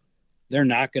temperature, they're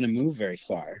not going to move very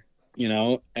far, you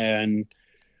know, and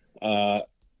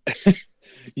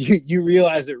you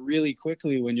realize it really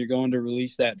quickly when you're going to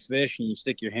release that fish and you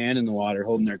stick your hand in the water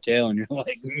holding their tail and you're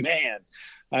like, man,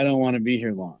 I don't want to be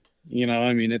here long. You know,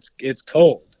 I mean, it's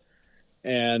cold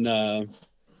and,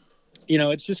 you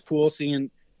know, it's just cool seeing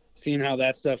how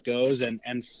that stuff goes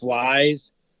and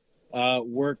flies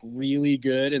work really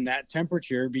good in that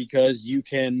temperature because you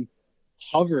can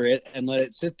hover it and let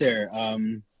it sit there.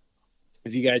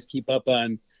 If you guys keep up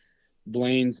on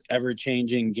Blaine's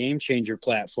ever-changing Game Changer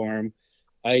platform,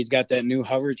 he's got that new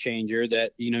hover changer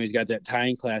that, you know, he's got that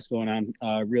tying class going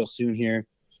on real soon here.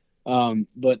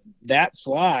 But that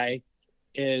fly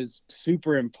is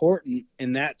super important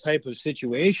in that type of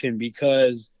situation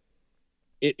because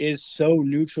it is so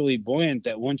neutrally buoyant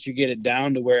that once you get it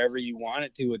down to wherever you want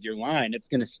it to with your line, it's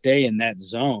going to stay in that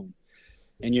zone.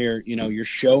 And you're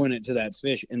showing it to that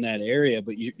fish in that area,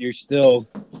 but you're still,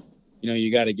 you know,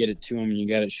 you got to get it to him and you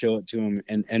got to show it to him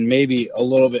and maybe a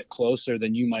little bit closer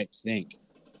than you might think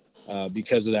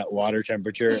because of that water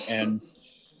temperature. And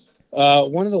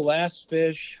one of the last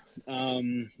fish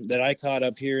that I caught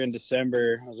up here in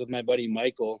December, I was with my buddy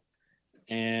Michael,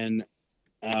 and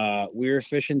we were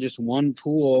fishing just one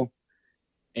pool,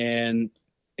 and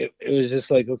it was just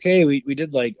like, okay, we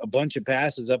did like a bunch of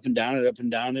passes up and down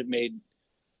it, made,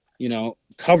 you know,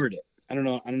 covered it. I don't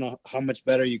know how much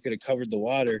better you could have covered the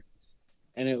water.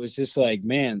 And it was just like,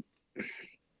 man,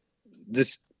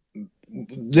 this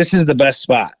is the best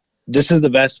spot. This is the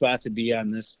best spot to be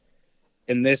on this,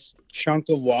 in this chunk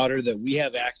of water that we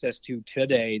have access to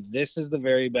today. This is the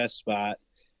very best spot.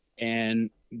 And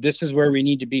this is where we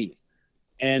need to be.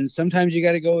 And sometimes you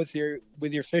got to go with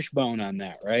your fishbone on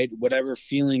that, right? Whatever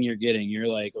feeling you're getting, you're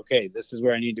like, okay, this is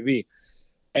where I need to be.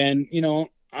 And, you know,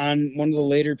 on one of the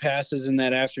later passes in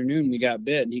that afternoon, we got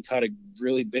bit and he caught a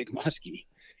really big muskie.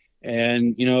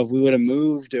 And, you know, if we would have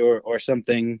moved or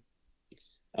something,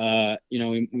 you know,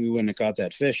 we wouldn't have caught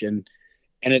that fish. And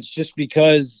it's just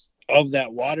because of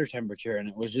that water temperature. And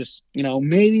it was just, you know,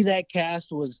 maybe that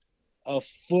cast was a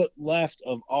foot left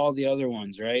of all the other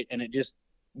ones, right? And it just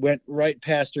went right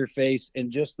past her face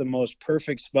in just the most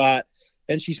perfect spot.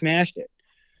 And she smashed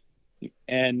it.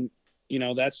 And, you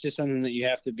know, that's just something that you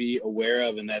have to be aware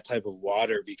of in that type of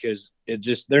water because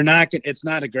it's not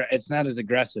as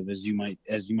aggressive as you might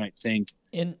think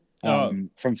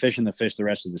from fishing the fish the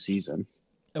rest of the season.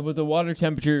 With the water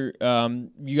temperature,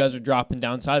 you guys are dropping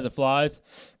down size of flies.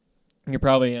 You're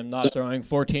probably not throwing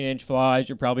 14-inch flies.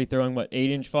 You're probably throwing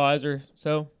 8-inch flies or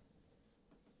so.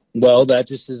 Well, that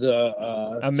just is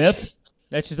a myth.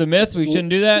 That's just a myth. We shouldn't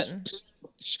do that.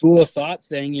 School of thought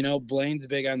thing, you know. Blaine's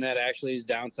big on that. Actually, he's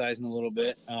downsizing a little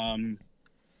bit.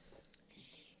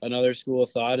 Another school of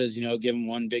thought is, you know, give him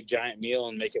one big giant meal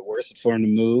and make it worth it for him to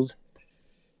move.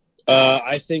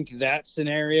 I think that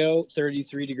scenario,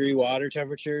 33-degree water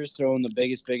temperatures, throwing the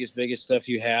biggest stuff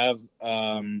you have,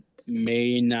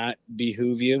 may not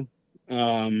behoove you.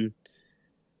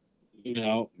 You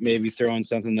know, maybe throwing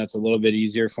something that's a little bit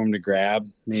easier for him to grab,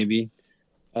 maybe.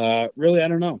 Really, I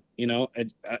don't know. You know,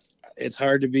 it's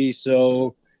hard to be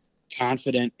so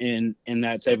confident in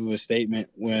that type of a statement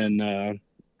when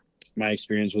my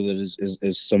experience with it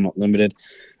is somewhat limited.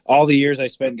 All the years I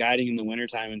spent guiding in the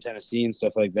wintertime in Tennessee and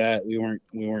stuff like that, we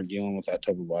weren't dealing with that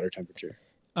type of water temperature.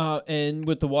 And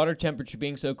with the water temperature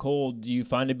being so cold, do you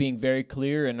find it being very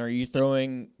clear? And are you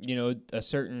throwing, you know, a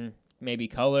certain maybe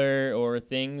color or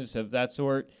things of that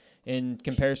sort in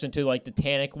comparison to like the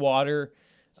tannic water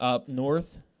up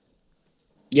north?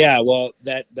 Yeah, well,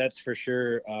 that's for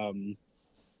sure.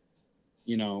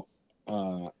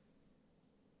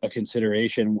 A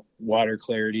consideration: water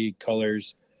clarity,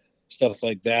 colors, stuff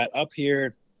like that. Up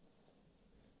here,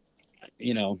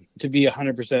 to be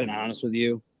 100% honest with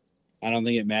you, I don't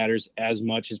think it matters as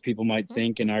much as people might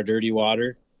think in our dirty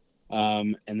water.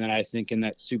 And then I think in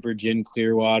that super gin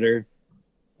clear water,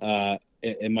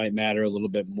 it might matter a little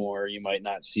bit more. You might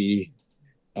not see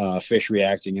fish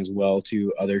reacting as well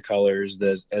to other colors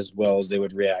as well as they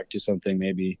would react to something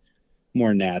maybe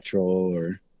more natural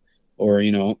or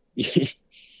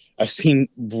I've seen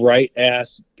bright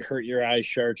ass hurt your eyes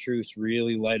chartreuse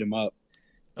really light them up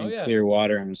in clear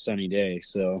water on a sunny day.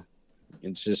 So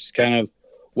it's just kind of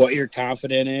what you're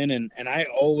confident in. And I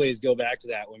always go back to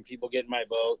that when people get in my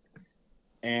boat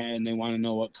and they want to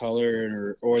know what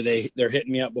color or they're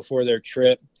hitting me up before their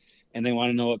trip and they want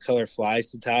to know what color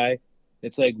flies to tie.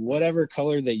 It's like whatever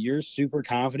color that you're super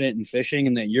confident in fishing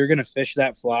and that you're going to fish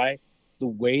that fly the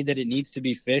way that it needs to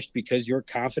be fished because you're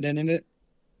confident in it,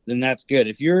 then that's good.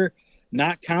 If you're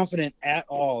not confident at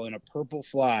all in a purple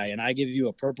fly and I give you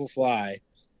a purple fly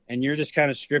and you're just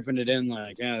kind of stripping it in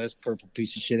like, this purple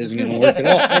piece of shit isn't going to work at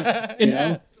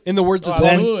all. In the words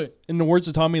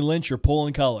of Tommy Lynch, you're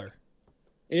pulling color.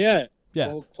 Yeah.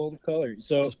 Yeah. Pull the color.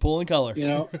 So just pulling color.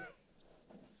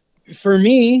 For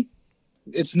me,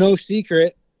 it's no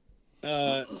secret.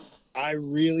 I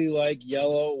really like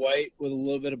yellow, white with a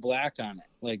little bit of black on it.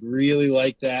 Like really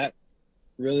like that.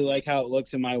 Really like how it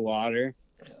looks in my water.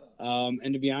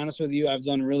 And to be honest with you, I've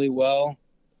done really well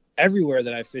everywhere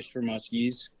that I fished for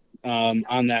muskies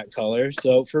on that color.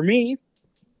 So for me,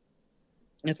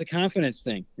 it's a confidence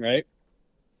thing, right?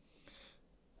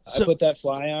 I put that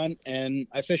fly on and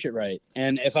I fish it right.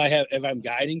 And if I'm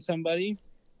guiding somebody,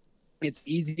 it's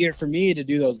easier for me to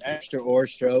do those extra oar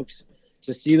strokes,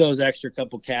 to see those extra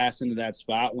couple casts into that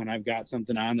spot when I've got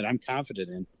something on that I'm confident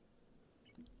in.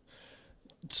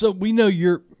 So we know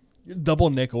you're double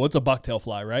nickel. It's a bucktail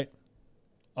fly, right?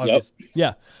 Obvious. Yep.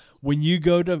 Yeah. When you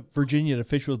go to Virginia to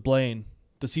fish with Blaine,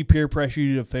 does he peer pressure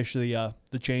you to fish the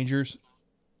changers?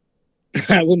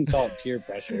 I wouldn't call it peer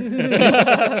pressure.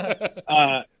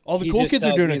 All the cool kids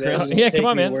are doing it, Chris. Yeah, come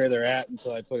on, man. Where they're at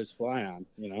until I put his fly on,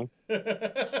 No,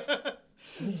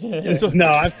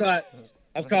 I've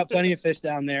caught plenty of fish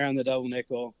down there on the double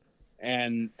nickel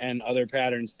and other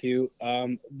patterns too.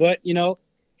 But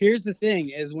here's the thing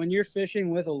is when you're fishing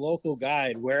with a local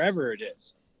guide, wherever it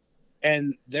is,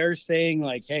 and they're saying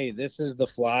like, hey, this is the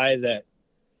fly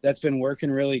that's been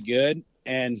working really good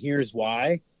and here's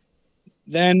why,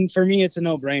 then for me, it's a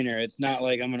no-brainer. It's not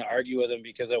like I'm going to argue with them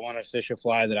because I want to fish a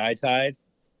fly that I tied.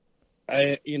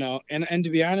 And to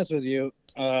be honest with you,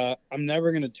 I'm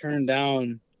never going to turn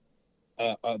down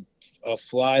a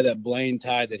fly that Blaine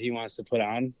tied that he wants to put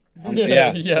on.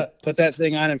 Put that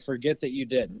thing on and forget that you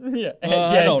did. Yeah,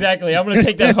 exactly. I'm going to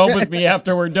take that home with me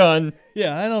after we're done.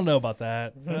 Yeah, I don't know about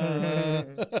that.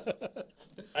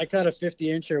 I caught a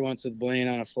 50-incher once with Blaine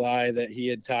on a fly that he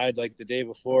had tied like the day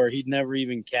before. He'd never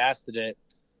even casted it.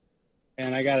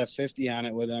 And I got a 50 on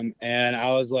it with him. And I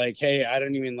was like, hey, I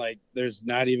don't even there's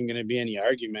not even going to be any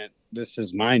argument. This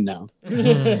is mine now.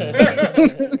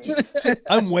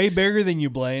 I'm way bigger than you,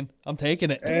 Blaine. I'm taking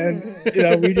it.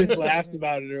 And, we just laughed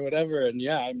about it or whatever. And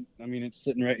it's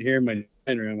sitting right here in my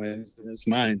room. It's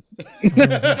mine.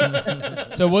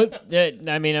 So what, I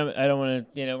don't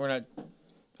want to, we're not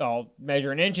all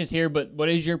measuring inches here, but what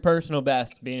is your personal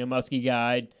best being a muskie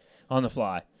guide on the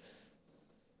fly?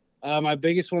 My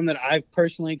biggest one that I've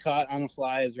personally caught on the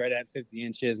fly is right at 50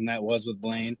 inches, and that was with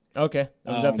Blaine. Okay.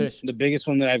 That fish? The biggest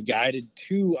one that I've guided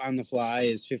to on the fly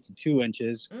is 52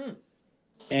 inches.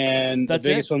 And the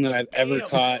biggest one that I've ever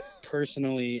caught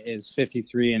personally is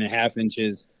 53 and a half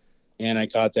inches. And I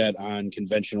caught that on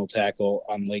conventional tackle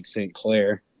on Lake St.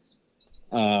 Clair,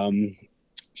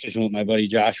 fishing with my buddy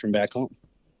Josh from back home.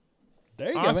 There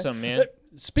you go, man.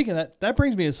 Speaking of that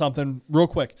brings me to something real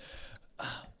quick.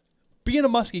 Being a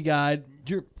muskie guide,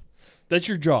 that's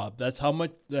your job. That's how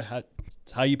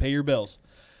you pay your bills.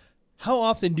 How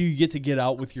often do you get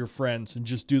out with your friends and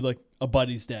just do like a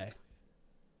buddy's day?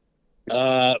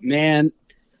 Man,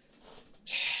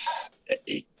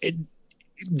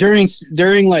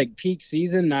 during like peak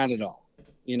season, not at all,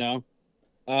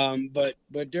 but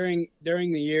during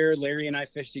the year, Larry and I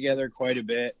fish together quite a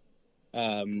bit.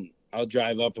 I'll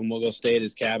drive up and we'll go stay at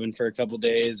his cabin for a couple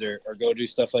days or go do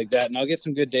stuff like that. And I'll get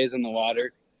some good days in the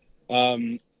water.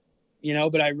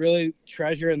 But I really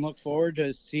treasure and look forward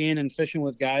to seeing and fishing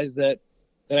with guys that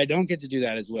I don't get to do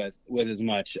that with as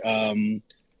much.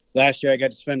 last year I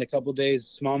got to spend a couple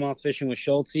days smallmouth fishing with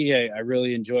Schulte. I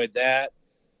really enjoyed that.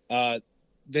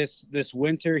 This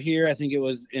winter here, I think it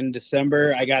was in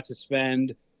December, I got to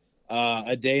spend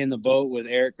a day in the boat with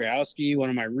Eric Growski, one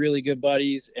of my really good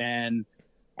buddies, and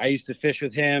I used to fish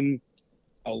with him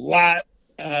a lot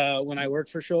when I worked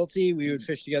for Schulte. We would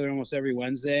fish together almost every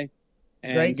Wednesday.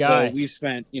 And Great guy. So we've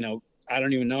spent, I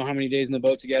don't even know how many days in the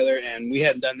boat together, and we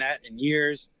hadn't done that in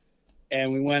years.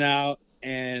 And we went out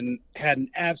and had an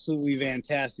absolutely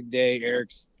fantastic day.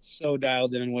 Eric's so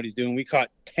dialed in on what he's doing. We caught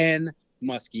 10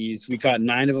 muskies. We caught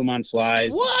 9 of them on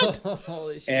flies. What?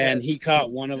 Holy shit. And he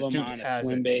caught one of them Dude on a has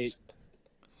swim it. bait.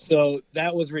 So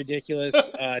that was ridiculous.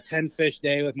 10 fish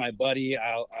day with my buddy.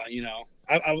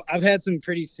 I've had some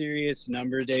pretty serious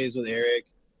number days with Eric,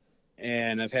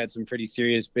 and I've had some pretty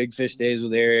serious big fish days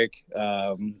with Eric.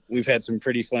 We've had some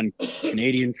pretty fun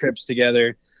Canadian trips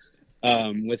together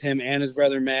with him and his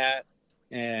brother Matt.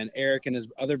 And Eric and his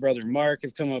other brother Mark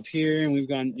have come up here, and we've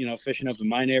gone, fishing up in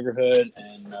my neighborhood,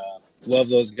 and love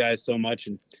those guys so much.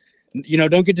 And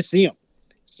don't get to see them.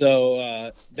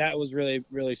 So that was really,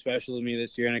 really special to me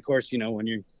this year. And of course, when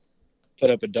you put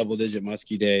up a double-digit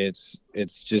muskie day,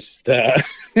 it's just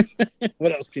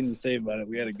what else can you say about it?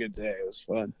 We had a good day. It was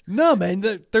fun. No,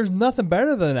 man, there's nothing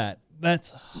better than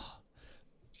that.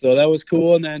 So that was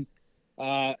cool. And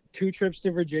then 2 trips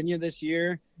to Virginia this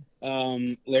year.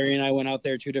 Larry and I went out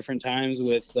there 2 different times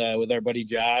with our buddy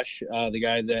Josh, the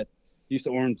guy that used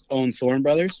to own Thorn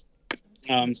Brothers.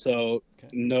 So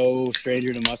no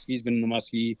stranger to muskies, been in the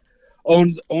muskie,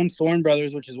 owned Thorn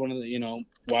Brothers, which is one of the,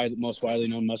 most widely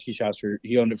known muskie shops.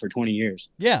 He owned it for 20 years.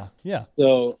 Yeah.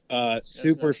 So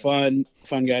super fun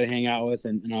guy to hang out with,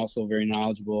 and also very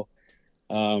knowledgeable,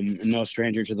 and no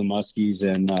stranger to the muskies.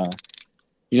 And,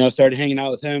 started hanging out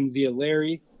with him via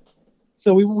Larry.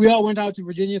 So we all went out to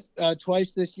Virginia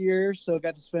twice this year. So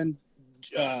got to spend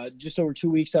just over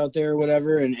 2 weeks out there or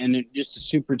whatever, and just a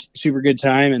super, super good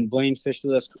time. And Blaine fished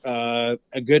with us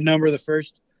a good number of the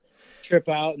first trip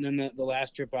out, and then the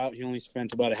last trip out, he only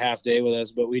spent about a half day with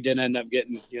us, but we did end up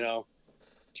getting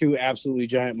 2 absolutely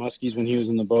giant muskies when he was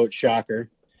in the boat. Shocker.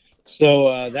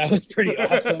 So that was pretty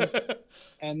awesome.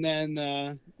 And then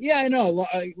I know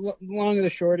long and the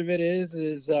short of it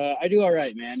is I do all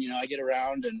right, man. I get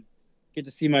around and get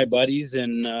to see my buddies,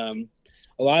 and a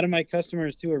lot of my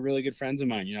customers too are really good friends of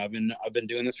mine. I've been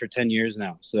doing this for 10 years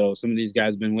now, so some of these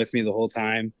guys have been with me the whole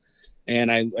time,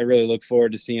 and I really look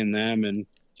forward to seeing them.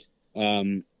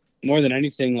 And more than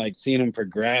anything, like seeing them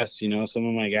progress. Some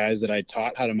of my guys that I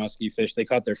taught how to muskie fish, they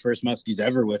caught their first muskies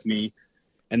ever with me,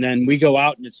 and then we go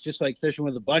out and it's just like fishing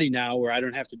with a buddy now, where I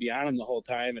don't have to be on them the whole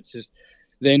time. It's just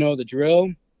they know the drill.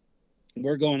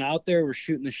 We're going out there, we're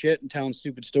shooting the shit and telling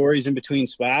stupid stories in between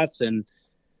spots, and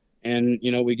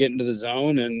we get into the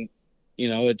zone, and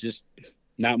it just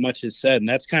not much is said, and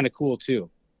that's kind of cool too.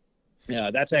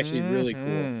 Yeah, that's actually really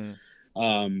cool.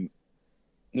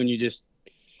 When you just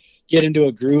get into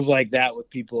a groove like that with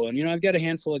people, and I've got a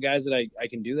handful of guys that I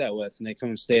can do that with, and they come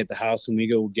and stay at the house, and we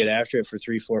go get after it for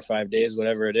 3, 4, 5 days,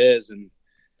 whatever it is,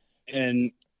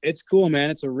 and it's cool,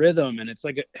 man. It's a rhythm, and it's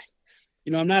like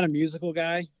I'm not a musical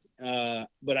guy.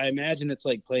 But I imagine it's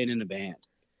like playing in a band,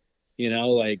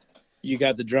 like you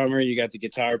got the drummer, you got the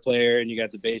guitar player, and you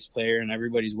got the bass player, and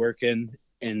everybody's working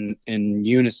in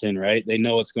unison, right? They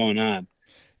know what's going on.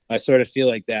 I sort of feel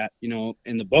like that, in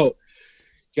the boat.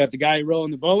 You got the guy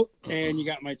rowing the boat, and you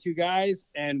got my 2 guys,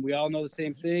 and we all know the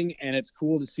same thing. And it's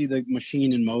cool to see the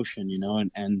machine in motion,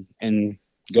 and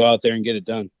go out there and get it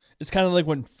done. It's kind of like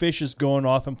when Fish is going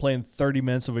off and playing 30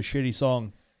 minutes of a shitty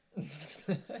song.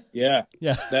 Yeah.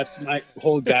 That's my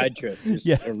whole guide trip. Just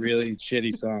Yeah. a really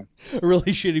shitty song. A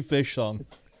really shitty Fish song.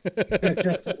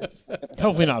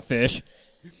 Hopefully not fish.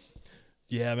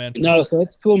 Yeah, man. No, so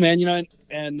it's cool, man.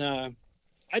 And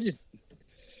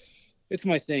it's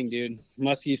my thing, dude.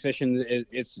 Muskie fishing,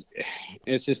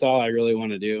 it's just all I really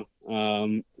want to do.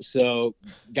 So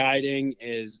guiding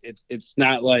it's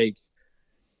not like,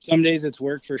 some days it's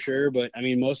work for sure, but I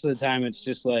mean, most of the time it's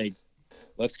just like,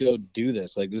 let's go do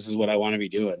this. Like, this is what I want to be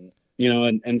doing,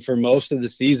 and for most of the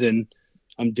season,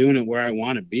 I'm doing it where I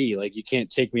want to be. Like, you can't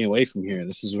take me away from here.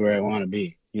 This is where I want to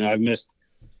be. I've missed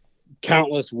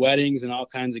countless weddings and all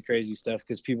kinds of crazy stuff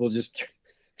because people just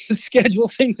schedule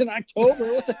things in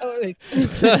October. What the hell are they?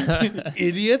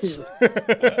 Idiots.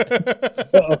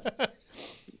 So,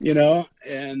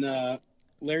 and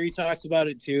Larry talks about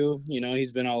it too.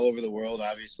 He's been all over the world,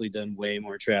 obviously done way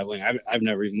more traveling. I've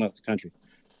never even left the country.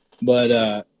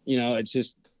 But, it's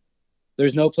just,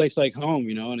 there's no place like home,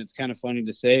 and it's kind of funny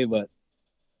to say, but,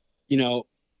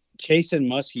 chasing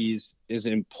muskies is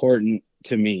important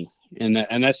to me. and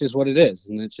that's just what it is.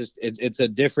 And it's just it's a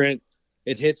different.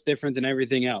 It hits different than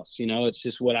everything else. It's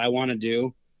just what I want to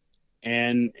do,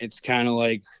 and it's kind of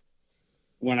like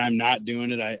when I'm not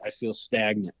doing it, I feel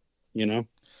stagnant.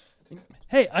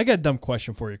 Hey, I got a dumb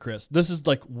question for you, Chris. This is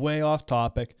like way off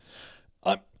topic.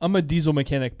 I'm a diesel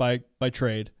mechanic by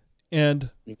trade,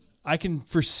 and I can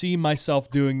foresee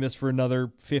myself doing this for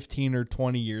another 15 or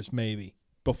 20 years maybe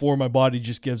before my body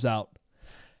just gives out.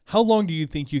 How long do you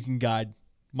think you can guide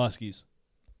muskies?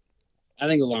 I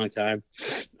think a long time.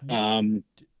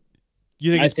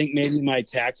 You think I think maybe my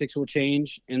tactics will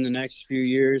change in the next few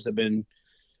years. I've been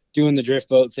doing the drift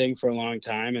boat thing for a long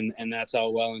time, and that's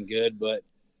all well and good, but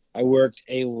I worked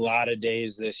a lot of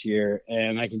days this year,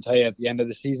 and I can tell you at the end of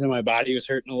the season, my body was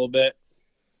hurting a little bit.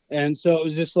 And so it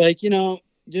was just like,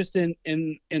 just in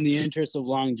the interest of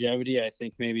longevity, I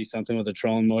think maybe something with a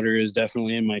trolling motor is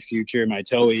definitely in my future. My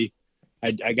Toei,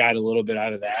 I got a little bit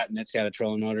out of that, and it's got a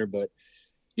trolling motor, but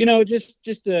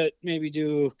just to maybe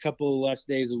do a couple less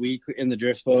days a week in the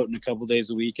drift boat and a couple days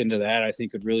a week into that, I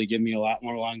think would really give me a lot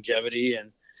more longevity,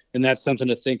 and that's something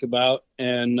to think about.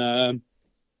 And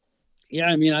yeah,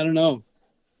 I mean, I don't know.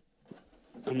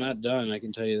 I'm not done, I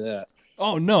can tell you that.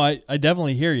 Oh, no, I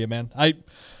definitely hear you, man.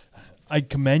 I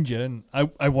commend you, and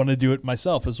I want to do it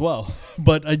myself as well.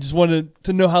 But I just wanted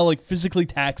to know how like physically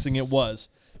taxing it was,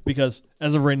 because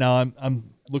as of right now,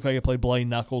 I'm look like I play Bloody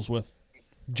Knuckles with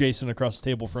Jason across the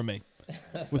table from me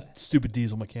with stupid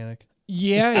diesel mechanic.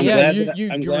 Yeah, I'm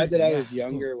yeah. glad that I was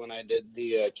younger when I did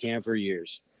the camper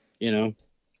years.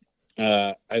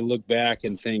 I look back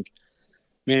and think,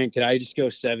 man, could I just go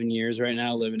 7 years right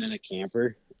now living in a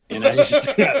camper? And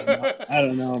I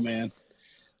don't know, man.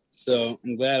 So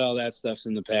I'm glad all that stuff's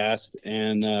in the past.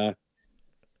 And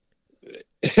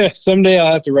someday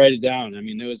I'll have to write it down. I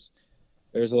mean, there was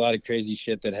a lot of crazy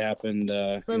shit that happened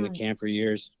in the camper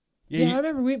years. Yeah, I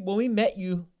remember when we met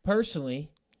you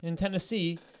personally in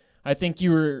Tennessee. I think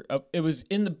you were.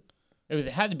 It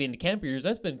had to be in the camper years.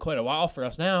 That's been quite a while for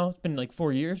us now. It's been like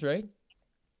 4 years, right?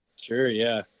 Sure,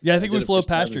 yeah. Yeah, I think we flew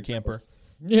past your camper.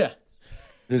 Yeah.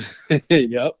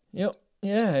 Yep.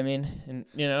 Yeah, I mean, and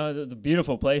the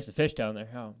beautiful place to fish down there.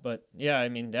 Oh, but yeah, I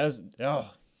mean,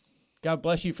 God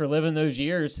bless you for living those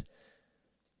years.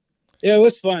 Yeah, it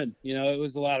was fun. It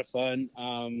was a lot of fun.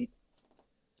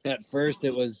 At first,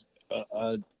 it was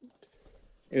an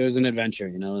adventure.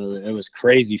 It was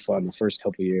crazy fun the first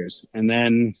couple of years, and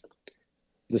then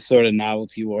the sort of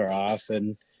novelty wore off,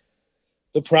 and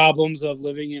the problems of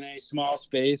living in a small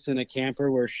space in a camper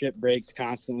where shit breaks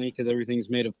constantly because everything's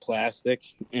made of plastic,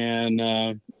 and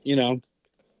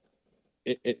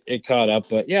it caught up.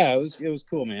 But yeah, it was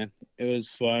cool, man. It was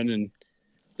fun and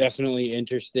definitely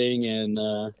interesting.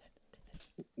 And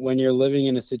when you're living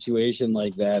in a situation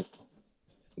like that,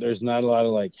 there's not a lot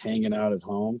of like hanging out at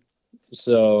home.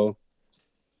 So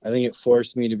I think it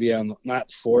forced me to be not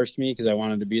forced me because I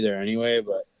wanted to be there anyway,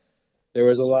 but there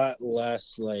was a lot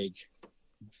less like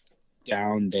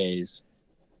down days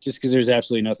just because there's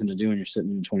absolutely nothing to do when you're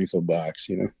sitting in a 20-foot box,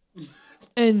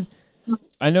 And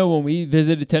I know when we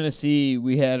visited Tennessee,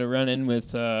 we had a run-in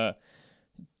with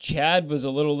Chad was a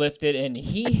little lifted, and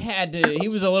he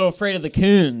was a little afraid of the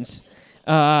coons.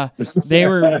 They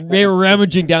were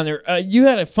rummaging down there. You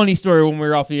had a funny story when we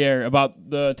were off the air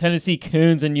about the Tennessee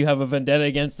coons, and you have a vendetta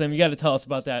against them. You got to tell us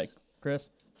about that, Chris.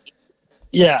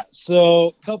 Yeah, so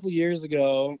a couple years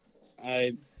ago,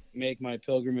 I make my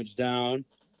pilgrimage down,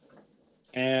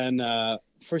 and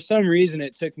for some reason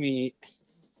it took me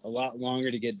a lot longer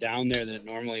to get down there than it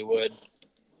normally would.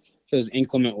 If it was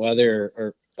inclement weather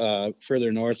or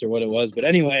further north or what it was. But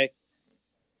anyway,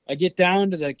 I get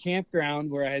down to the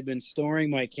campground where I had been storing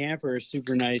my camper.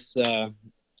 Super nice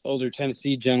older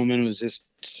Tennessee gentleman was just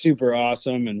super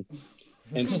awesome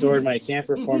and stored my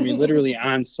camper for me literally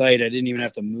on site. I didn't even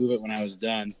have to move it when I was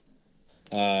done.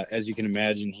 As you can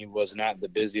imagine, he was not the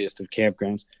busiest of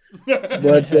campgrounds.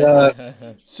 But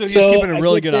so he's keeping a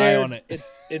really good eye on it.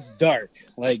 It's dark,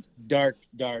 like dark,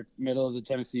 middle of the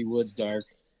Tennessee woods, dark.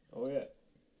 Oh yeah.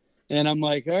 And I'm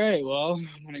like, all right, well,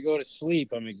 I'm gonna go to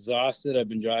sleep. I'm exhausted. I've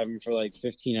been driving for like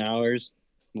 15 hours,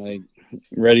 like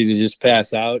ready to just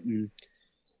pass out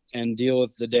and deal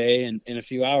with the day in a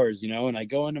few hours, And I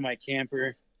go into my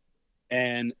camper,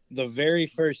 and the very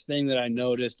first thing that I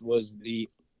noticed was the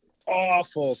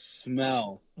awful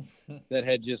smell that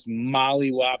had just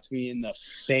mollywopped me in the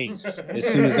face as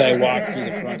soon as I walked through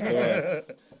the front door.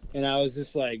 And I was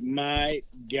just like, my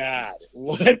God,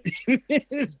 what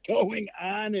is going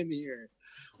on in here?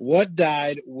 What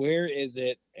died? Where is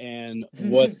it? And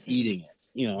what's eating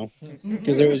it?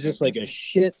 Because there was just like a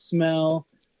shit smell.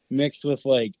 mixed with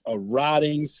like a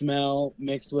rotting smell,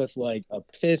 mixed with like a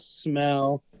piss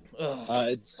smell.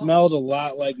 It smelled a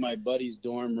lot like my buddy's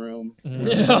dorm room.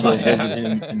 Go visit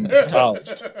him in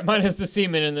college. Minus the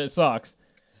semen in the socks.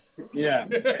 Yeah.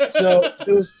 So it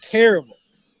was terrible.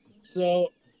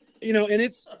 So, you know, and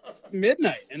it's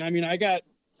midnight. And I mean,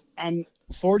 I'm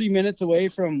 40 minutes away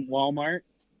from Walmart,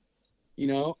 you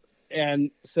know,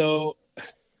 and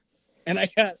I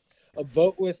got a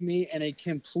boat with me and a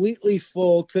completely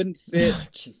full, couldn't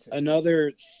fit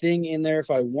another thing in there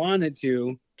if I wanted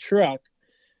to, truck,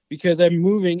 because I'm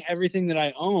moving everything that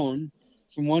I own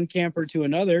from one camper to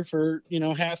another for, you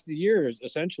know, half the year,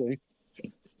 essentially.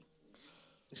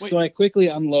 Wait. So I quickly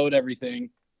unload everything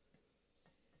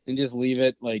and just leave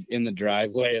it like in the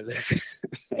driveway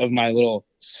of my little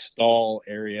stall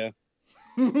area.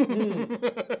 Drive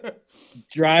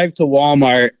to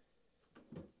Walmart,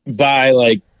 buy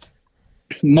like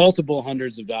multiple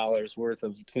hundreds of dollars worth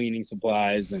of cleaning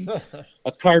supplies and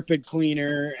a carpet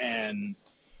cleaner and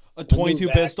a 22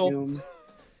 pistol.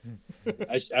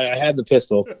 I had the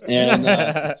pistol, and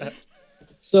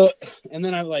and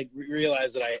then I like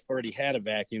realized that I already had a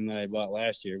vacuum that I bought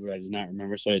last year, but I did not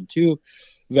remember. So I had 2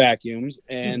 vacuums,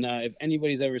 and if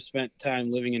anybody's ever spent time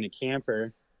living in a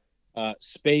camper,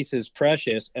 space is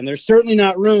precious, and there's certainly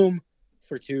not room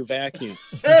for 2 vacuums.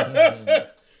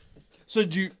 So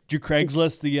did you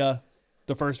Craigslist the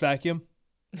first vacuum?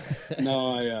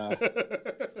 No, I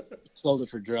sold it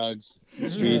for drugs in the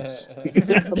streets.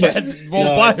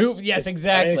 Yes,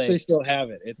 exactly. I actually still have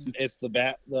it. It's the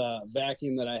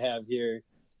vacuum that I have here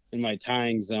in my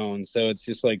tying zone. So it's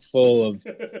just like full of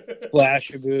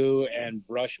flashaboo and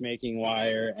brush making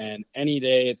wire. And any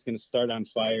day it's going to start on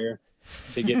fire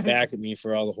to get back at me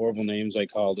for all the horrible names I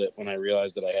called it when I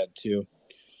realized that I had 2.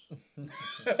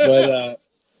 But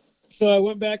so I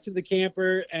went back to the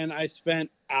camper and I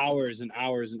spent hours and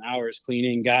hours and hours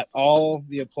cleaning, got all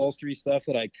the upholstery stuff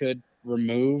that I could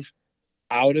remove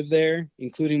out of there,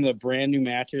 including the brand new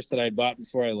mattress that I bought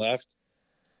before I left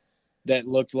that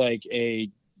looked like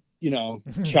a, you know,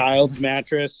 child's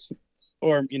mattress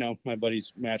or, you know, my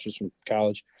buddy's mattress from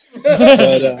college.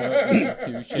 But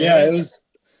yeah,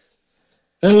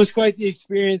 it was quite the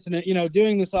experience. And, you know,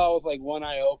 doing this all with like one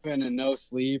eye open and no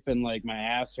sleep and like my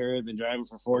ass hurt, been driving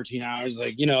for 14 hours.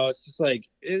 Like, you know, it's just like,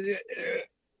 it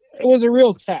was a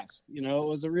real test, you know, it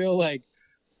was a real like,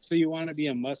 so you want to be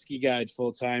a muskie guide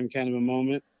full time kind of a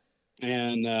moment.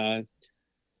 And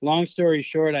long story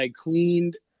short, I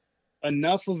cleaned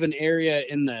enough of an area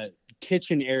in the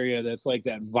kitchen area that's like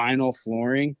that vinyl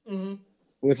flooring. Mm-hmm.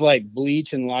 With like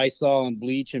bleach and Lysol and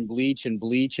bleach and bleach and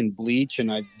bleach and bleach.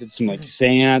 And I did some like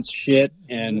seance shit.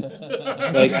 And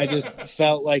like, I just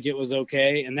felt like it was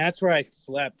okay. And that's where I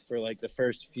slept for like the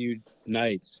first few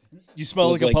nights. You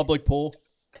smell like a public pool?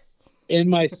 In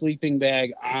my sleeping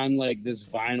bag on like this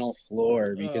vinyl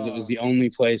floor because it was the only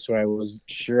place where I was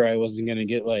sure I wasn't going to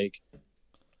get like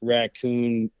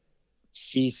raccoon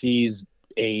feces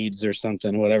AIDS or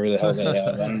something, whatever the hell they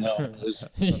have. I don't know.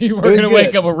 You were going to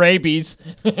wake up with rabies.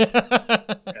 It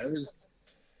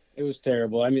was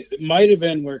terrible. I mean, it might have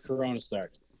been where Corona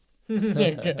started.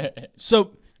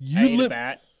 So you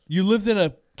lived in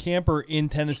a camper in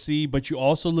Tennessee, but you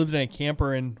also lived in a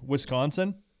camper in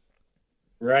Wisconsin?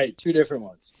 Right. 2 different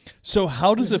ones. So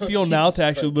how does it feel now to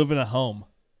actually live in a home?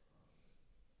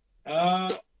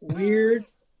 Weird,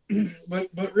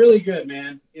 but really good,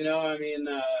 man. You know, I mean,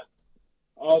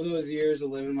 all those years of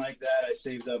living like that, I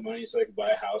saved up money so I could buy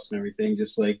a house and everything,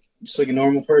 just like a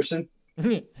normal person.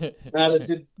 Not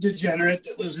a degenerate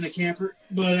that lives in a camper,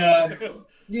 but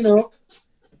you know,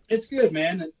 it's good,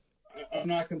 man. I'm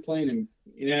not complaining.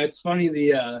 You know, it's funny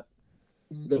the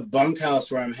bunkhouse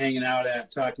where I'm hanging out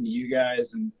at, talking to you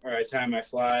guys, and where I tie my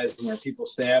flies, and where people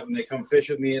stay up and they come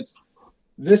fish with me.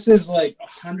 This is like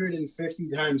 150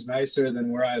 times nicer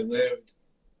than where I lived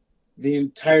the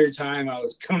entire time I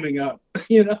was coming up,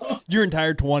 you know? Your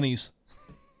entire 20s.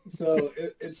 So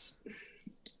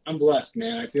I'm blessed,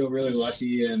 man. I feel really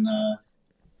lucky. And,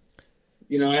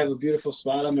 you know, I have a beautiful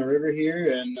spot on the river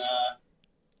here and,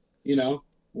 you know,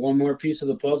 one more piece of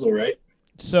the puzzle, right?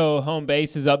 So home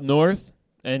base is up north.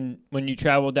 And when you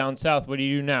travel down south, what do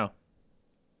you do now?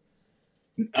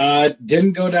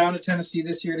 Didn't go down to Tennessee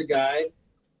this year to guide.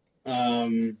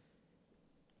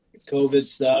 COVID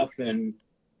stuff and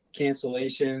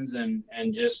cancellations and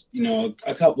just, you know,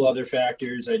 a couple other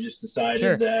factors. I just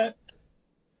decided that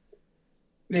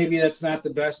maybe that's not the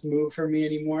best move for me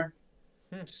anymore.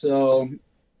 So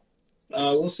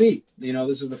we'll see. You know,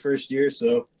 this is the first year,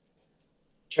 so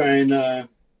trying to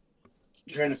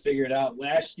figure it out.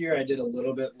 Last year I did a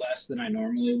little bit less than I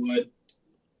normally would.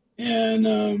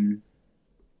 And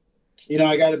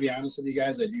I got to be honest with you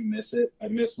guys. I do miss it. I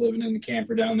miss living in the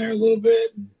camper down there a little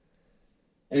bit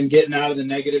and getting out of the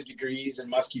negative degrees and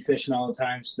musky fishing all the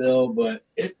time still. But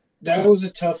that was a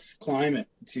tough climate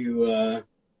to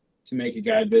make a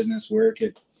guide business work.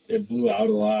 It blew out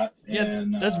a lot. Yeah,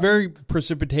 and that's very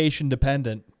precipitation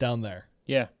dependent down there.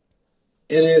 Yeah.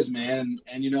 It is, man.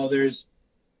 And there's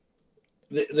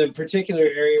the particular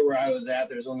area where I was at,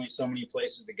 there's only so many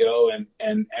places to go.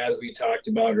 And as we talked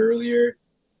about earlier,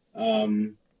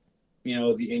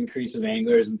 the increase of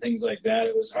anglers and things like that,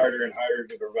 it was harder and harder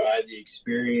to provide the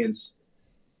experience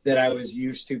that I was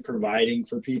used to providing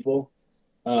for people.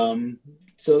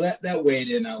 So that weighed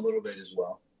in a little bit as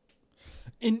well.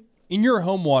 In your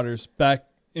home waters back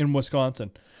in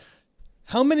Wisconsin,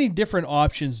 how many different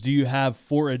options do you have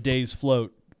for a day's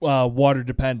float, water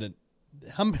dependent?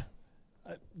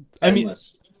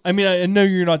 Endless. I know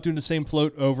you're not doing the same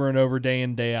float over and over, day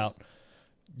in, day out.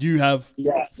 Do you have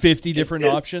 50 different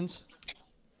options?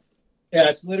 Yeah,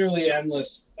 it's literally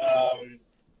endless.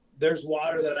 There's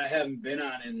water that I haven't been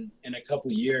on in a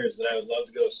couple years that I would love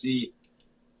to go see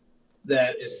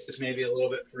that is just maybe a little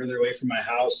bit further away from my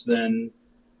house than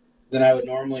I would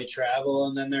normally travel.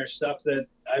 And then there's stuff that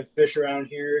I fish around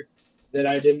here that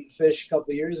I didn't fish a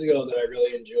couple years ago that I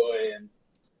really enjoy. And,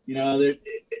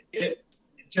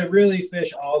 to really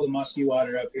fish all the musky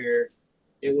water up here,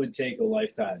 it would take a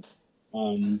lifetime.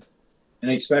 And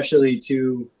especially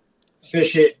to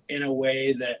fish it in a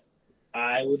way that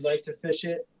I would like to fish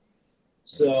it.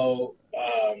 So,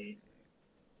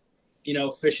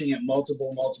 fishing it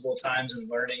multiple times and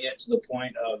learning it to the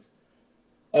point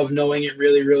of knowing it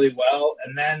really, really well.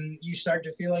 And then you start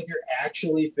to feel like you're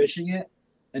actually fishing it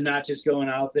and not just going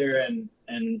out there and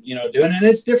doing it. And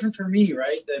it's different for me,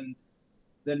 right?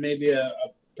 Than maybe a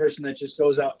person that just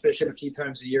goes out fishing a few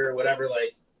times a year or whatever.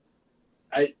 Like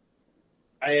I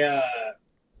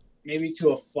maybe to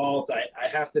a fault, I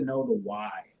have to know the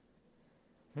why.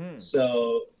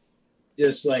 So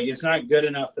just like, it's not good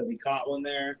enough that we caught one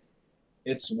there.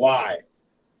 It's why.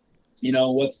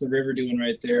 What's the river doing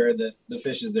right there that the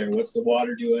fish is there? What's the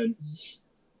water doing?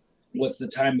 What's the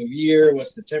time of year?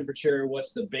 What's the temperature?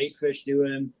 What's the bait fish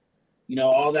doing?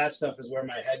 All that stuff is where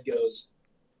my head goes.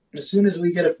 As soon as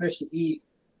we get a fish to eat,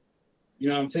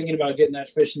 I'm thinking about getting that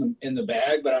fish in the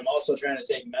bag, but I'm also trying to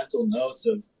take mental notes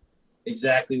of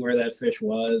exactly where that fish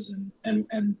was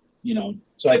and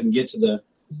so I can get to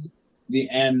the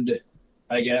end,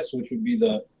 I guess, which would be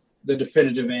the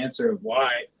definitive answer of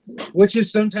why, which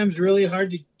is sometimes really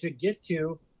hard to get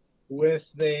to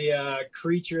with a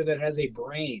creature that has a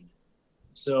brain.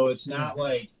 So it's not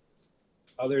like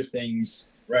other things,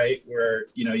 right, where,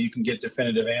 you can get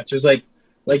definitive answers.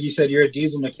 Like you said, you're a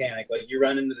diesel mechanic. Like, you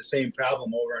run into the same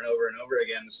problem over and over and over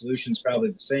again. The solution's probably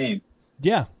the same.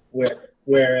 Yeah.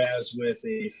 Whereas with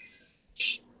a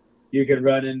fish, you could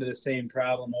run into the same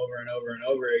problem over and over and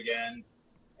over again,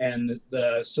 and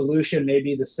the solution may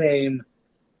be the same,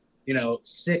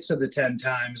 6 of the 10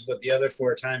 times, but the other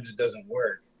 4 times it doesn't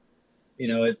work.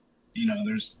 I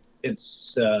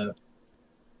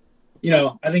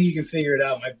think you can figure it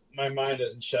out. My mind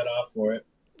doesn't shut off for it.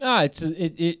 I'm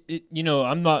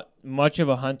not much of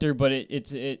a hunter, but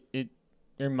it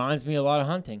reminds me a lot of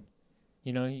hunting.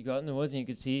 You go out in the woods and you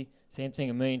can see same thing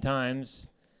a million times,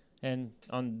 and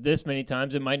on this many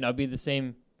times it might not be the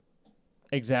same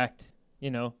exact,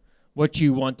 what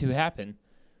you want to happen.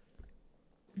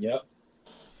 Yep.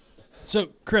 So,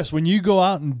 Chris, when you go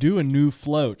out and do a new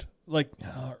float, like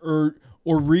or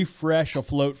refresh a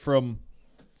float from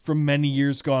many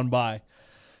years gone by,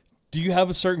 do you have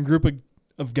a certain group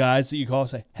of guys that you call and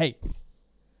say, "Hey,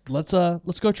 let's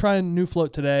go try a new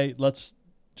float today. Let's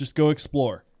just go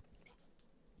explore"?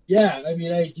 Yeah, I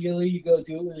mean, ideally you go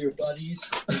do it with your buddies.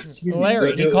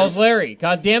 Larry, he calls Larry.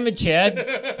 God damn it,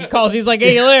 Chad. He's like,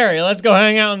 "Hey, Larry, let's go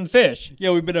hang out and fish."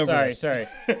 Yeah, we've been over. Sorry.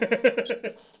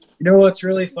 What's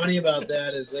really funny about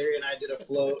that is Larry and I did a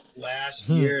float last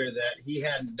year that he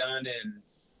hadn't done in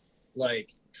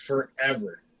like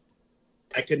forever.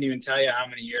 I couldn't even tell you how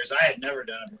many years. I had never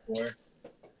done it before.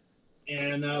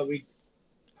 And I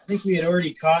think we had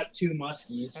already caught 2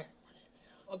 muskies.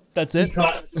 That's it?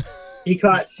 He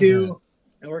caught 2,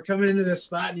 and we're coming into this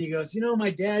spot, and he goes, my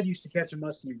dad used to catch a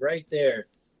muskie right there.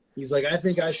 He's like, I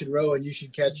think I should row, and you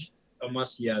should catch a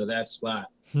muskie out of that spot.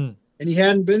 And he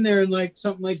hadn't been there in like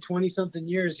something like 20-something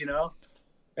years,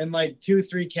 and like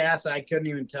 2-3 casts, I couldn't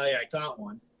even tell you I caught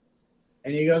one.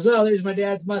 And he goes, "Oh, there's my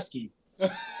dad's muskie." And,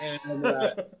 we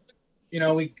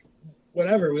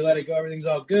let it go. Everything's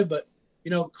all good. But,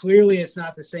 clearly it's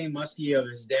not the same muskie of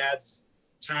his dad's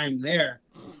time there.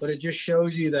 But it just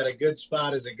shows you that a good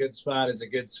spot is a good spot is a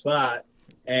good spot.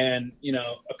 And,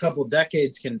 a couple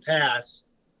decades can pass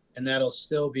and that'll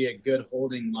still be a good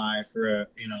holding live for a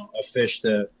fish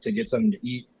to get something to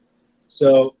eat.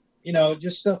 So,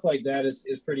 just stuff like that is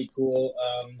pretty cool.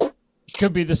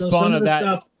 Could be the So spawn some of of the that.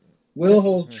 stuff will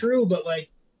hold true, but like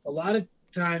a lot of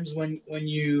times when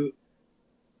you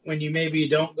maybe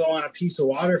don't go on a piece of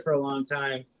water for a long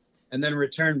time and then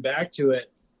return back to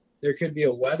it, there could be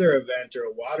a weather event or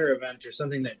a water event or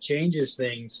something that changes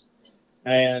things,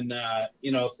 and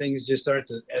things just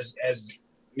aren't as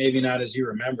maybe not as you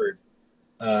remembered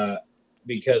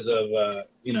because of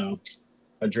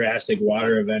a drastic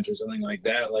water event or something like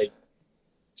that. Like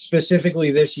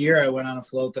specifically this year, I went on a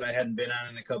float that I hadn't been on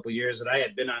in a couple of years that I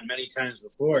had been on many times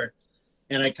before,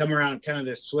 and I come around kind of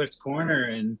this swift corner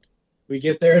and we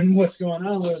get there and what's going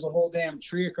on? There's a whole damn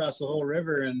tree across the whole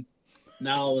river, and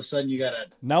now all of a sudden you got a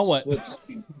Now what?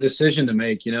 decision to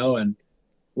make, and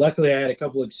luckily I had a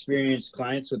couple experienced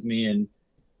clients with me,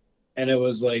 and it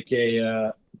was like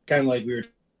a kind of like we were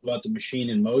talking about the machine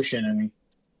in motion, and we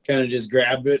kind of just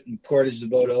grabbed it and portaged the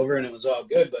boat over, and it was all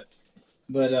good.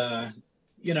 But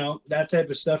that type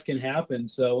of stuff can happen.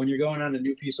 So when you're going on a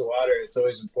new piece of water, it's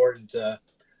always important to,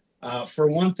 for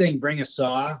one thing, bring a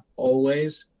saw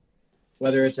always,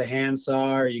 whether it's a hand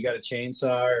saw or you got a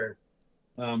chainsaw or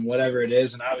whatever it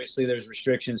is. And obviously there's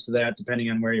restrictions to that depending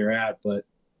on where you're at, but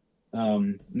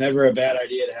never a bad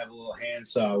idea to have a little hand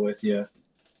saw with you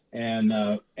and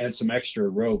some extra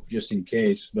rope just in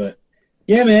case. But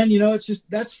yeah, man, it's just,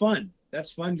 that's fun.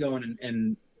 That's fun going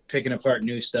and picking apart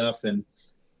new stuff. And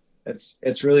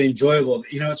it's really enjoyable.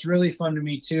 It's really fun to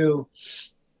me too.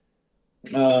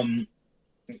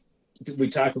 We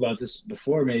talked about this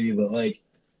before maybe, but like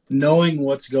knowing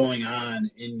what's going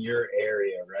on in your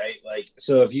area, right? Like,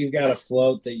 so if you've got a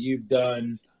float that you've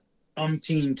done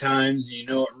umpteen times and you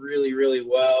know it really, really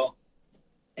well,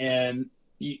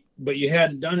 but you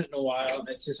hadn't done it in a while, and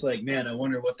it's just like, man, I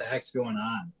wonder what the heck's going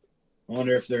on. I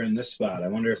wonder if they're in this spot. I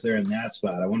wonder if they're in that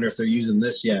spot. I wonder if they're using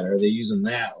this yet. Are they using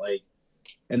that? Like,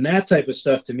 and that type of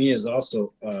stuff to me is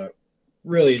also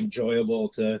really enjoyable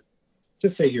to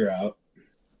figure out.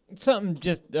 Something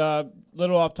just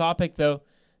little off topic though,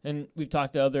 and we've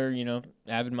talked to other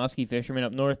avid muskie fishermen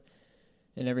up north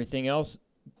and everything else.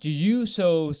 Say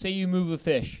you move a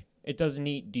fish, it doesn't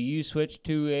eat. Do you switch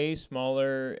to a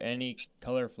smaller any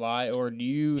color fly, or do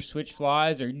you switch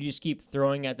flies, or do you just keep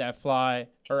throwing at that fly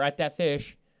or at that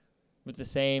fish with the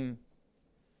same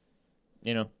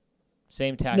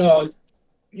same tactics? No,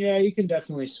 yeah, you can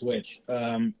definitely switch.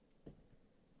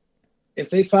 If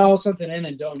they foul something in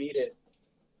and don't eat it,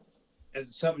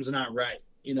 something's not right.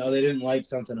 They didn't like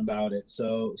something about it.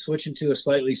 So switching to a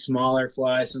slightly smaller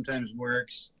fly sometimes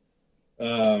works.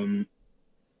 I'm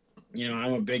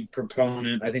a big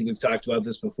proponent. I think we've talked about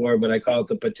this before, but I call it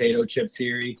the potato chip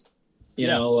theory.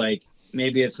 Like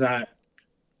maybe it's not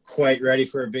quite ready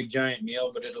for a big giant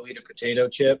meal, but it'll eat a potato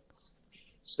chip.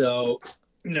 So,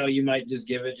 you might just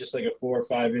give it just like a 4 or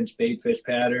 5 inch bait fish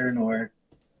pattern, or,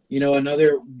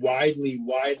 another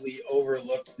widely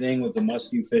overlooked thing with the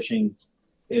muskie fishing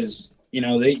is,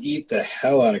 they eat the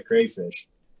hell out of crayfish.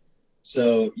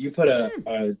 So you put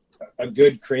a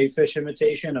good crayfish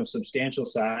imitation of substantial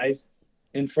size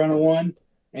in front of one,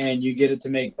 and you get it to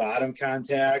make bottom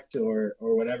contact or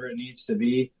whatever it needs to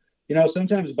be.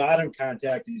 Sometimes bottom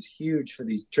contact is huge for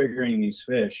triggering these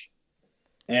fish.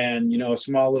 And, a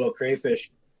small little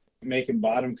crayfish making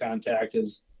bottom contact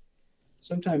is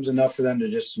sometimes enough for them to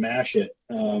just smash it.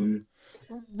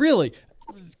 Really?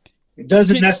 It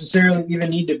doesn't necessarily even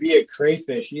need to be a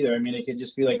crayfish either. I mean, it could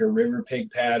just be like a river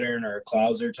pig pattern or a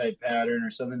clouser type pattern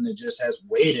or something that just has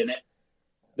weight in it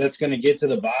that's going to get to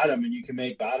the bottom and you can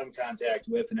make bottom contact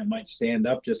with, and it might stand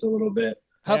up just a little bit.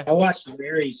 I watched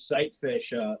Larry sight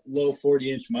fish low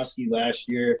 40-inch muskie last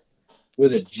year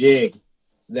with a jig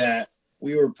that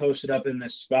we were posted up in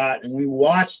this spot, and we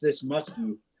watched this muskie.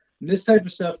 And this type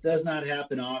of stuff does not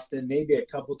happen often, maybe a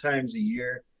couple times a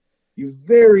year. You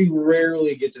very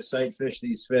rarely get to sight fish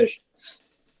these fish.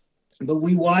 But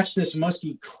we watched this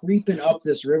muskie creeping up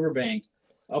this riverbank,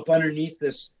 up underneath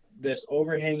this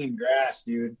overhanging grass,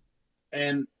 dude.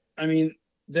 And, I mean,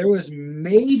 there was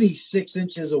maybe 6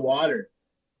 inches of water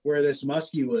where this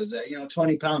muskie was at.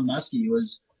 20-pound muskie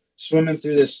was swimming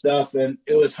through this stuff, and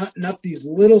it was hunting up these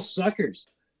little suckers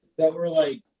that were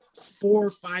like 4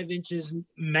 or 5 inches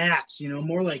max,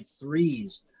 more like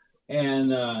 3s.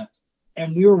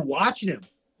 And we were watching him,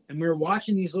 and we were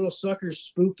watching these little suckers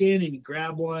spook in, and he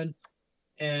grabbed one,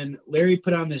 and Larry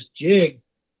put on this jig,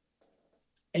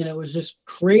 and it was just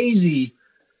crazy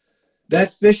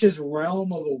that fish's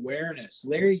realm of awareness.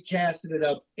 Larry casted it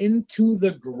up into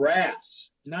the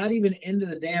grass, not even into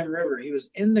the damn river. He was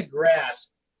in the grass.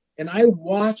 And I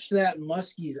watched that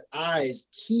muskie's eyes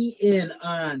key in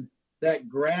on that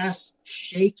grass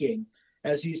shaking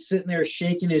as he's sitting there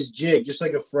shaking his jig, just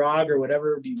like a frog or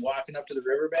whatever would be walking up to the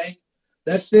riverbank.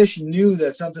 That fish knew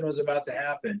that something was about to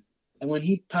happen. And when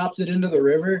he popped it into the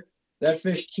river, that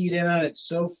fish keyed in on it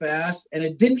so fast, and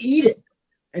it didn't eat it.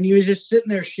 And he was just sitting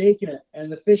there shaking it,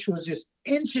 and the fish was just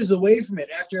inches away from it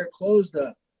after it closed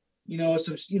a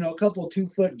couple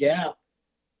 2-foot gap.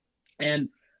 And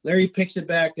Larry picks it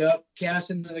back up, casts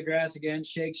into the grass again,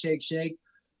 shake, shake, shake,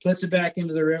 puts it back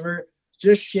into the river,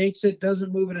 just shakes it,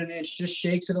 doesn't move it an inch, just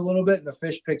shakes it a little bit, and the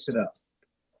fish picks it up.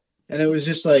 And it was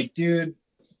just like, dude,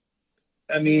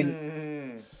 I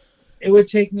mean, it would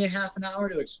take me a half an hour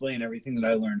to explain everything that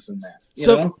I learned from that. You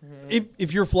know?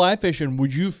 if you're fly fishing,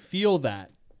 would you feel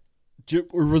that?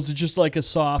 Or was it just like a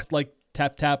soft, like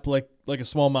tap, tap, like a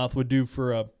smallmouth would do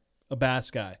for a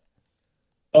bass guy?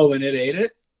 Oh, and it ate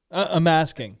it? I'm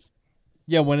asking.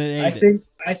 Yeah, when it ate it.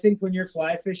 I think when you're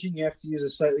fly fishing, you have to use a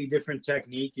slightly different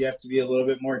technique. You have to be a little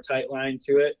bit more tight line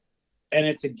to it. And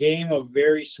it's a game of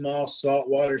very small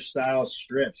saltwater style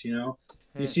strips, you know?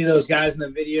 You see those guys in the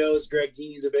videos, Greg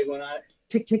Geeney's a big one on it.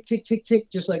 Tick, tick, tick, tick, tick,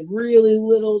 just like really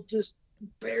little, just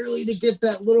barely to get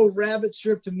that little rabbit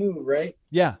strip to move, right?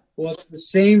 Yeah. Well, it's the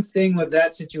same thing with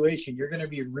that situation. You're going to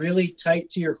be really tight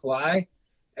to your fly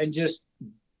and just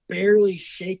barely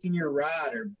shaking your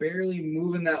rod or barely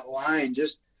moving that line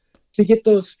just to get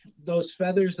those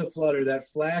feathers to flutter, that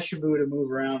flashaboo to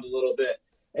move around a little bit.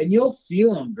 And you'll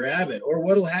feel them grab it. Or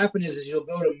what'll happen is you'll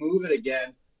go to move it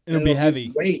again. It'll be heavy.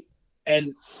 Weight.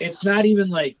 And it's not even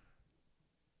like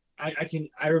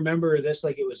I remember this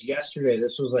like it was yesterday.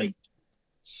 This was like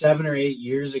 7 or 8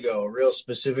 years ago, a real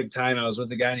specific time. I was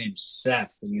with a guy named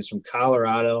Seth, and he was from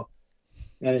Colorado.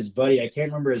 And his buddy, I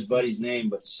can't remember his buddy's name,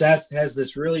 but Seth has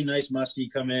this really nice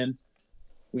muskie come in.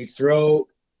 We throw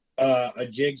a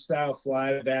jig style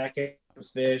fly back at the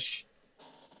fish.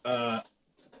 Give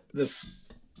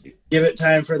it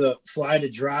time for the fly to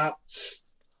drop.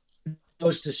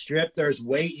 Goes to strip, there's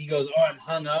weight. He goes, oh, I'm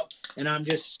hung up, and I'm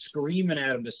just screaming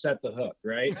at him to set the hook,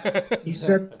 right? He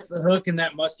sets the hook, and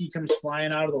that muskie comes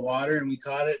flying out of the water, and we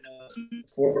caught it, and it was a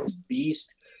force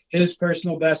beast. His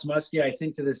personal best muskie, I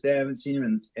think to this day, I haven't seen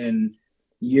him in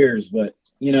years, but,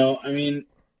 you know, I mean,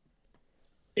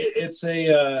 it's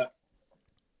a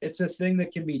thing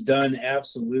that can be done,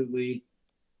 absolutely,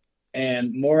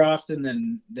 and more often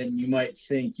than you might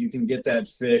think, you can get that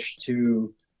fish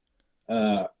to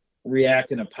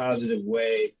react in a positive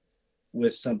way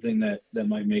with something that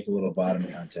might make a little bottom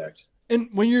contact. And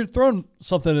when you're throwing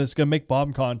something that's going to make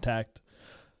bottom contact,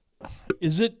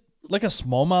 is it like a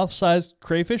smallmouth sized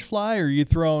crayfish fly, or are you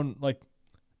throwing like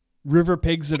river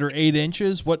pigs that are 8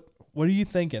 inches? What are you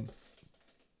thinking?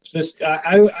 Just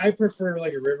I prefer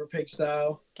like a river pig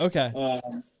style. Okay.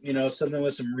 You know, something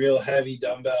with some real heavy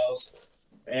dumbbells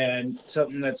and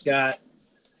something that's got.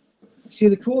 See,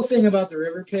 the cool thing about the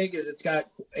river pig is it's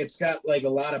got like a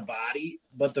lot of body,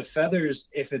 but the feathers,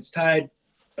 if it's tied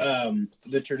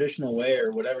the traditional way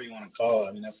or whatever you want to call it,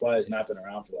 I mean, that fly has not been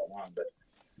around for that long, but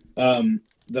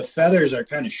the feathers are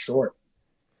kind of short,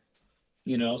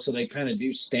 you know, so they kind of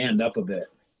do stand up a bit.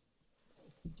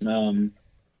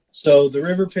 So the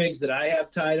river pigs that I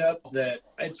have tied up, that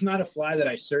it's not a fly that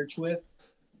I search with.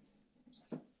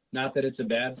 Not that it's a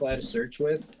bad fly to search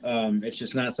with. It's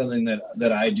just not something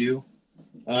that I do.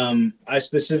 I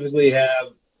specifically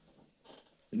have,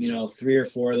 you know, 3 or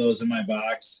 4 of those in my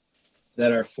box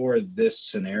that are for this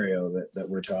scenario that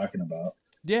we're talking about.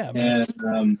 Yeah. Man.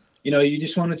 And, you know, you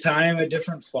just want to tie them at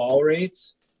different fall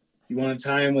rates. You want to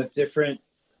tie them with different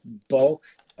bulk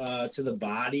to the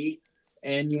body.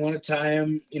 And you want to tie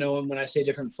them, you know, and when I say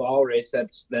different fall rates,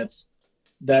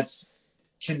 that's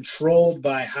controlled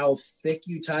by how thick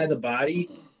you tie the body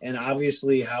and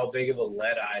obviously how big of a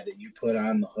lead eye that you put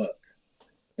on the hook.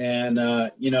 And,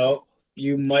 you know,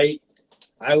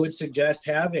 I would suggest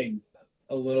having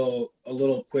a little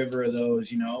quiver of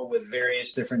those, you know, with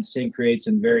various different sink rates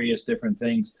and various different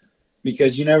things,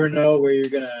 because you never know where you're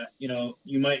going to, you know,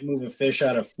 you might move a fish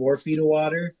out of 4 feet of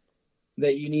water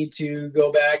that you need to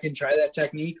go back and try that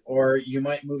technique, or you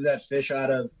might move that fish out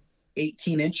of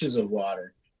 18 inches of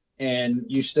water and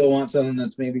you still want something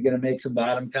that's maybe going to make some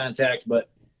bottom contact, but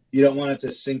you don't want it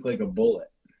to sink like a bullet.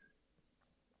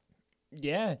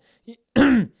 Yeah.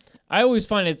 I always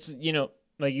find it's, you know,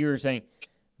 like you were saying,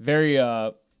 very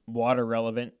water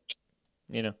relevant,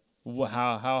 you know,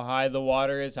 how high the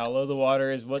water is, how low the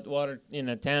water is, what water, you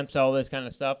know, temps, all this kind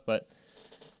of stuff. But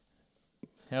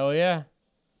hell yeah.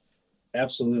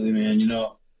 Absolutely, man.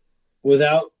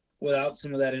 Without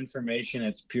some of that information,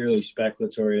 it's purely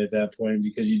speculatory at that point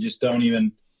because you just don't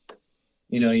even,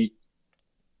 you know,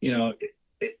 you know,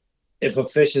 if a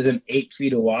fish is in 8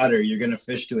 feet of water, you're going to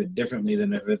fish to it differently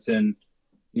than if it's in,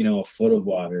 a foot of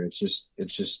water. It's just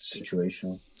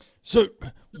situational. So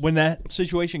when that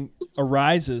situation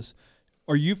arises,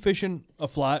 are you fishing a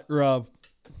fly or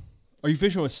are you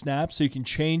fishing with snaps so you can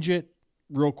change it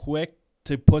real quick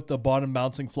to put the bottom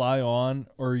bouncing fly on,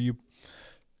 or you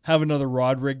have another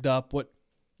rod rigged up?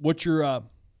 What's your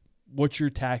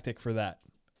tactic for that?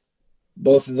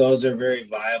 Both of those are very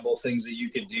viable things that you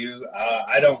could do.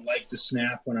 I don't like the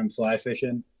snap when I'm fly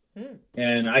fishing,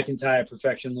 and I can tie a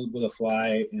perfection loop with a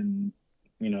fly, and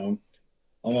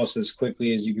almost as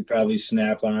quickly as you could probably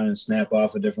snap on and snap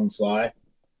off a different fly.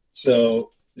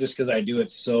 So just because I do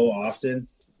it so often,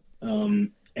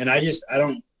 and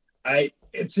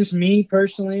it's just me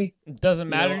personally. It doesn't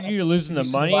matter to you. You're losing the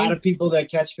There's money. A lot of people that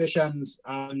catch fish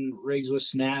on rigs with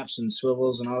snaps and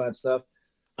swivels and all that stuff.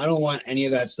 I don't want any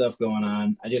of that stuff going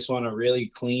on. I just want a really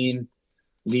clean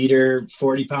leader,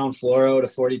 40-pound fluoro to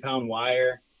 40-pound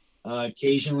wire,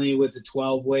 occasionally with a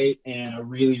 12 weight and a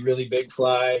really, really big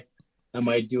fly. I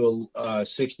might do a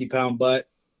 60-pound butt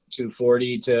to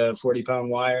 40-pound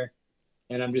wire.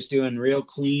 And I'm just doing real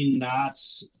clean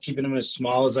knots, keeping them as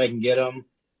small as I can get them.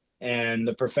 And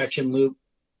the perfection loop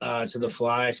to the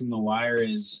fly from the wire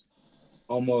is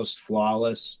almost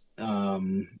flawless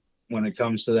when it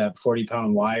comes to that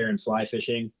 40-pound wire and fly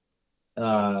fishing.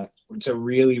 It's a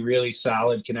really, really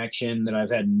solid connection that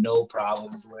I've had no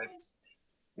problems with.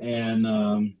 And,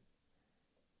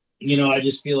 I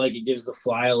just feel like it gives the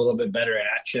fly a little bit better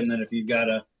action than if you've got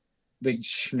a big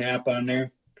snap on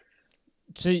there.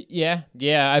 So yeah.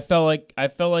 I felt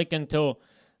like until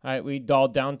we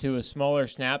dialed down to a smaller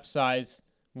snap size,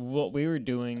 what we were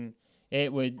doing,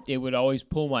 it would always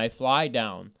pull my fly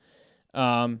down.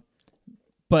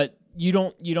 But you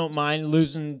don't mind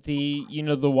losing the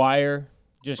wire,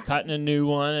 just cutting a new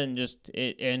one and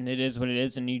it is what it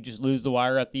is, and you just lose the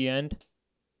wire at the end.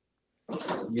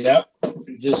 Yep,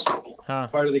 just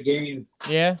part of the game.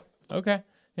 Yeah. Okay.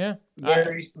 Yeah.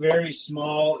 Very, very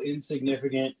small,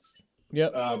 insignificant.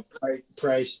 Yep.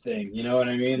 Price thing. You know what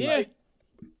I mean? Yeah.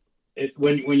 Like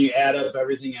when you add up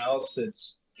everything else,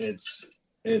 it's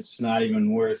not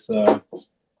even worth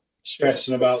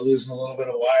stressing about losing a little bit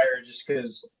of wire just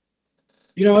because.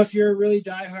 If you're a really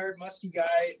diehard muskie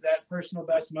guy, that personal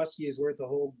best muskie is worth a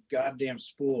whole goddamn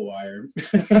spool of wire.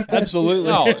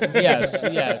 Absolutely. Oh,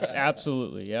 yes,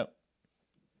 absolutely. Yep.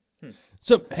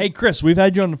 So, hey, Chris, we've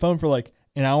had you on the phone for like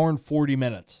an hour and 40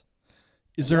 minutes.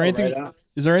 Is there anything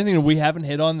that we haven't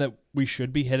hit on that we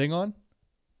should be hitting on?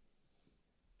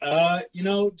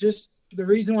 Just the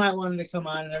reason why I wanted to come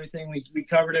on and everything, we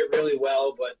covered it really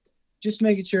well, but just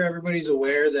making sure everybody's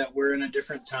aware that we're in a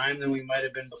different time than we might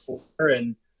have been before.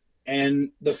 And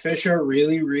the fish are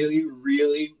really, really,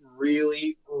 really,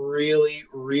 really, really,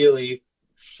 really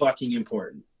fucking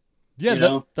important.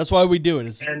 Yeah, that's why we do it.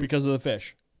 It's because of the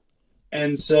fish.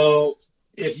 And so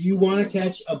if you want to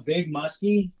catch a big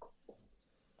muskie,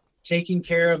 taking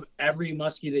care of every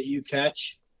muskie that you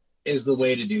catch is the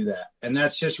way to do that. And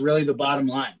that's just really the bottom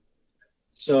line.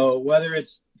 So whether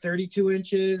it's 32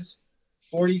 inches,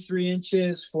 43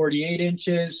 inches, 48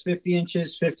 inches, 50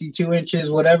 inches, 52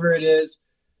 inches, whatever it is,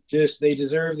 they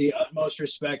deserve the utmost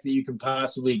respect that you can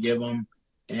possibly give them,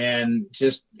 and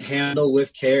just handle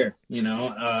with care.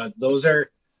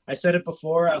 I said it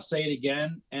before, I'll say it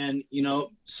again. And,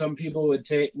 some people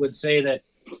would say that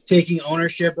taking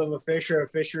ownership of a fish or a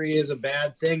fishery is a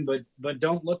bad thing, but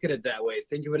don't look at it that way.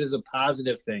 Think of it as a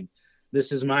positive thing.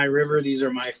 This is my river. These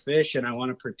are my fish, and I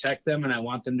want to protect them, and I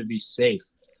want them to be safe.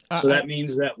 So that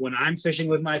means that when I'm fishing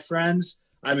with my friends,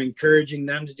 I'm encouraging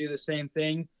them to do the same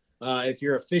thing. If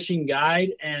you're a fishing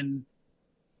guide, and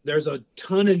there's a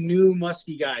ton of new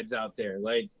muskie guides out there,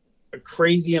 like a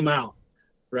crazy amount,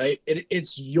 right?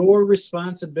 It's your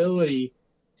responsibility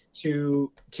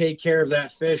to take care of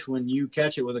that fish when you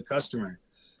catch it with a customer.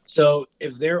 So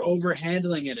if they're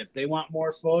overhandling it, if they want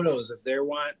more photos, if they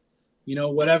want,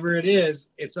 whatever it is,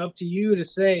 it's up to you to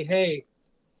say, hey,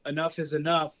 enough is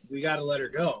enough. We got to let her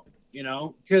go,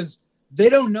 because they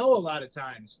don't know a lot of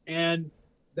times. And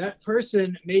that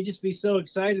person may just be so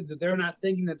excited that they're not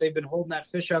thinking that they've been holding that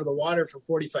fish out of the water for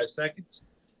 45 seconds.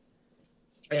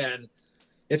 And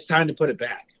it's time to put it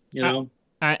back,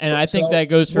 I think that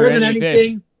goes for more than any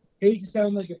anything. fish. Hate to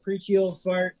sound like a preachy old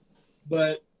fart,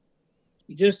 but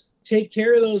just take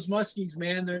care of those muskies,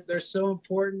 man. They're so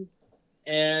important.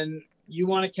 And you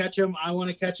want to catch them. I want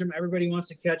to catch them. Everybody wants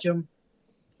to catch them.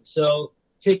 So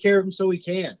take care of them so we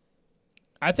can.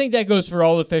 I think that goes for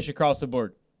all the fish across the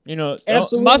board. You know,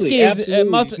 Absolutely, muskie is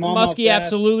absolutely. Smallmouth muskie, bass,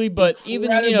 absolutely, but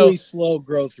even incredibly slow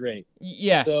growth rate.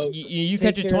 yeah, So you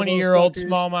take catch a care of those 20-year-old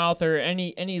suckers. smallmouth or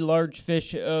any large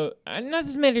fish. And not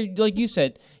just matter like you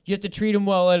said, you have to treat them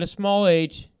well at a small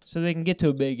age so they can get to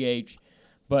a big age.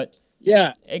 But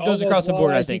Yeah, it all goes those across the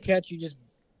board. I walleyes think you catch, you just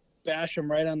bash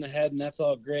them right on the head, and that's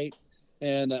all great.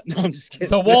 And no, I'm just kidding.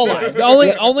 the walleye,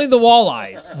 only the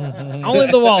walleyes, only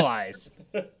the walleyes.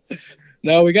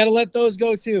 No, we got to let those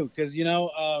go too, because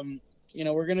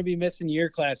we're going to be missing year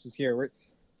classes here.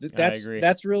 I agree.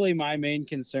 That's really my main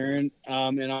concern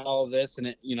in all of this,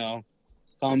 and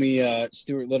call me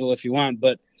Stuart Little if you want,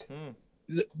 but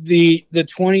the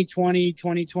 2020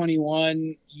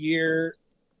 2021 year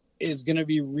is going to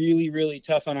be really, really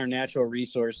tough on our natural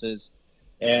resources,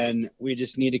 and we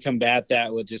just need to combat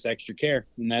that with just extra care,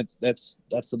 and that's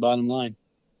the bottom line.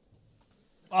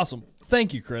 Awesome.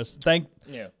 Thank you, Chris.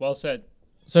 Yeah, well said.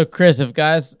 So, Chris,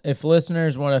 if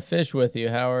listeners want to fish with you,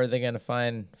 how are they going to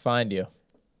find you?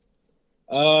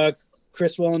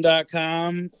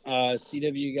 ChrisWillen.com,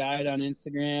 CW Guide on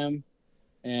Instagram,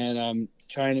 and I'm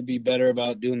trying to be better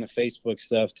about doing the Facebook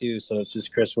stuff too. So it's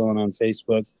just Chris Willen on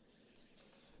Facebook.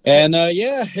 And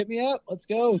hit me up. Let's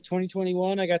go.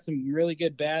 2021. I got some really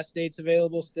good bass dates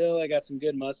available still. I got some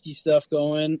good musky stuff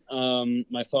going.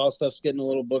 My fall stuff's getting a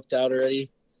little booked out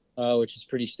already, which is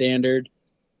pretty standard.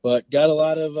 But got a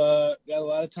lot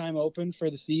of time open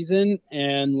for the season,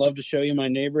 and love to show you my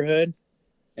neighborhood.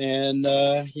 And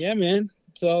man,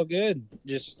 it's all good.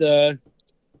 Just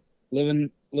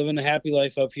living a happy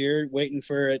life up here, waiting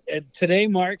for it. Today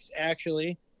marks,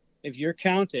 actually, if you're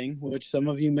counting, which some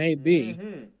of you may be,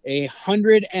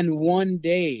 101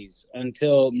 days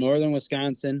until Northern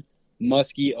Wisconsin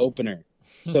Muskie opener.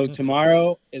 So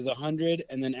tomorrow is 100,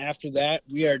 and then after that,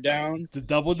 we are down to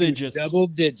double digits. Double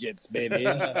digits, baby.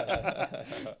 I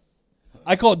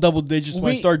call it double digits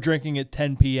when I start drinking at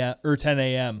 10 p.m. or 10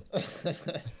 a.m.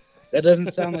 That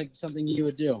doesn't sound like something you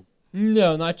would do.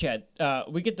 No, not yet.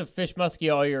 We get to fish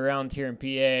muskie all year round here in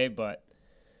PA, but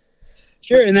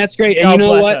sure, and that's great. And God you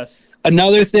know bless what? us.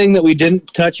 Another thing that we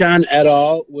didn't touch on at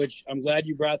all, which I'm glad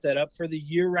you brought that up, for the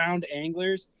year-round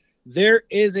anglers, there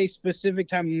is a specific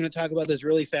time. I'm going to talk about this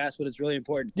really fast, but it's really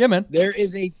important. Yeah, man. There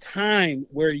is a time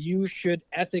where you should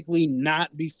ethically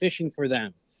not be fishing for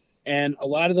them. And a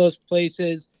lot of those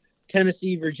places,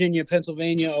 Tennessee, Virginia,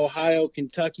 Pennsylvania, Ohio,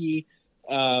 Kentucky,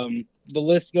 the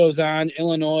list goes on,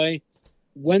 Illinois,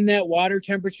 when that water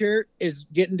temperature is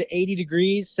getting to 80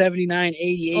 degrees, 79,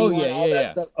 80, 81,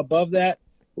 that stuff above that,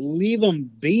 leave them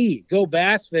be. Go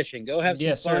bass fishing. Go have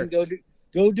some fun. Sir.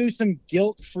 Go do some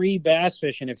guilt-free bass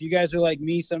fishing. If you guys are like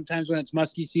me, sometimes when it's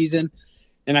muskie season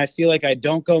and I feel like I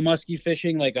don't go muskie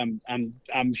fishing, like I'm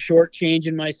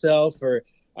shortchanging myself, or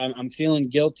I'm feeling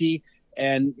guilty.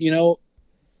 And,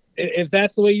 if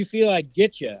that's the way you feel, I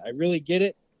get you. I really get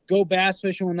it. Go bass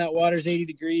fishing when that water's 80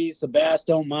 degrees. The bass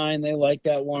don't mind. They like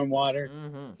that warm water.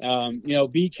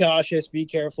 Be cautious, be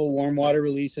careful. Warm water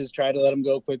releases. Try to let them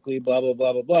go quickly. Blah blah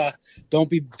blah blah blah. Don't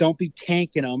be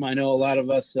tanking them. I know a lot of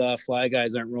us fly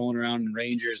guys aren't rolling around in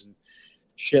Rangers and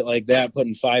shit like that,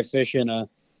 putting 5 fish in a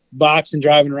box and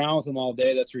driving around with them all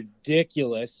day. That's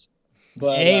ridiculous.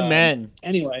 But amen.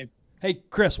 Anyway, hey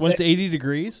Chris, when it's 80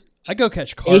 degrees, I go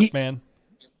catch carp, man.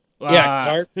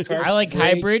 Yeah, carp. I like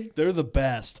hybrid. They're the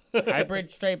best.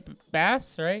 Hybrid striped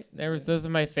bass, right? Those are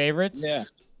my favorites. Yeah.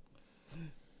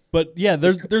 But yeah,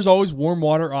 there's always warm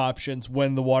water options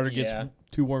when the water gets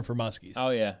too warm for muskies. Oh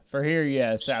yeah, for here,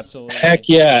 yes, absolutely. Heck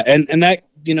yeah, and that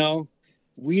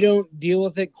we don't deal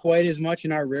with it quite as much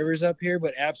in our rivers up here,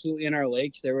 but absolutely in our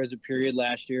lakes. There was a period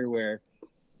last year where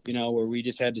we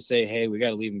just had to say, hey, we got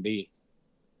to leave them be.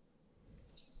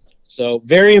 So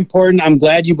very important. I'm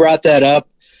glad you brought that up.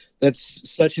 That's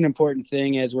such an important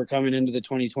thing as we're coming into the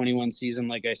 2021 season.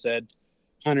 Like I said,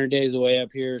 100 days away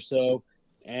up here. So,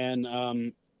 and,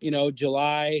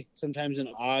 July, sometimes in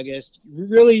August,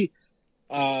 really,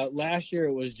 last year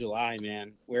it was July,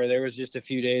 man, where there was just a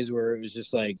few days where it was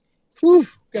just like, whew,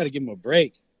 got to give them a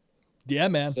break. Yeah,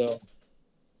 man. So,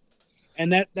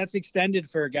 and that's extended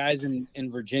for guys in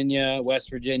Virginia,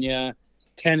 West Virginia,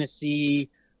 Tennessee,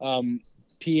 PA.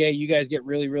 You guys get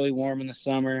really, really warm in the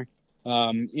summer.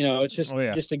 It's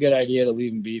just a good idea to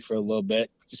leave them be for a little bit,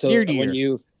 so that when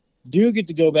you do get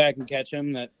to go back and catch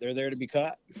them, that they're there to be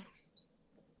caught.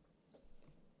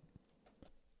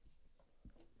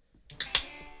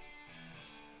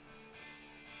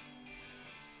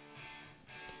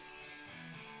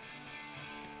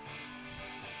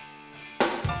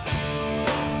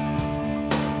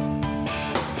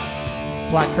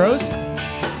 Black Crows.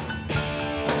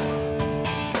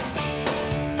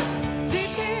 Deep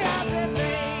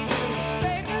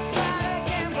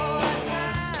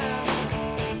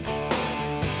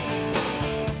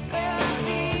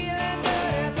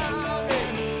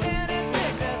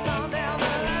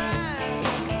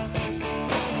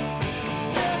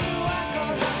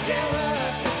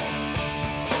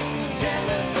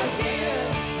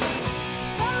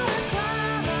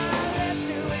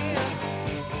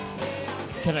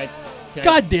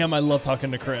God damn, I love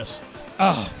talking to Chris.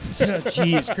 Oh,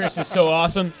 jeez, Chris is so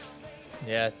awesome.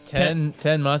 Yeah, 10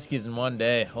 muskies in one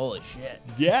day. Holy shit.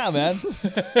 Yeah, man.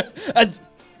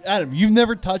 Adam, you've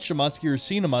never touched a muskie or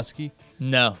seen a muskie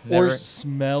No, or never.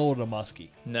 smelled a muskie.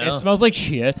 No. It smells like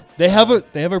shit. They have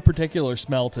a particular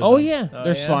smell to them. Oh yeah, Oh,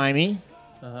 they're yeah? slimy.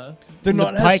 Uh-huh. They're The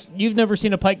not pike. You've never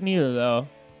seen a pike neither, though.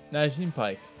 No, I've seen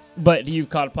pike. But you've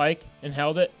caught a pike and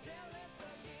held it.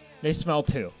 They smell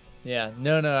too. Yeah.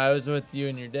 No, I was with you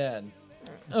and your dad.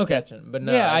 Okay. Catching, but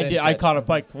no, yeah, I didn't did. I catch caught a him.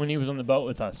 pike when he was on the boat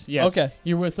with us. Yes. Okay.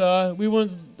 You were with we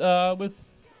went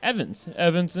with Evans.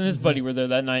 Evans and his buddy were there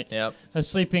that night. Yep. A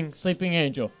sleeping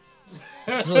angel.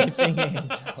 Sleeping angel.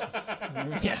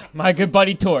 Yeah, my good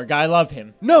buddy Torg. I love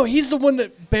him. No, he's the one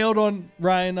that bailed on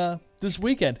Ryan this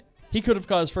weekend. He could have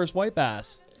caught his first white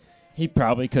bass. He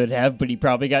probably could have, but he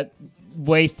probably got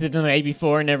wasted the night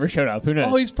before and never showed up. Who knows?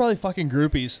 Oh, he's probably fucking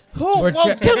groupies. Oh, We're well,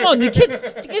 che- come on, the kid's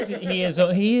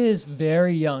he is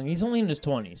very young. He's only in his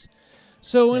 20s.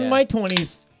 So in Yeah. my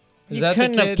 20s, you that the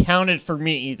couldn't have kid? counted for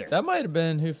me either. That might have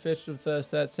been who fished with us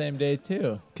that same day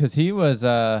too, because he was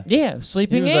Yeah, he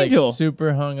sleeping was angel. like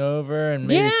super hungover and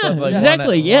maybe Yeah, slept like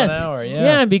exactly. 1 Yes. hour.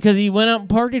 Yeah. because he went out and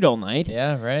partied all night,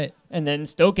 Yeah. Right. and then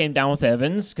still came down with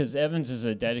Evans because Evans is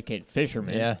a dedicated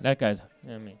fisherman. Yeah. That guy's.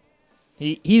 I mean,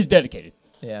 he's dedicated.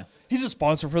 Yeah. He's a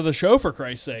sponsor for the show, for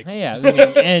Christ's sakes. Yeah, I mean,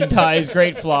 and ties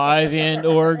great flies and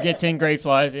or gets in great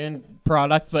flies and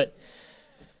product, but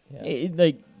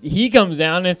like he comes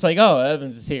down and it's like, oh,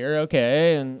 Evans is here,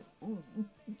 okay. And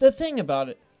the thing about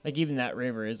it, like even that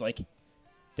river is like,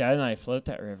 Dad and I float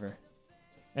that river,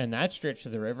 and that stretch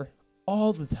of the river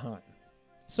all the time.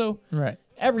 So Right.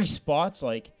 every spot's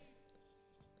like,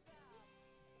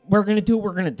 we're gonna do what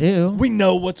we're gonna do. We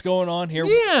know what's going on here.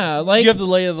 Yeah, like You have the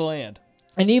lay of the land.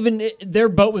 and even their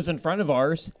boat was in front of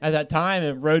ours at that time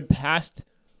and rode past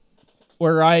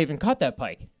where I even caught that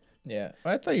pike. Yeah.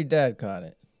 I thought your dad caught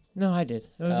it. No, I did.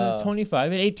 It was Oh. a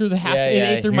 25. It ate through the half. Yeah, It yeah.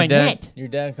 ate through Your my dad, net. Your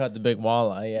dad caught the big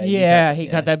walleye. Yeah. Yeah, he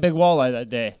caught that big walleye that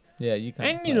day. Yeah, you caught.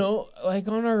 And the you pike. know, like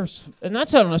on our, and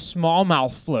that's on a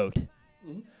smallmouth float.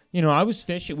 You know, I was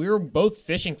fishing. We were both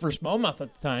fishing for smallmouth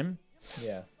at the time,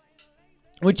 Yeah.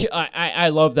 which I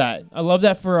love that. I love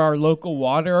that for our local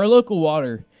water. Our local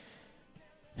water.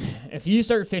 If you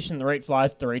start fishing the right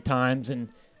flies at the right times, and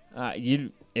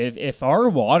if our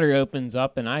water opens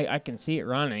up and I can see it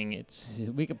running,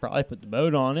 we could probably put the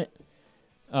boat on it.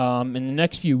 In the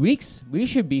next few weeks, we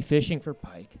should be fishing for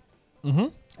pike. Mm-hmm.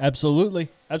 Absolutely.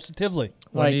 Absolutely.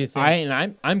 What do you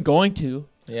think? I'm going to.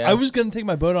 Yeah. I was going to take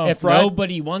my boat on If Friday.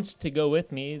 nobody wants to go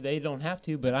with me, they don't have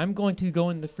to. But I'm going to go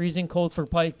in the freezing cold for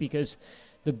pike because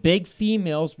the big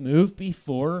females move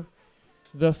before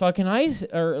the fucking ice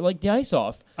or like the ice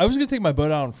off. I was going to take my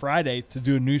boat out on Friday to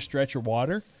do a new stretch of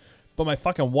water, but my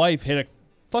fucking wife hit a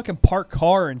fucking parked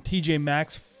car in TJ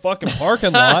Maxx fucking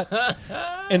parking lot,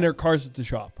 and their car's at the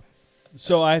shop.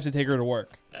 So I have to take her to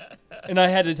work. And I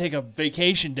had to take a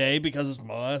vacation day because it's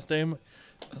my last day.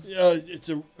 It's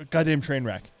a goddamn train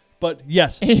wreck. But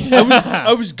yes,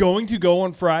 I was going to go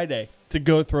on Friday to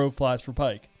go throw flies for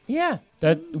pike. Yeah,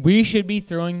 that we should be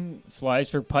throwing flies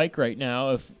for pike right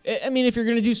now. If you're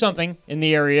gonna do something in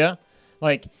the area,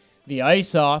 like the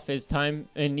ice off is time,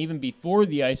 and even before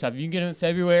the ice off, you can get them in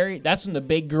February. That's when the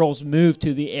big girls move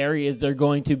to the areas they're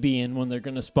going to be in when they're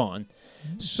gonna spawn.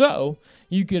 So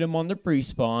you get them on the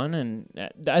pre-spawn, and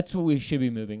that's what we should be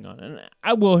moving on. And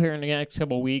I will here in the next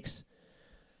couple of weeks.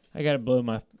 I gotta blow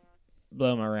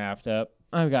my raft up.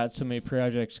 I've got so many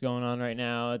projects going on right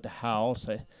now at the house.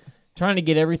 Trying to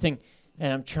get everything,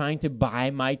 and I'm trying to buy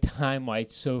my time while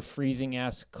it's so freezing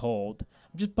ass cold.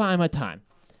 I'm just buying my time.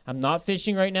 I'm not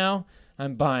fishing right now.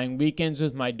 I'm buying weekends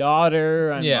with my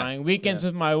daughter. I'm buying weekends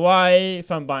with my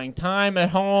wife. I'm buying time at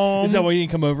home. Is that why you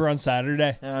didn't come over on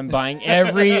Saturday? And I'm buying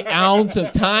every ounce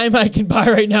of time I can buy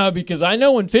right now because I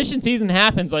know when fishing season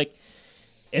happens, like,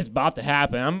 it's about to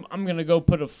happen. I'm gonna go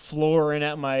put a floor in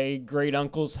at my great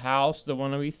uncle's house, the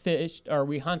one that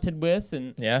we hunted with,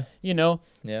 and you know,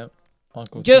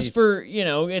 Uncle just Keith. for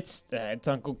it's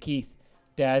Uncle Keith.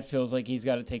 Dad feels like he's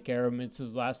got to take care of him. It's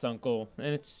his last uncle, and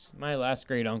it's my last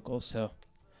great uncle. So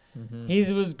he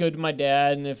was good to my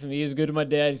dad, and if he was good to my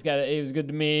dad, he was good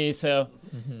to me. So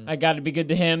I got to be good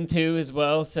to him too as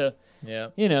well. So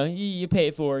you pay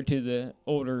it forward to the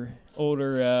older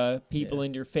people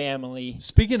in your family.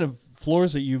 Speaking of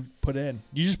floors that you've put in,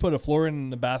 you just put a floor in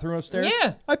the bathroom upstairs?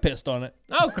 Yeah. I pissed on it.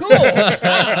 Oh, cool! All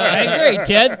right, great,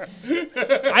 Ted.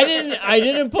 I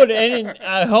didn't put any.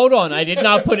 Hold on, I did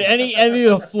not put any of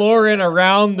the floor in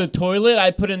around the toilet. I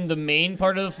put in the main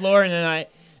part of the floor, and then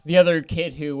the other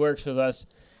kid who works with us,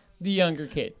 the younger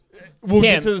kid. We'll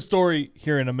get Tim. to the story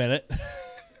here in a minute.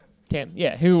 Tim,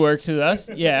 yeah, who works with us?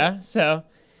 Yeah, so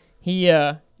he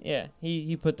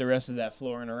put the rest of that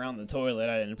flooring around the toilet.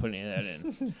 I didn't put any of that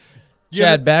in.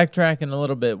 Chad, backtracking a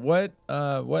little bit. What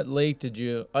lake did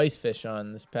you ice fish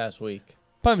on this past week?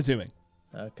 Pymatuning.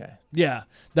 Okay. Yeah,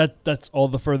 that's all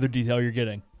the further detail you're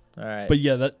getting. All right. But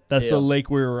yeah, that's the Deal. lake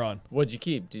we were on. What'd you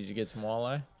keep? Did you get some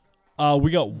walleye?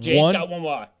 We got Jay's one. got one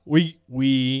walleye.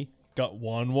 We got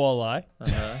one walleye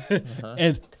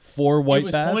and 4 white It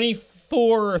was bass.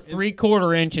 24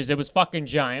 3/4 inches. It was fucking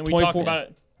giant. We talked 24. about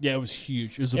it. Yeah, it was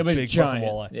huge. It was a It was big giant.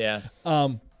 fucking walleye. Yeah.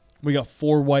 We got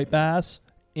 4 white bass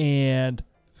and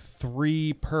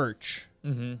 3 perch.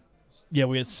 Mm-hmm. Yeah,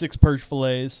 we had 6 perch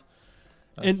fillets.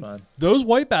 That's And fun. those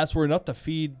white bass were enough to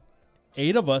feed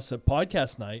 8 of us at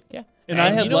podcast night. Yeah. And I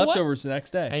had you know what? leftovers the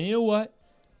next day. And you know what?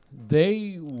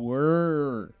 They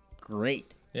were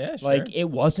great. Yeah, sure. Like, it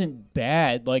wasn't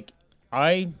bad. Like,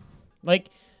 as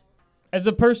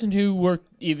a person who worked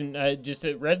even just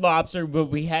at Red Lobster, but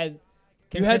we had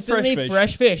You had consistently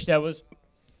fresh fish that was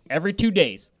every 2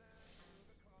 days.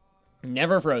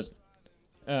 Never frozen.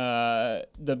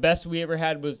 The best we ever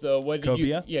had was the, what did Cobia?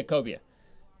 you? Yeah, cobia.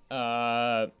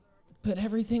 But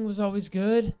everything was always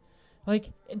good. Like,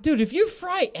 dude, if you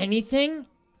fry anything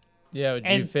yeah, did you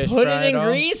and fish put fry it in at all?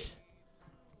 grease,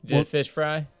 Did you fish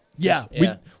fry? Yeah,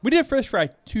 Yeah. we did fish fry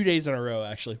 2 days in a row,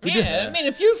 actually. We did. I mean,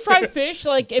 if you fry fish,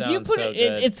 like It if you sounds put so it,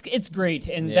 good. it's great.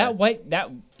 And Yeah. that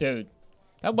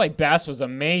white bass was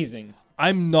amazing.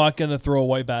 I'm not going to throw a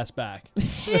white bass back.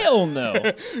 Hell no.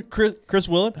 Chris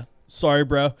Willen, sorry,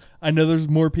 bro. I know there's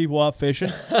more people out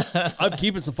fishing. I'm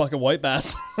keeping some fucking white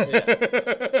bass. That's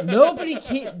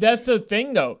the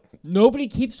thing though. Nobody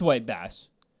keeps white bass.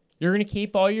 You're gonna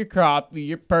keep all your crappie,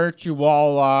 your perch, your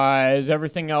walleyes,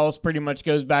 everything else pretty much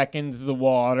goes back into the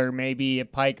water. Maybe a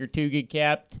pike or two get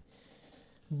kept,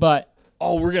 but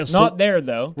Oh, we're going to not there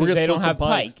though. We're Because gonna they slit don't some have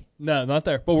pikes. pike. No, not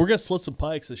there. But we're gonna slit some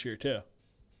pikes this year too.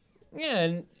 Yeah,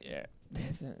 and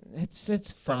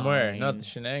it's From where? fine. Not the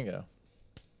Shenango.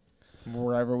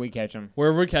 Wherever we catch them.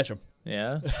 Wherever we catch them.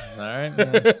 Yeah. All right.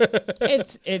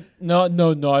 Not out of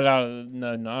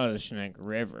the Shenango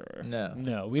River.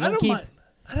 No. We I don't don't keep. mind.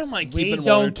 I don't mind We keeping one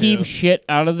or don't keep two. shit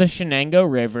out of the Shenango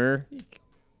River.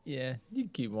 Yeah, you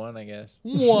can keep one, I guess.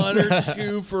 1 or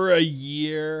 2 for a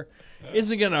year.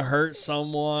 Isn't gonna hurt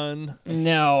someone.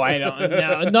 No, I don't.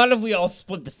 No, not if we all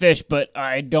split the fish. But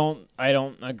I don't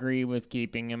agree with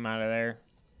keeping him out of there.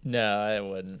 No, I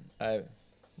wouldn't.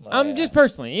 I'm just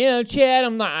personally, Chad.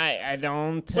 I'm not. I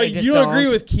don't. I Wait, just you don't agree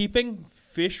with keeping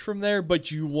fish from there,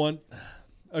 but you want?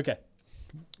 Okay.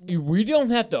 We don't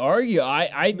have to argue.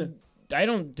 I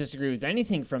don't disagree with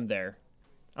anything from there.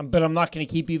 But I'm not going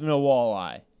to keep even a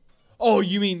walleye Oh,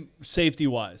 you mean safety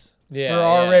wise? Yeah, for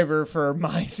our yeah. river for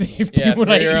my safety Yeah, when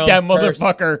for I your eat own that pers-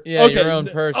 motherfucker. Yeah, Okay. your own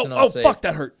personal Oh, safety. fuck,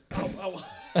 that hurt.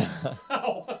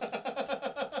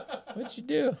 What'd you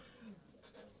do?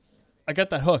 I got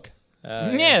that hook.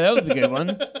 Yeah, that was a good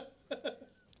one.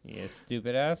 You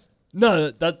stupid ass.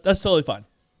 No, that's totally fine.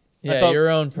 Yeah, thought- your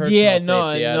own personal Yeah, safety. no,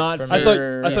 out not from for- I your- thought Yeah,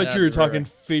 you were out the talking river.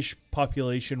 fish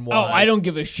population wise. Oh, I don't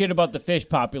give a shit about the fish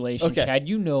population, Okay. Chad.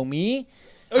 You know me.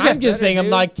 Okay. I'm just Better, saying I'm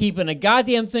dude. not keeping a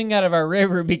goddamn thing out of our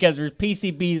river because there's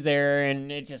PCBs there,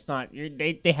 and it's just not.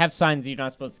 They have signs that you're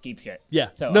not supposed to keep shit. Yeah.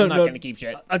 So no, I'm not no, gonna keep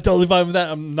shit. I'm totally fine with that.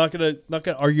 I'm not gonna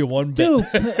argue one bit. Dude,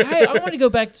 but I want to go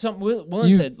back to something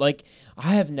Willen said. Like,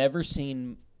 I have never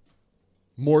seen.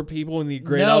 More people in the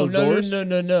great No. outdoors.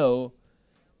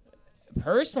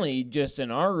 Personally, just in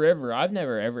our river, I've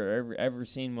never ever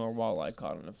seen more walleye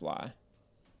caught on a fly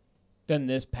than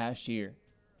this past year.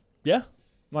 Yeah.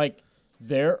 Like,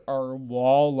 there are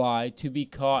walleye to be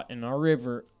caught in our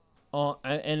river,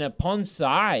 and upon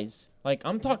size. Like,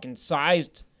 I'm talking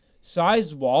sized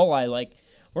walleye. Like,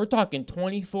 we're talking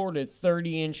 24 to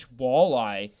 30 inch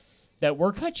walleye that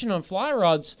we're catching on fly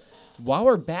rods while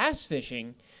we're bass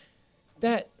fishing.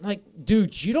 That, like,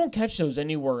 dude, you don't catch those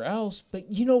anywhere else.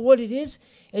 But you know what it is?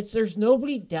 There's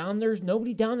nobody down there.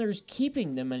 Nobody down there is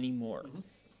keeping them anymore.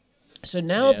 So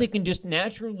now if Yeah. they can just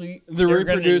naturally, They're they're going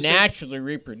to reproducing. naturally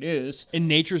reproduce. And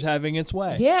nature's having its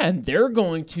way. Yeah, and they're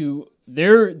going to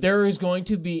there is going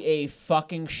to be a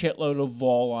fucking shitload of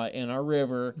walleye in our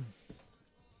river,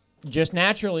 just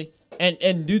naturally.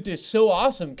 And dude, this is so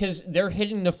awesome because they're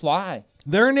hitting the fly.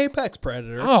 They're an apex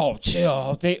predator. Oh,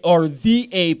 chill! They are the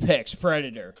apex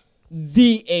predator.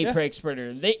 The apex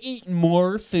predator. They eat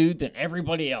more food than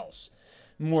everybody else,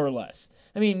 more or less.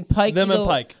 I mean, pike. Them eat and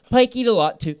pike. Pike eat a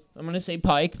lot too. I'm gonna say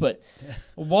pike, but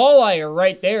walleye are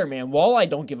right there, man. Walleye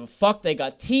don't give a fuck. They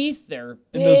got teeth. They're And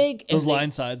big. those and they-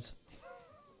 line sides.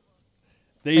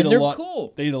 They eat and a they're lot.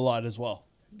 cool. They eat a lot as well.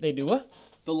 They do what?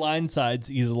 The line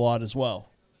sides eat a lot as well.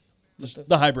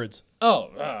 The hybrids. Oh,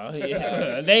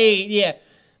 yeah.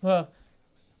 Well,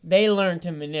 they learn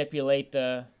to manipulate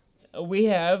the. We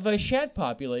have a shad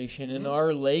population in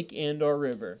our lake and our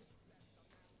river,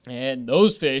 and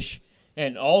those fish,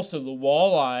 and also the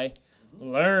walleye,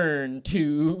 learn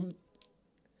to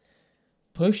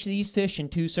push these fish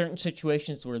into certain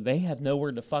situations where they have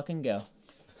nowhere to fucking go.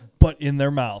 But in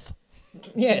their mouth.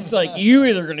 Yeah, it's like you're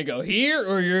either gonna go here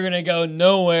or you're gonna go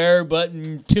nowhere but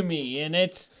to me, and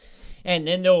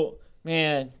then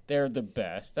they're the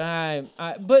best.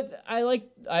 But I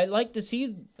like to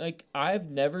see, like, I've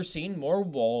never seen more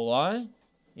walleye,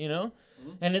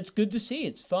 and it's good to see.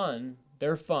 It's fun.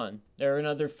 They're fun. They're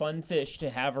another fun fish to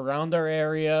have around our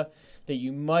area that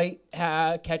you might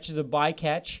catch as a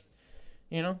bycatch.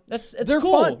 They're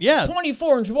cool. Fun. Yeah,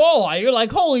 24-inch walleye. You're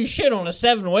like, holy shit! On a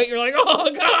 7-weight, you're like, oh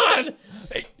god.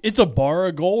 It's a bar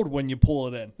of gold when you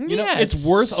pull it in. It's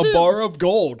worth a super, bar of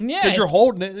gold because you're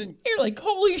holding it. And you're like,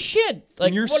 holy shit! Like,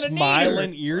 and you're what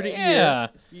smiling ear to ear.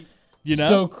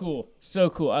 So cool, so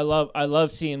cool. I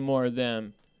love seeing more of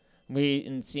them.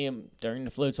 We see them during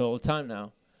the floats all the time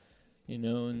now.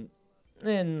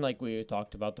 And like we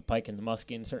talked about the pike and the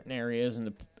muskie in certain areas,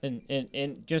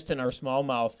 and just in our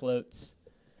smallmouth floats.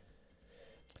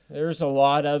 There's a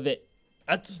lot of it.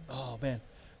 Oh, man.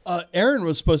 Aaron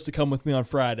was supposed to come with me on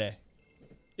Friday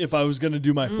if I was going to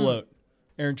do my float.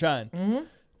 Aaron Chine. Mm-hmm.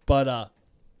 But,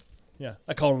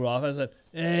 I called him off. I said,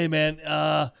 hey,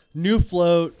 man, new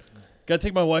float. Got to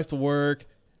take my wife to work.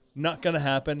 Not going to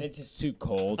happen. It's just too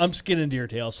cold. I'm skinning deer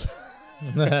tails.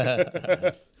 You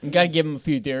got to give him a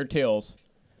few deer tails.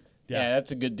 Yeah,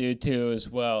 that's a good dude, too, as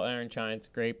well. Aaron Chine's a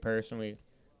great person. We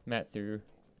met through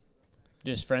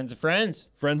just friends of friends.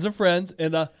 Friends of friends.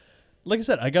 And like I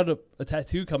said, I got a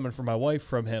tattoo coming for my wife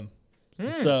from him.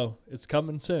 So it's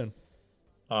coming soon.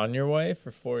 On your wife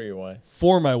or for your wife?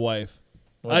 For my wife.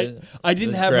 I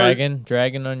didn't have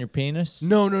dragon on your penis?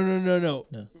 No.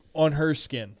 On her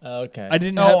skin. Oh, okay. I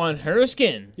didn't on her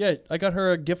skin. Yeah, I got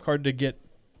her a gift card to get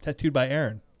tattooed by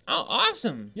Aaron. Oh,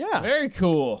 awesome. Yeah. Very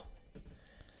cool.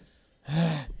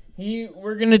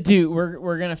 We're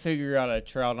gonna figure out a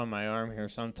trout on my arm here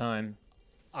sometime.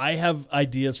 I have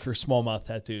ideas for smallmouth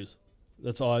tattoos.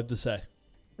 That's all I have to say.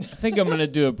 I think I'm gonna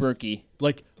do a brookie.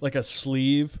 Like a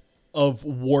sleeve of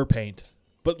war paint,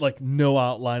 but like no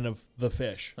outline of the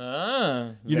fish.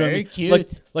 Ah, you know what I mean?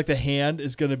 Cute. Like the hand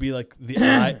is gonna be like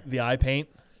the eye paint.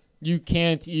 You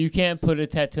can't put a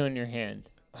tattoo on your hand.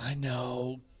 I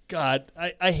know. God,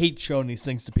 I hate showing these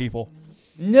things to people.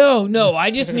 No,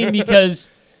 I just mean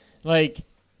because, like,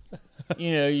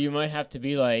 you might have to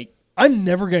be like, I'm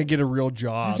never gonna get a real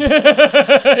job.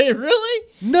 Really?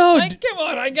 No. Come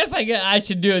on. I guess I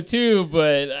should do it too,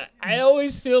 but I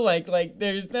always feel like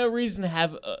there's no reason to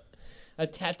have a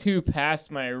tattoo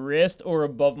past my wrist or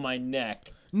above my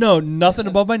neck. No, nothing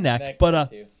above my neck.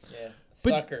 But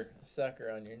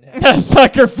sucker on your neck.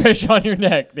 Sucker fish on your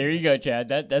neck. There you go, Chad.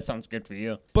 That sounds good for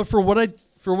you. But for what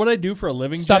I do for a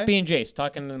living, Stop Jay, being Jace.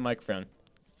 Talking to the microphone.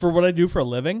 For what I do for a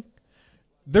living,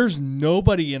 there's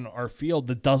nobody in our field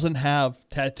that doesn't have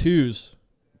tattoos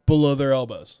below their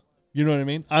elbows. You know what I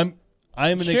mean? I'm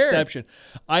an exception.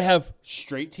 I have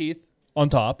straight teeth on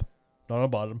top, not on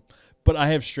bottom, but I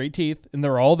have straight teeth, and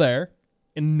they're all there,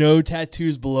 and no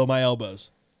tattoos below my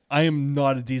elbows. I am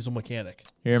not a diesel mechanic.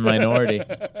 You're a minority.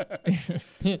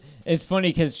 It's funny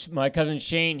because my cousin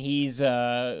Shane, he's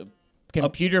a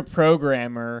computer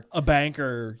programmer. A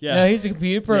banker, yeah. No, he's a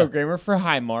computer programmer for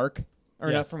Highmark.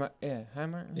 Or not for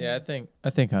Highmark? Yeah, I think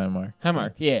Highmark.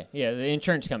 Highmark, yeah, the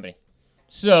insurance company.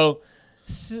 So,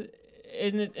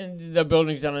 in the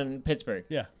building's down in Pittsburgh.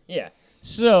 Yeah.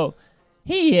 So,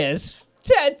 he has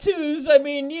tattoos. I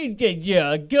mean, you get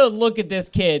a good look at this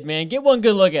kid, man. Get one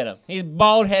good look at him. He's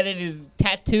bald-headed. He's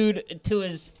tattooed to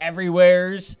his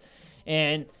everywheres.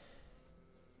 And,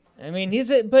 I mean,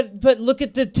 but look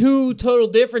at the two total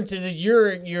differences. Is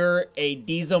you're a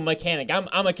diesel mechanic.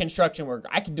 I'm a construction worker.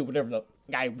 I can do whatever the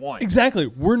guy wants. Exactly.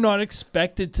 We're not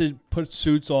expected to put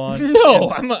suits on.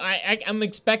 No, I'm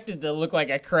expected to look like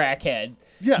a crackhead.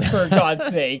 Yeah. For God's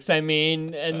sakes. I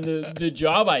mean, and the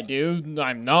job I do,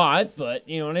 I'm not, but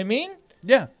you know what I mean?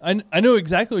 Yeah, I know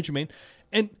exactly what you mean.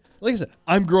 And like I said,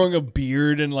 I'm growing a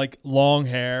beard and like long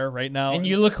hair right now. And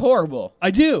you look horrible. I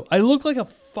do. I look like a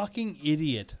fucking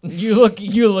idiot. You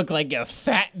look like a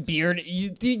fat beard.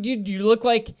 You look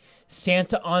like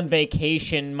Santa on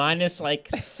vacation minus like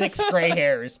 6 gray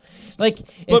hairs. Like,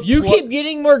 if you keep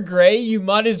getting more gray, you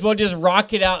might as well just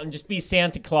rock it out and just be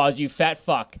Santa Claus, you fat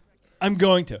fuck. I'm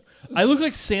going to. I look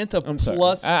like Santa I'm sorry.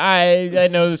 plus. I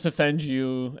know this offends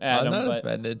you, Adam, I'm not but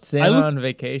offended. Santa on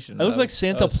vacation. I look That like was-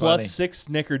 Santa that was plus funny. 6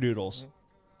 snickerdoodles.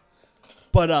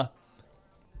 But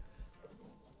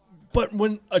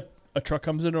when a truck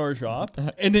comes into our shop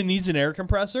and it needs an air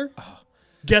compressor,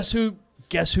 guess who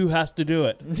has to do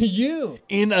it? you.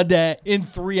 In a day, in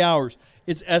 3 hours.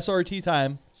 It's SRT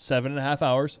time, 7.5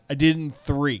 hours. I did it in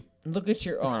 3. Look at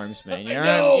your arms, man.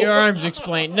 know. Your arms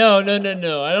explain. No.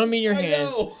 I don't mean your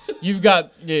hands. know. You've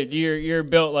got, dude. You're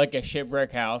built like a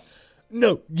shipwreck house.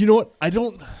 No, you know what?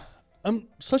 I'm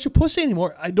such a pussy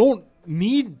anymore. I don't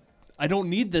need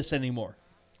this anymore.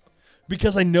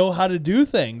 Because I know how to do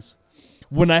things.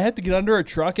 When I have to get under a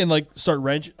truck and like start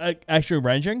actually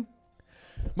wrenching,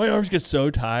 my arms get so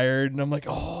tired, and I'm like,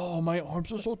 oh, my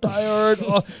arms are so tired.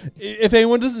 Oh. If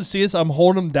anyone doesn't see us, I'm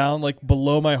holding them down like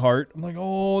below my heart. I'm like,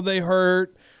 oh, they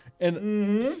hurt.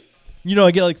 And, you know,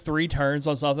 I get like 3 turns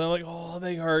on something. I'm like, oh,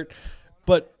 they hurt.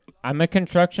 But, I'm a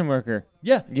construction worker.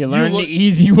 yeah. You learn the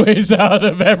easy ways out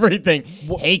of everything.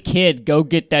 Hey, kid, go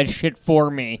get that shit for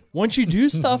me. Once you do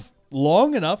stuff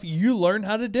long enough, you learn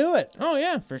how to do it. Oh,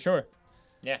 yeah, for sure.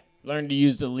 Yeah. Learn to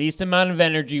use the least amount of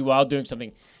energy while doing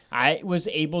something. I was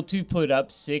able to put up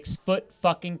 6-foot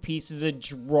fucking pieces of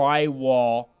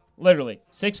drywall, literally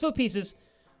 6-foot pieces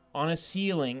on a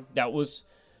ceiling it was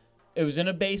in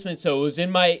a basement, so it was in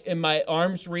my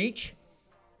arm's reach,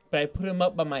 but I put them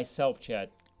up by myself, Chad.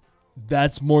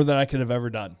 That's more than I could have ever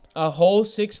done. A whole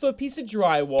 6-foot piece of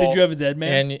drywall. Did you have a dead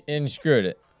man? And you screwed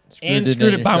it. Screwed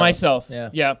it by yourself.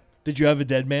 myself. Yeah. Did you have a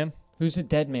dead man? Who's a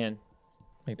dead man?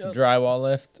 Make the drywall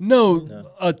lift. No,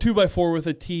 a 2x4 with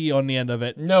a T on the end of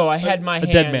it. No, I had my a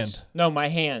hands. dead man. No, my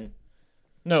hand.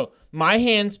 No, my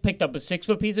hands picked up a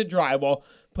 6-foot piece of drywall,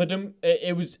 put them.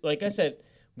 It was, like I said,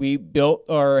 we built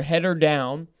our header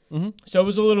down, so it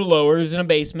was a little lower. It was in a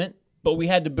basement, but we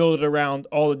had to build it around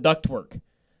all the ductwork.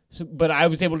 So, but I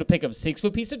was able to pick up a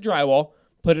 6-foot piece of drywall,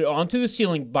 put it onto the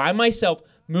ceiling by myself,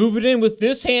 move it in with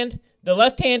this hand, the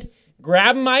left hand,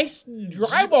 grab my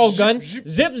drywall gun,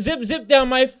 zip down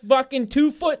my fucking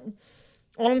 2-foot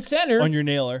on center. On your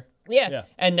nailer. Yeah.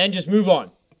 And then just move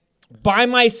on. By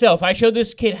myself. I showed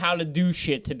this kid how to do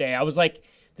shit today. I was like,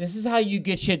 this is how you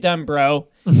get shit done, bro.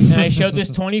 And I showed this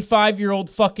 25-year-old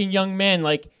fucking young man,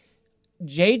 like,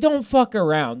 Jay don't fuck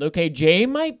around, okay? Jay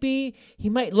he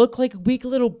might look like a weak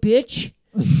little bitch,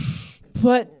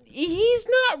 but he's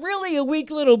not really a weak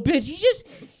little bitch. He just,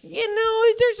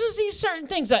 there's just these certain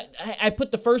things. I put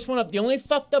the first one up. The only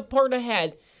fucked up part I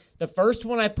had, the first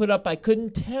one I put up, I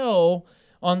couldn't tell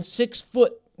on 6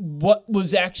 foot what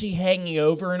was actually hanging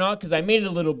over or not because I made it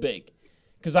a little big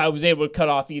because I was able to cut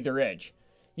off either edge.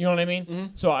 You know what I mean? Mm-hmm.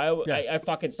 So I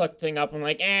fucking stuck the thing up. I'm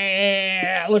like,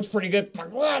 it looks pretty good.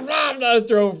 I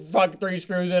throw fucking 3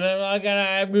 screws in it.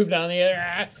 I move down the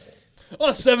other.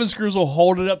 Well, 7 screws will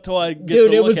hold it up till I get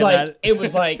Dude, to it was looking at like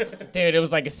it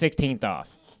was like a 16th off.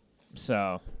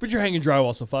 So. But you're hanging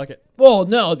drywall, so fuck it. Well,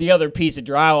 no, the other piece of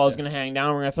drywall is gonna hang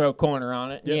down. We're gonna throw a corner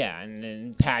on it. Yep. Yeah, and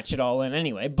then patch it all in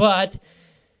anyway. But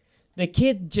the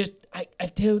kid just, I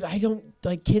don't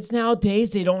like kids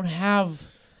nowadays. They don't have.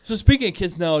 So speaking of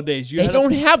kids nowadays, they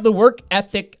don't have the work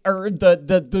ethic or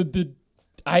the.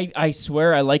 I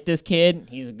swear I like this kid.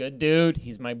 He's a good dude.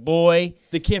 He's my boy.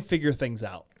 They can't figure things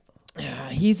out.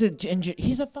 He's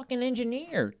a fucking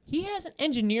engineer. He has an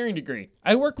engineering degree.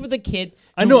 I work with a kid.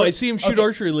 I know. I see him shoot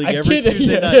archery league every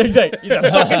Tuesday night. Exactly.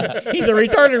 He's a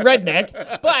retarded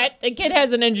redneck, but the kid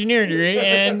has an engineering degree,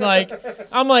 and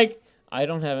I'm like, I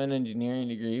don't have an engineering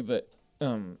degree, but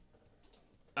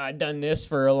I've done this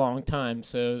for a long time,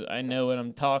 so I know what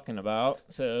I'm talking about.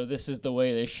 So this is the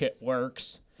way this shit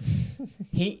works.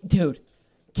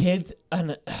 Kids,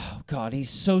 oh God, he's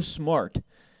so smart,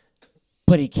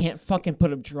 but he can't fucking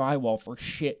put up drywall for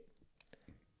shit.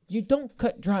 You don't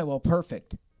cut drywall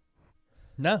perfect.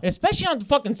 No. Especially on the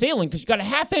fucking ceiling, because you got a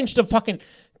 ½ inch to fucking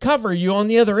cover you on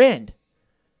the other end.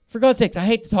 For God's sakes, I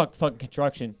hate to talk fucking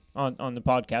construction on the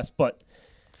podcast, but...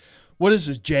 What is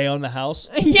this, Jay on the house?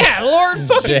 Yeah, Lord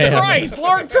fucking Christ.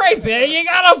 Lord Christ. You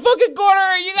got a fucking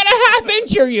corner, you got a ½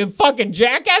 inch here, you fucking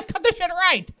jackass. Cut the shit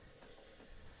right.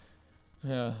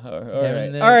 Yeah,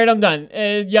 all right, I'm done.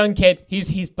 Young kid,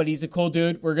 but he's a cool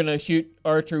dude. We're gonna shoot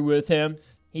archery with him.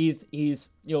 He's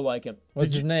you'll like him.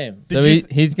 What's his name? So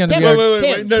he's gonna be.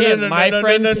 Wait, no,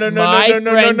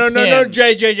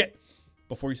 Jay.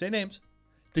 Before you say names,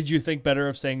 did you think better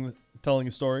of telling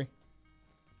a story?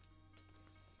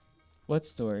 What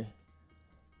story?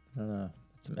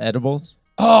 Some edibles.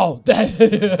 Oh,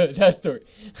 that story.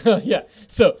 Yeah.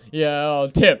 So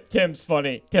Tim's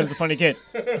funny. Tim's a funny kid.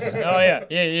 Oh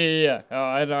yeah. Oh,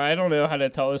 I don't know how to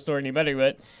tell this story any better,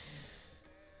 but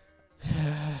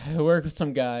I work with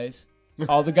some guys.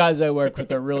 All the guys I work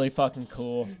with are really fucking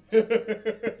cool.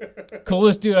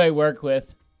 Coolest dude I work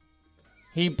with.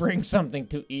 He brings something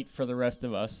to eat for the rest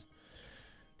of us.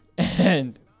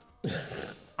 And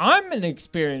I'm an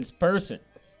experienced person.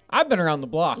 I've been around the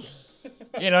block.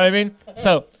 You know what I mean?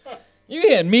 So you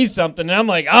hand me something, and I'm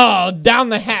like, oh, down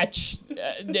the hatch.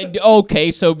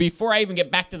 Okay, so before I even get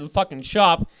back to the fucking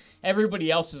shop, everybody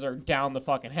else's are down the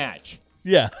fucking hatch.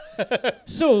 Yeah.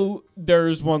 So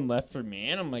there's one left for me,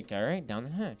 and I'm like, all right, down the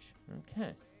hatch.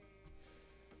 Okay.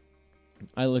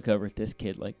 I look over at this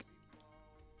kid like,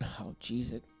 oh,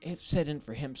 jeez, it set in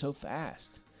for him so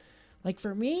fast. Like,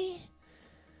 for me,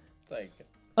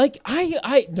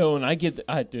 I no, and I give,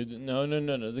 no,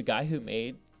 the guy who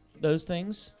made those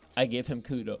things, I give him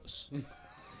kudos.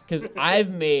 Because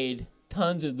I've made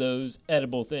tons of those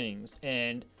edible things,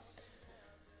 and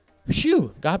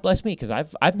phew, God bless me, because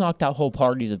I've knocked out whole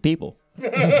parties of people.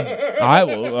 I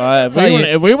will.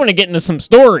 If we want to get into some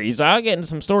stories, I'll get into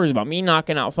some stories about me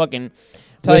knocking out fucking.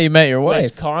 That's how you met your wife.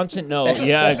 Wisconsin, no,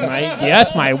 yeah,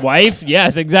 my wife,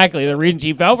 yes, exactly. The reason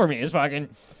she fell for me is fucking.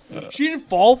 She didn't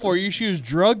fall for you. She was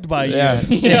drugged by you.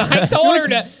 Yeah, I told her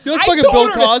to. You're like fucking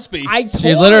Bill Cosby.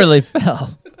 She literally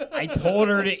fell. I told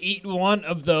her to eat one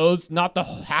of those, not the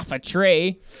half a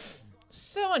tray.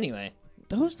 So anyway,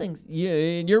 those things,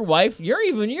 your wife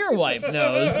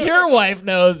knows. Your wife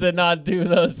knows to not do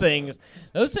those things.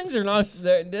 Those things are not,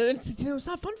 it's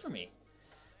not fun for me.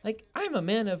 Like, I'm a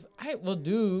man of, I will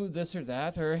do this or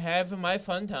that or have my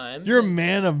fun times. You're a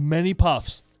man of many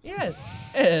puffs. Yes,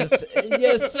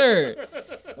 yes, sir.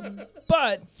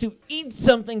 But to eat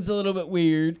something's a little bit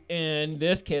weird. And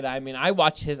this kid, I mean, I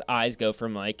watch his eyes go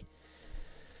from like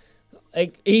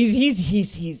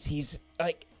he's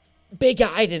like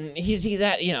big-eyed and he's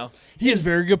that, you know. He has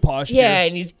very good posture. Yeah,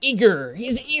 and he's eager.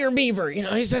 He's an eager beaver, you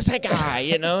know. He's just that guy,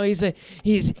 you know. He's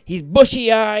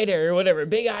bushy-eyed or whatever,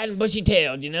 big-eyed and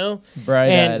bushy-tailed, you know.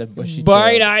 Bright-eyed and bushy-tailed.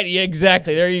 Bright-eyed, yeah,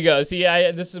 exactly. There you go. See,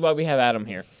 this is why we have Adam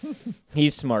here.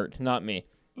 He's smart, not me.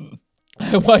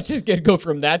 I watched this kid go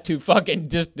from that to fucking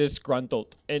just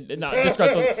disgruntled. And not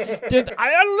disgruntled. I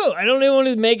don't know. I don't even want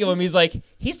to make him. He's like,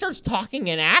 he starts talking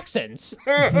in accents.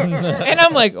 And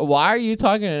I'm like, why are you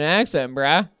talking in an accent,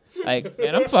 bruh? Like,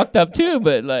 and I'm fucked up too,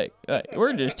 but like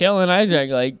we're just chilling. I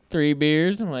drank like 3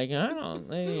 beers. I'm like, I don't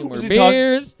need any more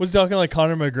beers. Was he talking like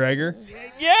Conor McGregor?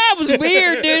 Yeah, it was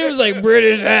weird, dude. It was like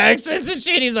British accents and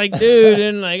shit. He's like, dude,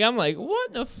 and like I'm like,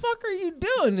 what the fuck are you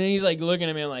doing? And he's like looking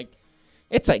at me. I'm like,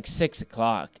 it's like 6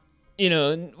 o'clock, you know.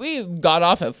 And we got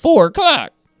off at 4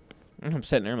 o'clock. And I'm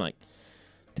sitting there. I'm like,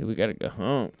 dude, we gotta go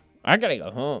home. I gotta go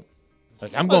home.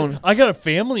 Like I'm going. I got a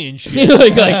family and shit.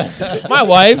 like my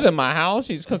wife's in my house.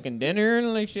 She's cooking dinner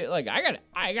and like shit. Like I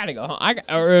gotta go home.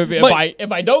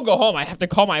 If I don't go home, I have to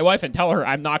call my wife and tell her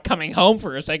I'm not coming home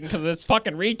for a second because this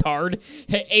fucking retard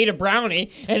ate a brownie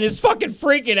and is fucking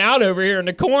freaking out over here in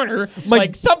the corner.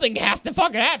 Like something has to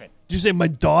fucking happen. Did you say my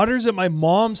daughter's at my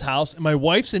mom's house and my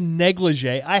wife's in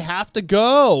negligee? I have to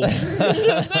go.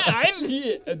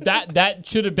 That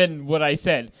should have been what I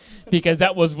said because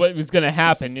that was what was gonna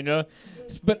happen. You know.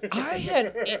 But I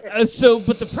had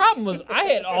but the problem was I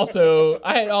had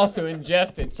also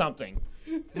ingested something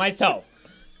myself.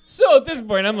 So at this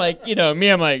point I'm like, you know,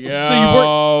 I'm like,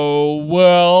 oh,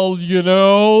 well, you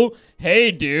know,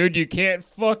 hey dude, you can't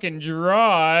fucking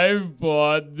drive,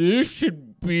 but this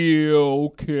should be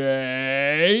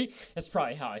okay. That's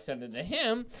probably how I said it to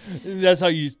him. That's how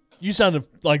you sounded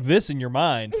like this in your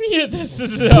mind. Yeah, this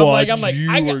is. I'm like, I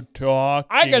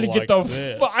gotta get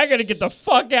the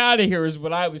fuck out of here is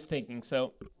what I was thinking.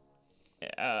 So,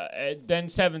 then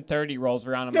 7:30 rolls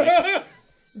around. I'm like,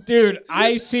 dude,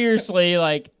 I seriously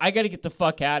like, I gotta get the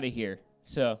fuck out of here.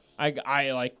 So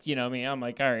I like, you know, I'm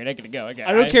like, all right, I gotta go. I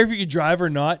don't care if you can drive or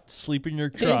not. Sleep in your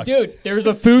truck, dude. There's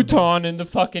a futon in the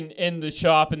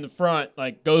shop in the front.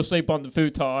 Like, go sleep on the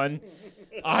futon.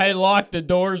 I locked the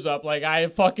doors up like I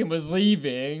fucking was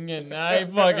leaving, and I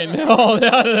fucking hauled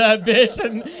out of that bitch,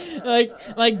 and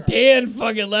like Dan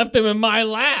fucking left him in my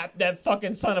lap. That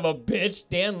fucking son of a bitch.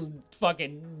 Dan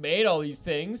fucking made all these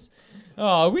things. Oh,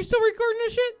 are we still recording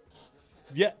this shit?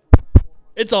 Yeah,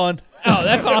 it's on. Oh,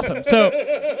 that's awesome. So,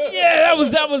 yeah, that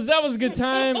was a good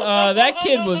time. That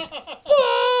kid was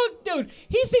fucked, dude.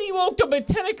 He said he woke up at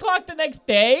 10 o'clock the next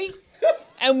day.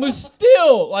 And was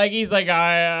still, like, he's like,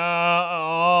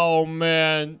 oh,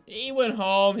 man. He went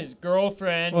home, his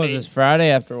girlfriend. What was this, Friday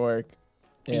after work?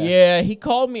 Yeah, he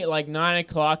called me at like 9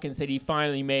 o'clock and said he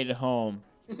finally made it home.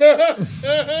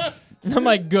 I'm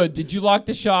like, good. Did you lock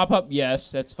the shop up?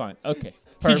 Yes, that's fine. Okay.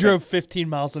 Perfect. He drove 15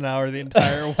 miles an hour the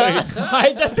entire way.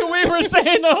 That's what we were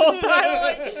saying the whole time.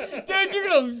 Like, dude, you're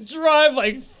going to drive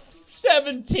like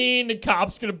 17. The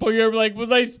cop's gonna pull you over. Like,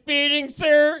 was I speeding,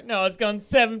 sir? No, it's gone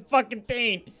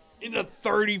 7-fucking-teen. In a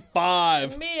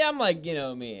 35. Me, I'm like,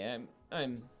 me.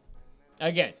 I'm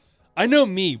again. I know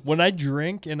me. When I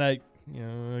drink and I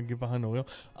get behind the wheel,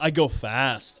 I go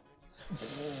fast.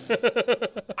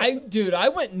 I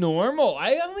went normal.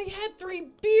 I only had 3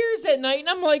 beers that night, and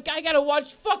I'm like, I gotta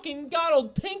watch fucking God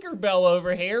old Tinkerbell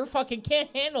over here. Fucking can't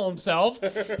handle himself.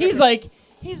 He's like,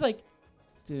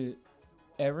 dude,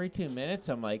 every 2 minutes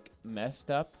I'm like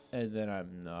messed up, and then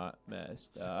I'm not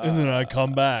messed up. And then I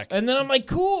come back. And then I'm like,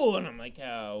 cool, and I'm like,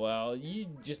 oh, well, you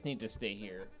just need to stay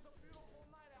here.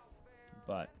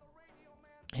 But,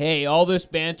 hey, all this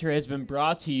banter has been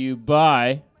brought to you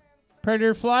by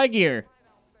Predator Fly Gear.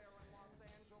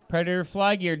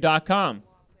 PredatorFlyGear.com.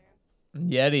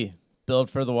 Yeti, built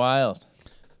for the wild.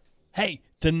 Hey,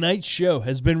 tonight's show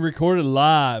has been recorded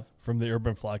live from the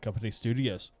Urban Fly Company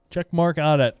studios. Check Mark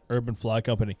out at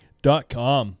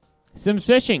urbanflycompany.com. Sims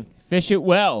Fishing. Fish it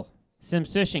well.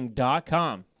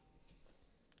 SimsFishing.com.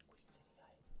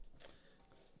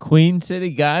 Queen City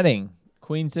Guiding.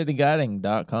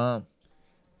 QueenCityGuiding.com.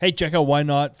 Hey, check out Why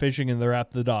Not Fishing in their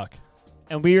app, The Dock.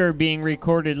 And we are being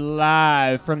recorded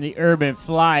live from the Urban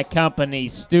Fly Company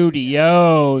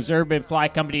studios.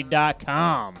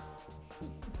 UrbanFlyCompany.com.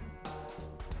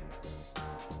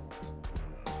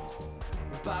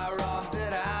 I rubbed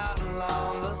it out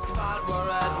along the spot where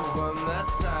Ed from the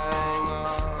sang.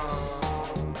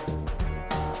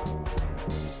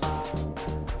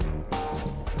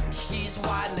 She's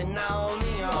widely known,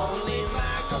 the only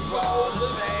mackerel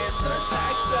that pays her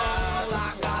taxes. I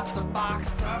got to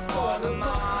box her for the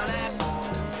money,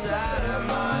 set her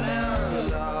money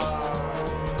low.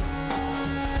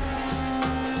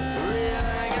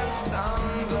 Reeling and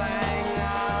stumbling,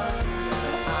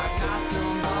 I got to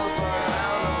move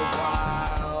around a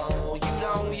while. You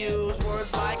don't use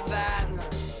words like that.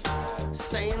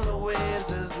 St.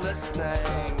 Louis is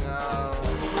listening.